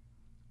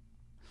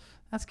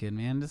 That's good,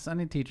 man. Just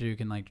any teacher who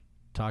can like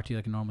talk to you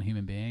like a normal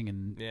human being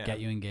and Yeah.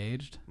 get you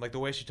engaged. Like the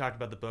way she talked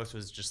about the books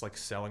was just like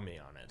selling me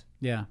on it.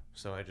 Yeah.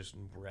 So I just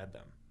read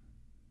them.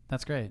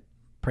 That's great.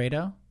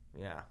 Prado?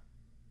 Yeah.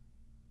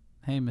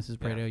 Hey, Mrs.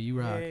 Prado, you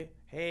rock.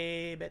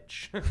 Hey,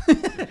 bitch.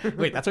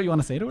 Wait, that's what you want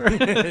to say to her?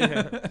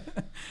 Yeah.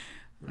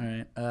 All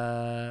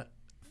right.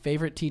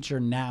 Favorite teacher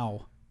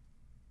now?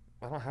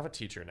 I don't have a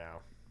teacher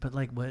now. But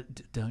like, what?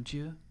 Don't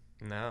you?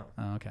 No.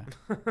 Oh, okay.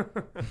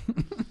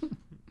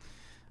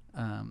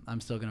 I'm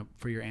still gonna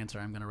for your answer.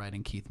 I'm gonna write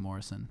in Keith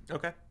Morrison.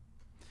 Okay.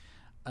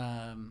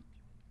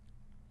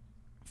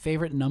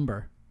 Favorite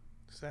number?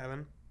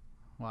 7.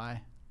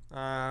 Why?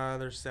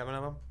 There's 7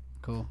 of them.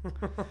 Cool.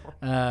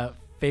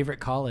 Favorite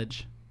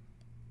college?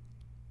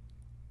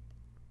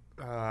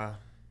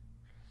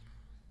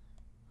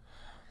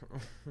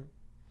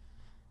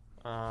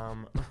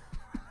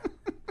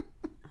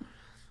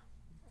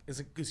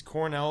 Is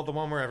Cornell the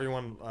one where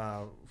everyone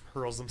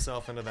hurls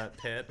himself into that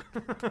pit?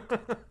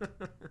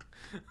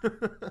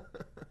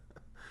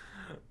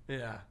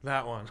 Yeah,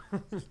 that one.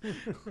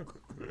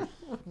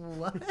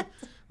 What?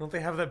 Don't they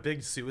have that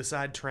big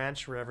suicide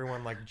trench where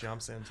everyone like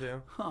jumps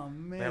into? Oh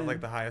man. They have like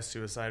the highest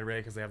suicide rate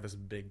because they have this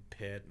big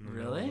pit in the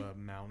middle Really? of a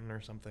mountain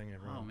or something. Oh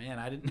Everyone... man,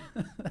 I didn't.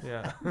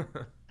 Yeah.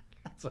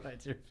 That's why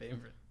it's your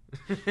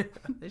favorite.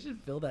 They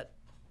should fill that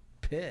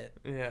pit.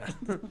 Yeah.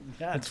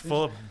 Yeah, It's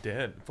full of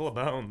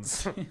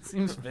bones. It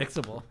seems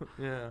fixable.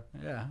 Yeah.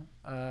 Yeah.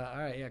 All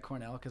right. Yeah,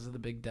 Cornell because of the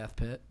big death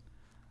pit.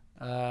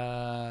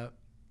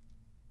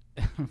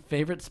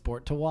 Favorite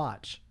sport to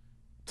watch?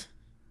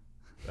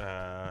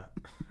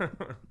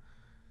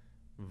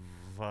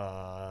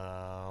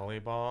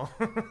 volleyball.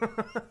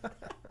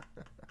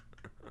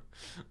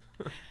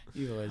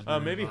 You've always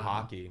been Maybe involved.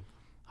 hockey.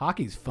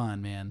 Hockey's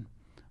fun, man.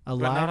 But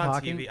Live not on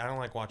hockey. TV. I don't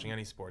like watching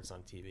any sports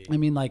on TV. I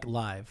mean, like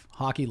live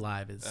hockey.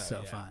 Live is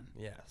so Yeah. fun.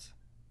 Yes.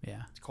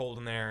 Yeah, It's cold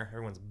in there.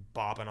 Everyone's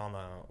bopping on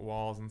the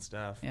walls and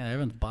stuff. yeah.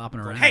 Everyone's bopping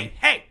around.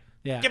 Hey,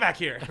 yeah, get back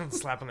here. And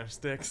slapping their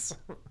sticks.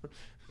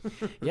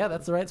 yeah.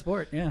 That's the right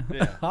sport. Yeah,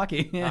 Yeah.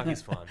 hockey. Yeah.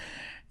 Hockey's fun.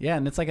 Yeah,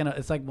 and it's like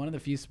one of the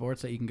few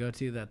sports that you can go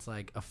to that's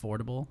like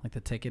affordable. Like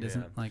the ticket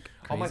isn't like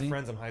All crazy. my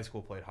friends in high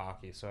school played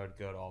hockey, so I'd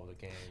go to all the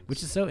games.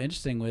 Which is so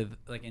interesting with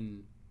like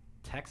in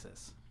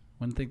Texas.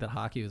 Wouldn't think that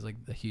hockey was like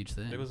a huge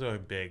thing. It was a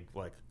big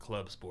like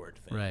club sport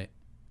thing. right.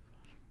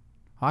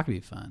 Hockey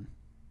would be fun.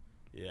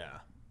 Yeah.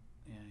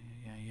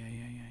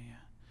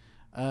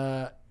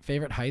 Yeah.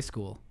 Favorite high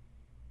school?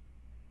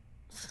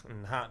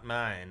 Not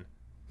mine.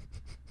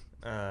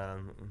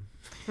 Mine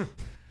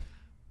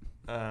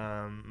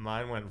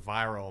went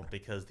viral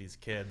because these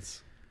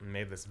kids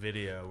made this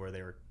video where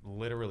they were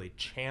literally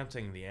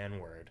chanting the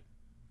N-word.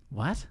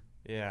 What?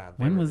 Yeah.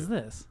 When was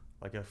this?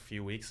 Like a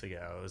few weeks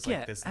ago. It was Get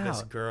like this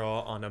out.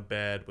 girl on a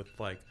bed with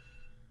like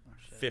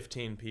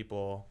 15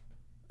 people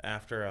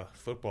after a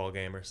football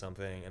game or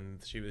something,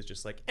 and she was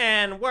just like,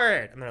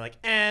 N-word! And they're like,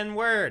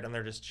 N-word! And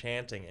they're just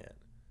chanting it.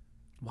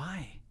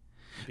 Why?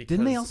 Because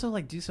Didn't they also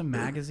like do some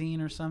magazine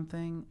or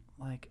something?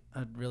 Like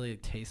a really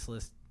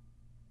tasteless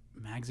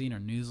magazine or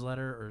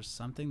newsletter or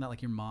something that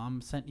like your mom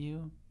sent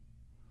you?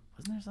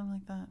 Wasn't there something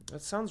like that?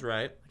 That sounds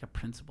right. Like a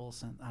principal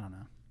sent? I don't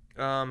know.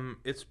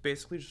 It's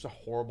basically just a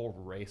horrible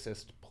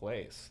racist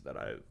place that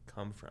I've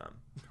come from.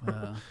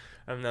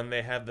 And then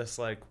they had this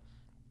like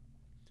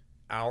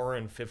hour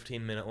and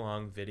 15-minute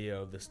long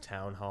video of this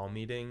town hall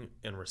meeting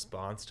in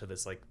response to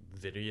this like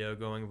video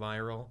going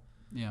viral.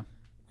 Yeah.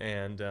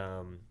 And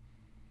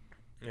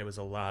it was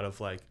a lot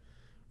of like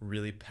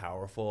really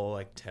powerful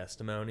like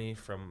testimony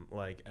from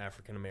like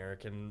African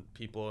American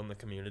people in the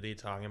community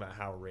talking about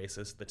how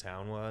racist the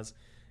town was.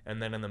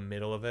 And then in the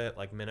middle of it,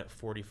 like minute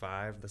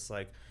 45, this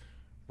like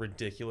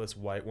ridiculous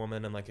white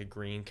woman in like a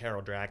green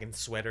Carol Dragon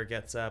sweater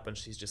gets up, and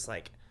she's just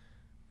like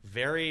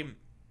very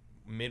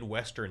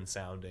Midwestern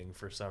sounding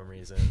for some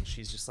reason.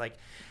 She's just like,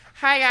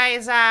 hi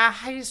guys,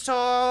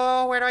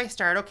 so where do I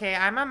start? Okay,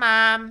 I'm a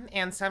mom,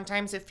 and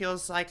sometimes it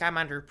feels like I'm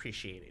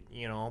underappreciated,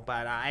 you know,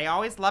 but I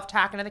always love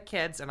talking to the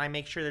kids, and I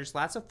make sure there's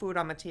lots of food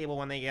on the table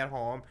when they get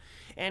home.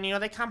 And, you know,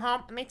 they come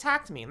home and they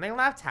talk to me, and they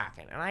love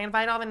talking. And I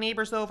invite all the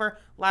neighbors over.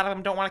 A lot of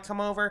them don't want to come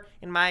over,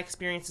 in my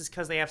experience, is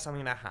because they have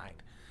something to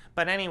hide.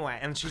 But anyway,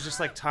 and she's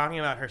just like talking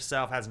about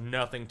herself, has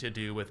nothing to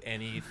do with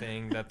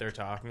anything that they're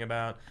talking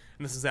about.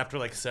 And this is after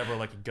like several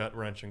like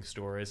gut-wrenching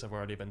stories have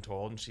already been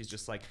told. And she's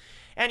just like,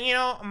 and you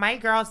know, my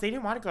girls, they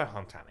didn't want to go to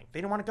homecoming. They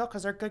didn't want to go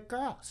because they're good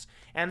girls.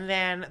 And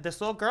then this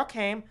little girl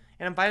came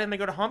and invited them to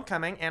go to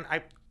homecoming. And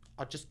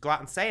I'll just go out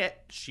and say it.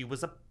 She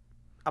was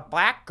a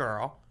black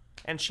girl.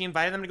 And she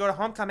invited them to go to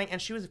homecoming. And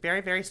she was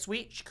very, very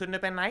sweet. She couldn't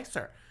have been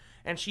nicer.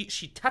 And she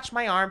touched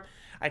my arm.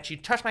 And she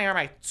touched my arm.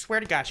 I swear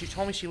to God, she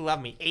told me she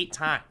loved me 8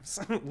 times.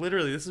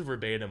 Literally, this is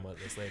verbatim what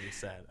this lady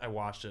said. I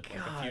watched it like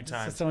a few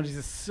times. Someone's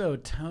just so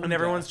tone And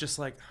everyone's just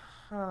like,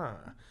 huh.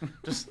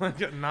 Just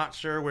like not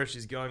sure where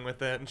she's going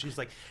with it. And she's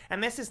like,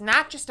 and this is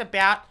not just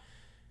about,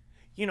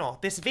 you know,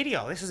 this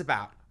video. This is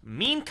about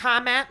mean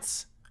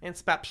comments. And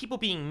it's about people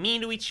being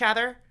mean to each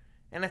other.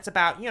 And it's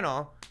about, you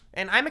know,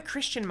 and I'm a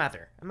Christian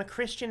mother. I'm a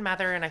Christian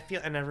mother, and I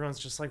feel, and everyone's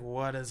just like,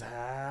 what is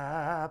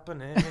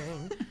happening?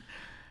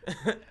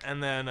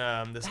 And then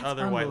this That's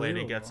other white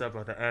lady unbelievable. gets up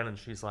at the end, and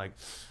she's like,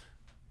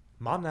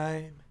 my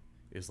name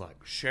is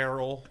like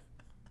Cheryl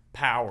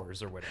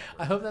Powers or whatever.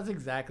 I hope that's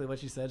exactly what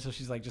she said. So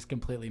she's like just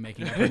completely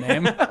making up her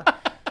name.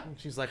 And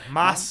she's like,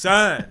 my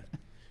son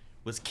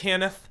was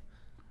Kenneth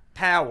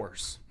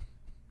Powers,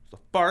 the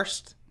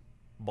first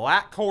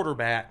black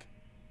quarterback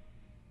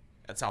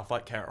at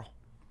Southfight Carroll.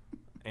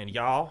 And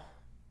y'all,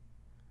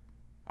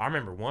 I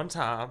remember one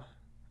time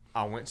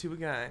I went to a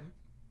game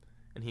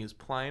and he was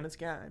playing his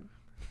game.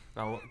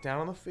 And I looked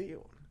down on the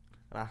field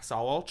and I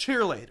saw a little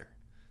cheerleader.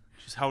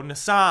 She's holding a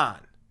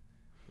sign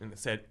and it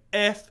said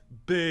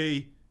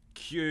FBQB.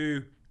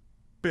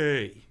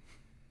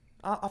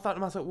 I thought to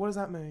myself, what does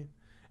that mean?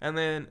 And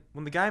then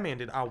when the game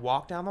ended, I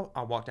walked down on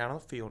the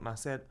field and I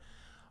said,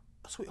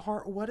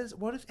 sweetheart, what does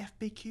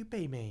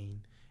FBQB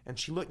mean? And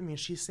she looked at me and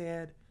she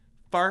said,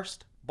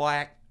 first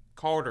black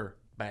quarterback.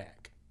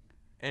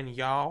 And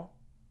y'all,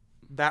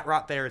 that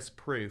right there is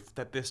proof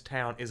that this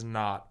town is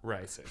not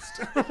racist.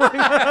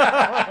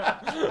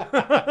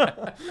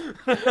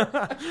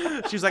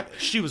 She's like,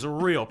 she was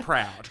real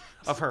proud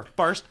of her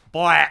first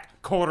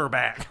black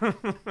quarterback.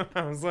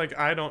 I was like,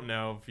 I don't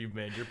know if you've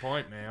made your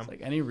point, ma'am. Like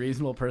any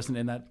reasonable person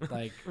in that It's town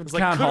like,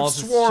 could hall have is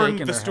just sworn shaking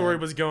the their story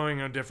head. was going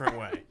a different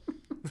way.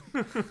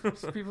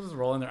 Just people just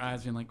rolling their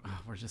eyes, being like, "Oh,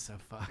 we're just so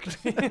fucked."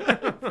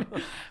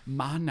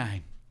 My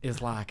name is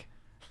like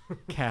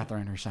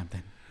Catherine or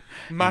something.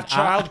 My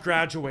child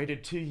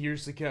graduated 2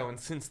 years ago, and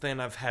since then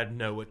I've had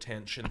no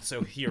attention,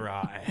 so here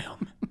I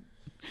am.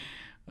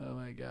 Oh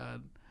my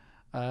god.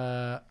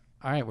 All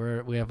right,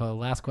 we have a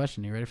last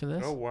question. You ready for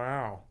this? Oh,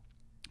 wow.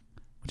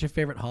 What's your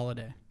favorite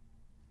holiday?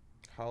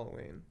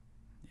 Halloween.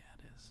 Yeah,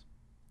 it is.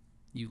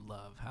 You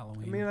love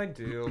Halloween. I mean, I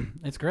do.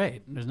 It's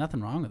great. There's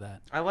nothing wrong with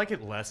that. I like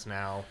it less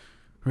now.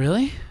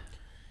 Really?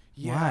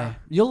 Yeah. Why?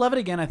 You'll love it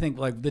again, I think,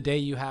 like the day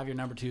you have your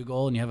number 2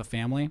 goal and you have a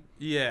family.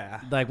 Yeah.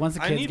 Like once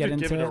the I kids need get to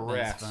into give it a that's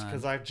rest fun.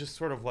 because I just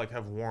sort of like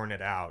have worn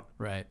it out.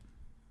 Right.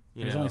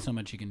 You There's know? only so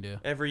much you can do.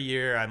 Every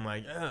year I'm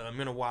like, I'm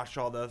gonna watch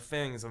all the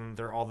things, and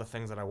they're all the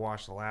things that I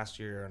watched the last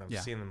year, and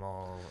I've seen them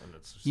all, and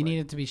it's just You like, need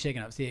it to be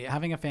shaken up. See,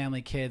 having a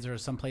family, kids, or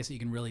some place that you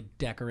can really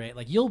decorate.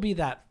 Like you'll be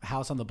that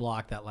house on the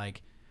block that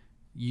like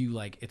you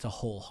like. It's a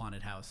whole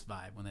haunted house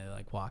vibe when they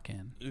like walk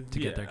in to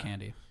get their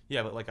candy.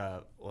 Yeah, but like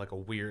a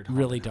weird,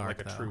 Really haunted- dark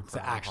like a though. true It's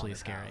crime actually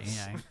haunted scary.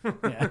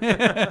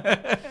 house.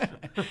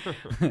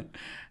 Yeah.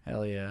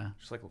 Hell yeah.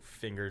 Just like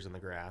fingers in the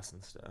grass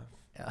and stuff.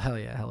 Hell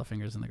yeah. Hella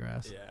fingers in the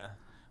grass. Yeah,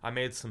 I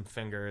made some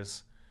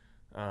fingers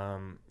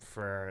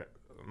for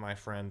my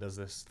friend. Does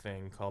this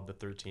thing called the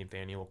 13th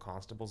annual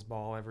Constables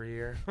Ball every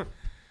year,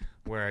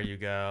 where you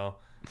go.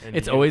 And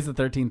It's always the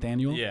 13th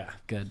annual. Yeah.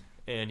 Good.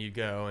 And you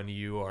go and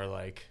you are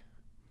like,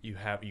 you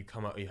have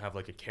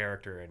like a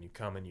character, and you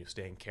come and you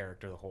stay in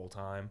character the whole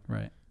time.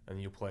 Right.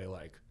 And you play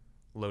like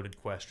loaded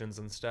questions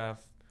and stuff.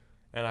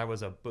 And I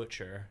was a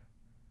butcher,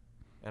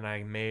 and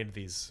I made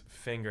these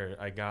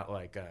I got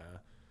like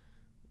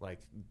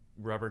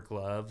rubber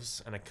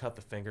gloves, and I cut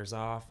the fingers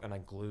off, and I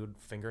glued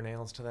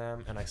fingernails to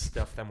them, and I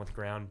stuffed them with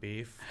ground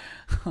beef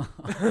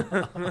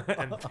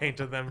and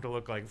painted them to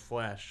look like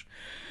flesh.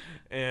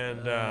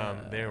 And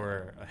they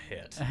were a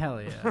hit.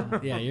 Hell yeah.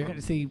 Yeah, you're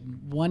gonna see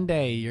one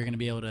day you're gonna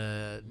be able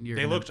to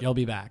you'll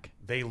be back.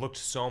 They looked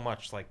so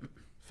much like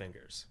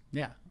fingers.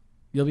 Yeah.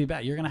 You'll be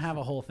back. You're gonna have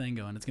a whole thing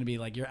going. It's gonna be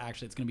like you're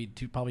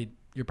probably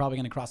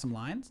gonna cross some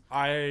lines.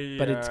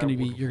 But it's gonna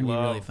be you're gonna be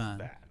really fun.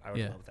 That. I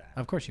would love that.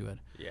 Of course you would.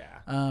 Yeah.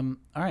 All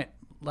right.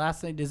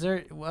 Last thing,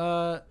 dessert.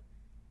 I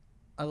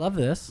love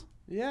this.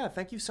 Yeah.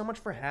 Thank you so much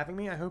for having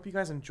me. I hope you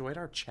guys enjoyed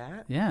our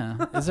chat. Yeah.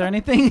 Is there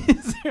anything?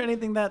 Is there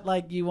anything that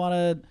like you want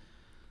to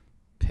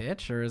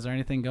pitch, or is there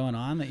anything going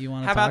on that you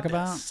want to talk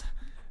about? This?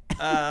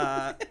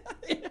 Yeah.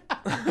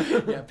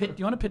 Do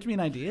you want to pitch me an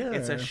idea?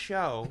 It's a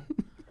show,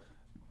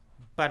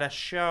 but a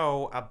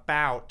show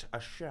about a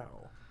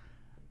show.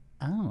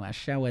 Oh, a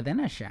show within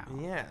a show.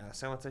 Yeah,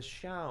 so it's a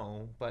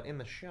show, but in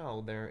the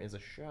show there is a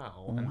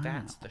show, and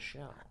that's the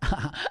show.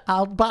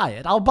 I'll buy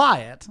it.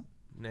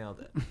 Nailed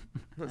it.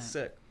 That's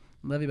sick.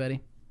 Love you,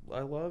 buddy.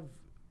 I love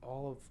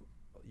all of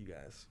you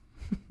guys.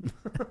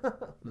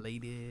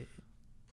 Lady.